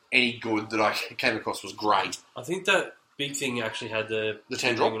 Any good that I came across was great. I think that big thing actually had the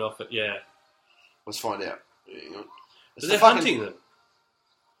tendril? hanging off it. Yeah, Let's find out. Hang on. It's but they're the fucking- hunting them.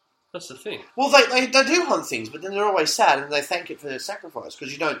 That's the thing. Well, they do hunt things, but then they're always sad and they thank it for their sacrifice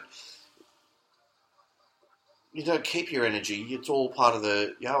because you don't keep your energy. It's all part of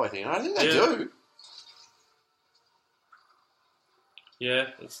the Yahweh thing. And I think they do. Yeah,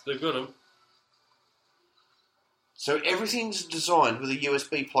 they've got them. So everything's designed with a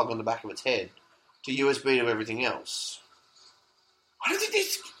USB plug on the back of its head to USB to everything else. I don't think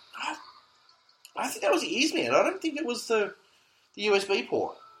I think that was the ears, man. I don't think it was the USB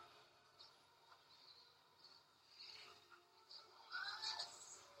port.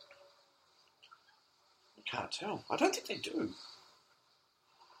 Can't tell. I don't think they do.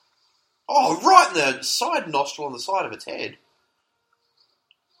 Oh, right in the side nostril on the side of its head.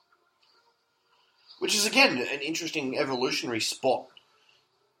 Which is, again, an interesting evolutionary spot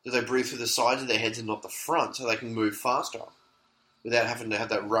that they breathe through the sides of their heads and not the front, so they can move faster without having to have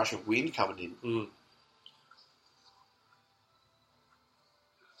that rush of wind coming in. Mm.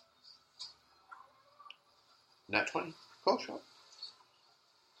 Nat 20. Cool shot.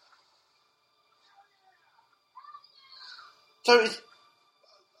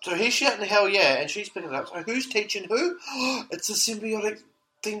 So he's shouting hell yeah, and she's picking it up. So who's teaching who? It's a symbiotic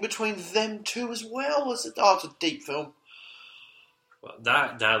thing between them two as well. Is it? Oh, it's a deep film. Well,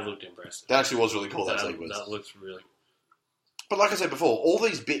 that looked impressive. That actually was really cool, that sequence. That looks really... But like I said before, all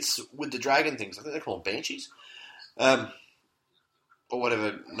these bits with the dragon things, I think they call them banshees, or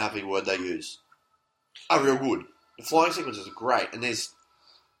whatever Navi word they use, are real good. The flying sequences are great, and there's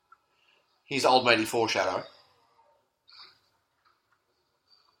his old matey foreshadow.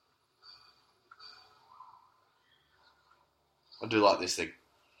 I do like this thing.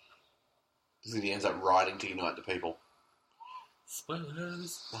 I think he ends up riding to unite the people.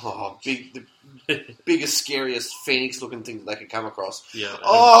 Spoilers. Oh, the biggest, scariest phoenix-looking thing that they could come across. Yeah.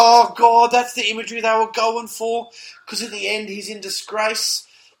 Oh, God, that's the imagery they were going for. Because at the end, he's in disgrace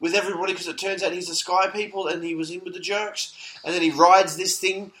with everybody because it turns out he's the Sky People and he was in with the jerks. And then he rides this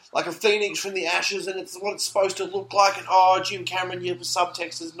thing like a phoenix from the ashes and it's what it's supposed to look like. And, oh, Jim Cameron, your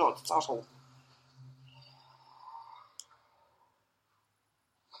subtext is not subtle.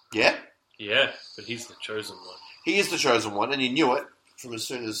 Yeah? Yeah, but he's the chosen one. He is the chosen one, and you knew it from as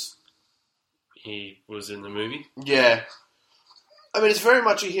soon as he was in the movie. Yeah. I mean, it's very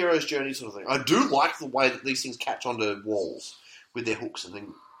much a hero's journey sort of thing. I do like the way that these things catch onto walls with their hooks and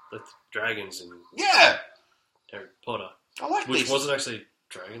things. Like the dragons in Harry Potter. I like Which these. wasn't actually a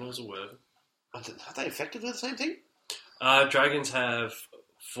dragon, it was a wyvern. Are they effectively the same thing? Dragons have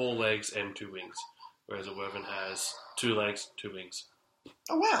 4 legs and 2 wings, whereas a wyvern has 2 legs, 2 wings.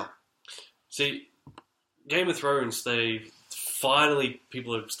 Oh, wow. See, Game of Thrones,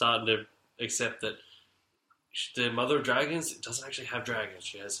 people are starting to accept that the mother of dragons doesn't actually have dragons.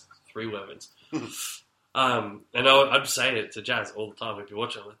 She has 3 wyverns. And I'd say it to Jazz all the time if you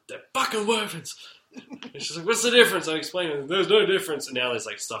watch it. I'm like, they're fucking wyverns. And she's like, what's the difference? I explain it. There's no difference. And now there's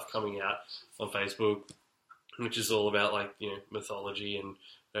like stuff coming out on Facebook, which is all about like, you know, mythology and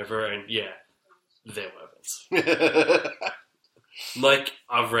whatever. And yeah, they're wyverns. Like,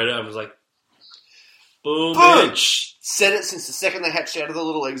 I've read it. I was like, boom, bitch. Said it since the second they hatched out of the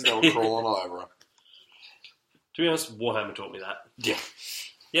little eggs, they were crawling all over her. To be honest, Warhammer taught me that. Yeah.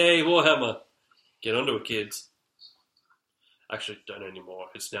 Yay, Warhammer. Get onto it, kids. Actually, don't anymore.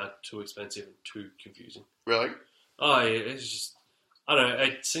 It's now too expensive and too confusing. Really? Oh, yeah, it's just... I don't know.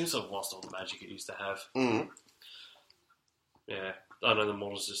 It seems to have lost all the magic it used to have. Mm. Yeah. I don't know, the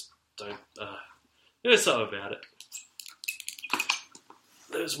models just don't... there's something about it.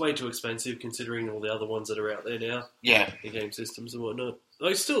 It's way too expensive considering all the other ones that are out there now. Yeah. The game systems and whatnot.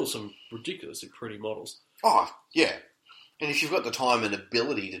 There's still some ridiculously pretty models. Oh, yeah. And if you've got the time and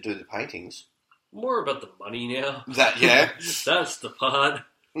ability to do the paintings... More about the money now. That, yeah. That's the part.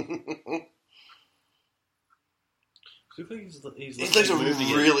 His legs are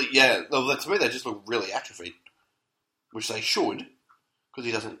really... Yeah, well, to me they just look really atrophied. Which they should. Because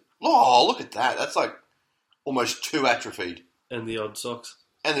he doesn't... Oh, look at that. That's like almost too atrophied. And the odd socks.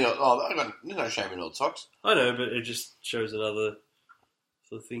 And there's no shame in odd socks. I know, but it just shows another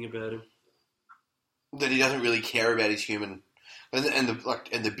sort of thing about him. That he doesn't really care about his human... And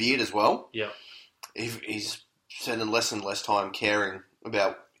the beard as well. Yeah. He's spending less and less time caring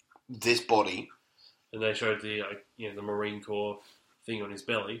about this body. And they showed the the Marine Corps thing on his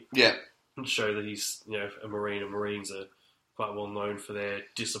belly. Yeah. And show that he's a Marine, and Marines are quite well known for their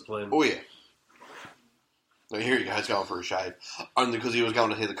discipline. Oh yeah. Now here he goes going for a shave, only because he was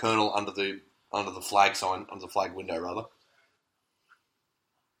going to hear the Colonel under the flag sign, under the flag window rather.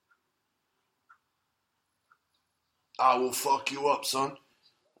 I will fuck you up, son.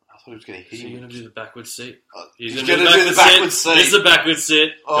 I thought he was going to hit him. He's going to do the backwards sit. He's going to do the backwards sit. It's the backwards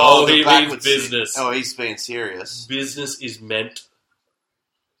sit. Oh, he means business. Oh, he's being serious. Business is meant.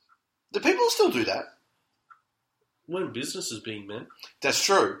 Do people still do that? When business is being meant. That's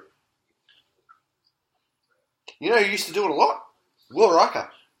true. You know who used to do it a lot? Will Riker.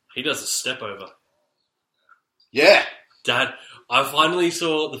 He does a step over. Yeah. Dad, I finally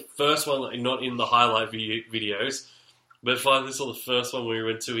saw the first one, like, not in the highlight videos, but finally saw the first one when we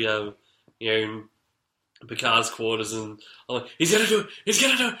went to, Picard's quarters, and I'm like, he's going to do it! He's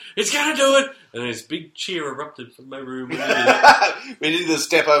going to do it! He's going to do it! And this big cheer erupted from my room. We did the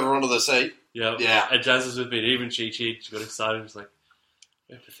step over onto the seat. Yeah. Yeah. And Jazz is with me, and even she got excited. She's like,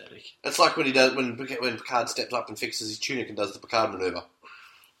 we're pathetic. It's like when when Picard steps up and fixes his tunic and does the Picard maneuver.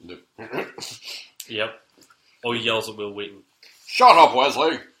 Yep. Or he yells at Will Wheaton. Shut up,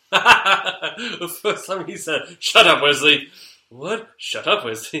 Wesley! The first time he said, "Shut up, Wesley." What? Shut up,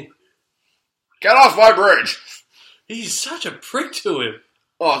 Wesley. Get off my bridge! He's such a prick to him.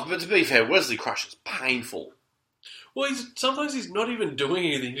 Oh, but to be fair, Wesley Crusher is painful. Well, sometimes he's not even doing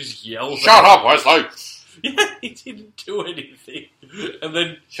anything. He just yells. Shut up, Wesley! Yeah, he didn't do anything. And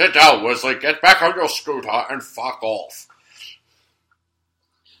then... Sit down, Wesley. Get back on your scooter and fuck off.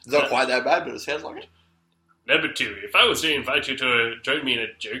 It's not quite that bad, but it sounds like it. Number 2, if I was to invite you to join me in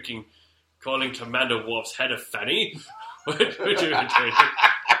a joking calling Commander Worf's head a fanny, would you join me?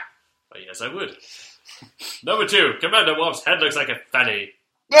 Oh, yes, I would. Number 2, Commander Worf's head looks like a fanny.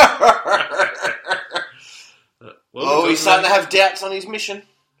 Oh, he's starting to have doubts on his mission.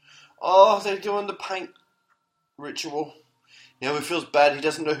 Oh, they're doing the paint ritual. Now he feels bad. He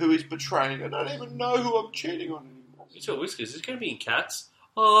doesn't know who he's betraying. I don't even know who I'm cheating on anymore. It's all Whiskers. It's going to be in Cats.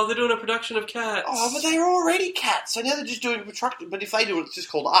 Oh, they're doing a production of Cats. Oh, but they're already Cats. So now they're just doing a production. But if they do it, it's just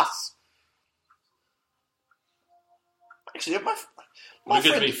called Us. Actually, my Look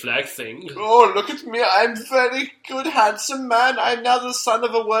friend... at me, flag thing. Oh, look at me. I'm very good, handsome man. I'm now the son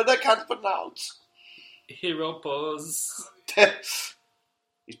of a word I can't pronounce. Hero pose.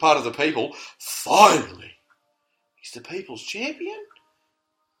 He's part of the people. Finally. He's the people's champion?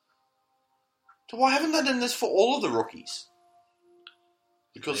 So why haven't they done this for all of the rookies?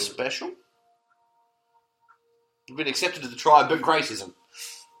 Because it's special? You've been accepted to the tribe, but Grace isn't.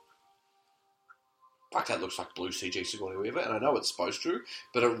 Fuck, that looks like blue CG Sigourney Weaver, and I know it's supposed to,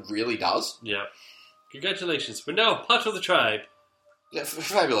 but it really does. Yeah. Congratulations, we're now part of the tribe. Yeah,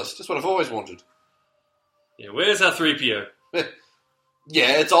 fabulous. Just what I've always wanted. Yeah, where's our 3PO?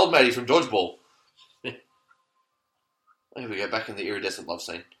 Yeah, it's old matey from Dodgeball. Here we go, back in the iridescent love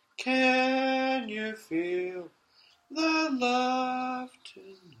scene. Can you feel the love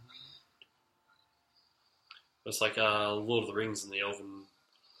tonight? It's like Lord of the Rings in the Elven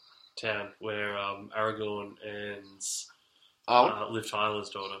town where Aragorn and Liv Tyler's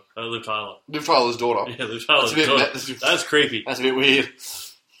daughter. Liv Tyler. Liv Tyler's daughter. Yeah, Liv Tyler's daughter. That's creepy. That's a bit weird.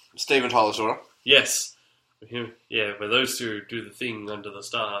 Steven Tyler's daughter. Yes. Yeah, where those two do the thing under the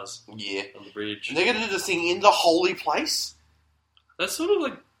stars. Yeah. On the bridge. And they're going to do the thing in the holy place? That's sort of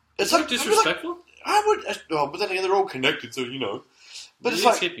like... It's like disrespectful. I would... Oh, but then again, they're all connected, so you know. But it's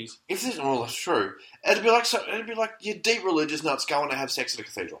like... hippies. If this... Well, that's true. It'd be like your deep religious nuts going to have sex at a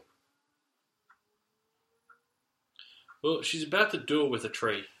cathedral. Well, she's about to do it with a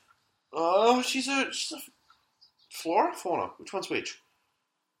tree. Oh, she's a flora? Fauna? Which one's which?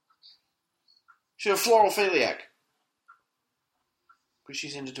 She's a florophiliac. But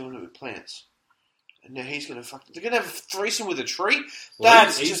she's into doing it with plants. And now he's going to fuck... They're going to have a threesome with a tree?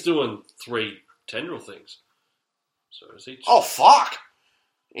 Well, he's doing 3 tendril things. So is he... Oh, fuck!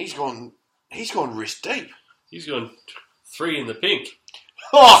 He's gone wrist deep. He's gone 3 in the pink.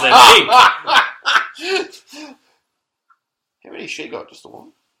 Oh, pink! How many has she got? Just the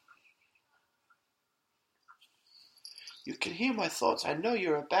one? You can hear my thoughts. I know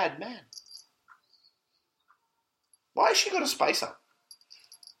you're a bad man. Why has she got a spacer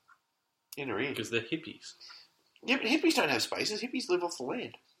in her ear? Because they're hippies. Yeah, but hippies don't have spacers. Hippies live off the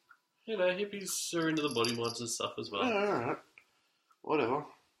land. You know, hippies are into the body monster stuff as well. Oh, alright. Whatever.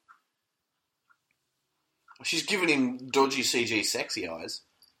 She's giving him dodgy CG sexy eyes.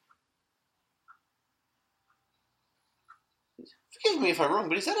 Forgive me if I'm wrong,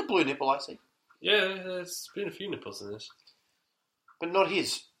 but is that a blue nipple I see? Yeah, there's been a few nipples in this. But not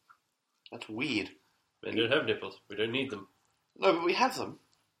his. That's weird. Men don't have nipples. We don't need them. No, but we have them.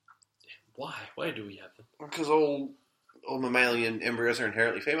 Why? Why do we have them? Because all mammalian embryos are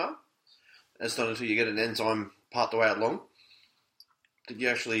inherently female. It's not until you get an enzyme part the way along that you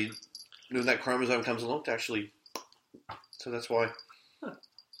actually, when that chromosome comes along, to actually... So that's why... Huh.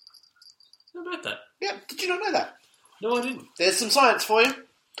 How about that? Yeah, did you not know that? No, I didn't. There's some science for you.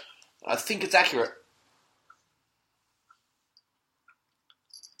 I think it's accurate.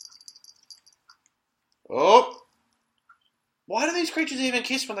 Oh! Why do these creatures even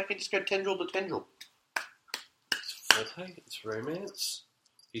kiss when they can just go tendril to tendril? It's foreplay. It's romance.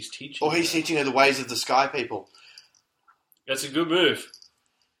 He's teaching. Or he's teaching her the ways of the sky people. That's a good move.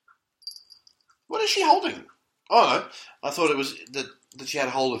 What is she holding? Oh, no. I thought it was that she had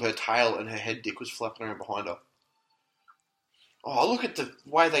hold of her tail and her head dick was flapping around behind her. Oh, look at the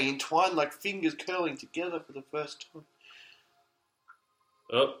way they entwine like fingers curling together for the first time.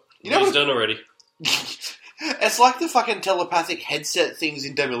 Oh, you know he's done already. It's like the fucking telepathic headset things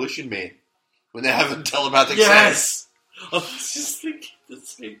in Demolition Man. when they're having telepathic sex. Yes! I was just thinking the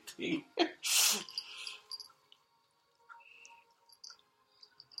same thing.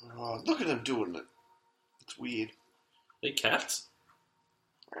 Oh, look at them doing it. It's weird. They cats?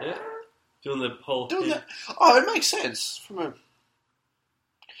 Yeah. Doing the whole Doing head. that. Oh, it makes sense from a.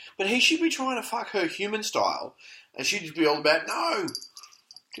 But he should be trying to fuck her human style, and she'd just be all about no.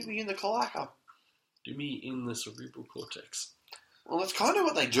 Do me in the cloaca. Do me in the cerebral cortex. Well, that's kind of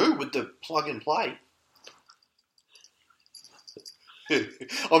what they do with the plug and play.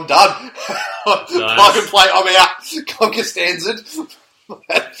 I'm done. Plug and play. I'm out. Cocker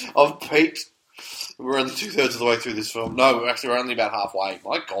I've peaked. We're only 2/3 of the way through this film. No, we're only about halfway.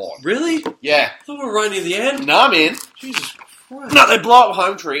 My God. Really? Yeah. I thought we were right near the end. Nah, man. Jesus Christ. No, they blow up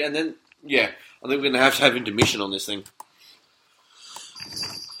Home Tree, and then I think we're going to have intermission on this thing.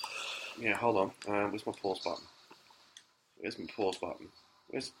 Yeah, hold on. Where's my pause button? Where's my pause button?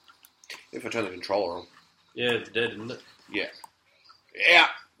 If I turn the controller on. Yeah, it's dead, isn't it? Yeah. Yeah.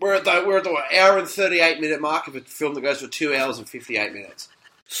 We're at the hour and 38-minute mark of a film that goes for 2 hours and 58 minutes.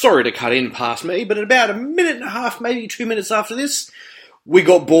 Sorry to cut in past me, but at about a minute and a half, maybe 2 minutes after this, we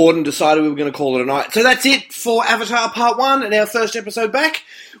got bored and decided we were going to call it a night. So that's it for Avatar Part 1 and our first episode back.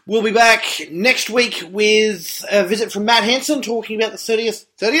 We'll be back next week with a visit from Matt Hanson talking about the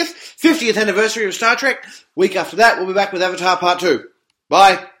 50th anniversary of Star Trek. Week after that, we'll be back with Avatar Part 2.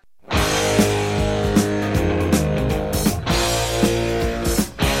 Bye.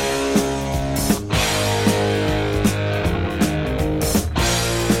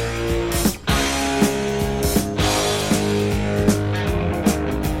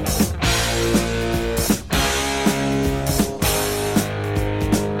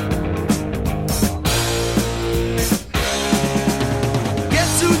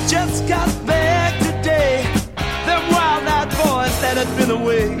 Guess who just got back today? Them wild-eyed boys that had been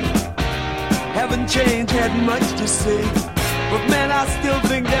away haven't changed, had much to say. But man, I still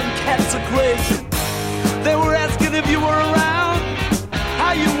think them cats are crazy. They were asking if you were around,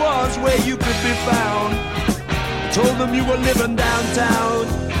 how you was, where you could be found. I told them you were living downtown,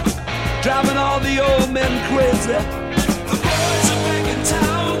 driving all the old men crazy.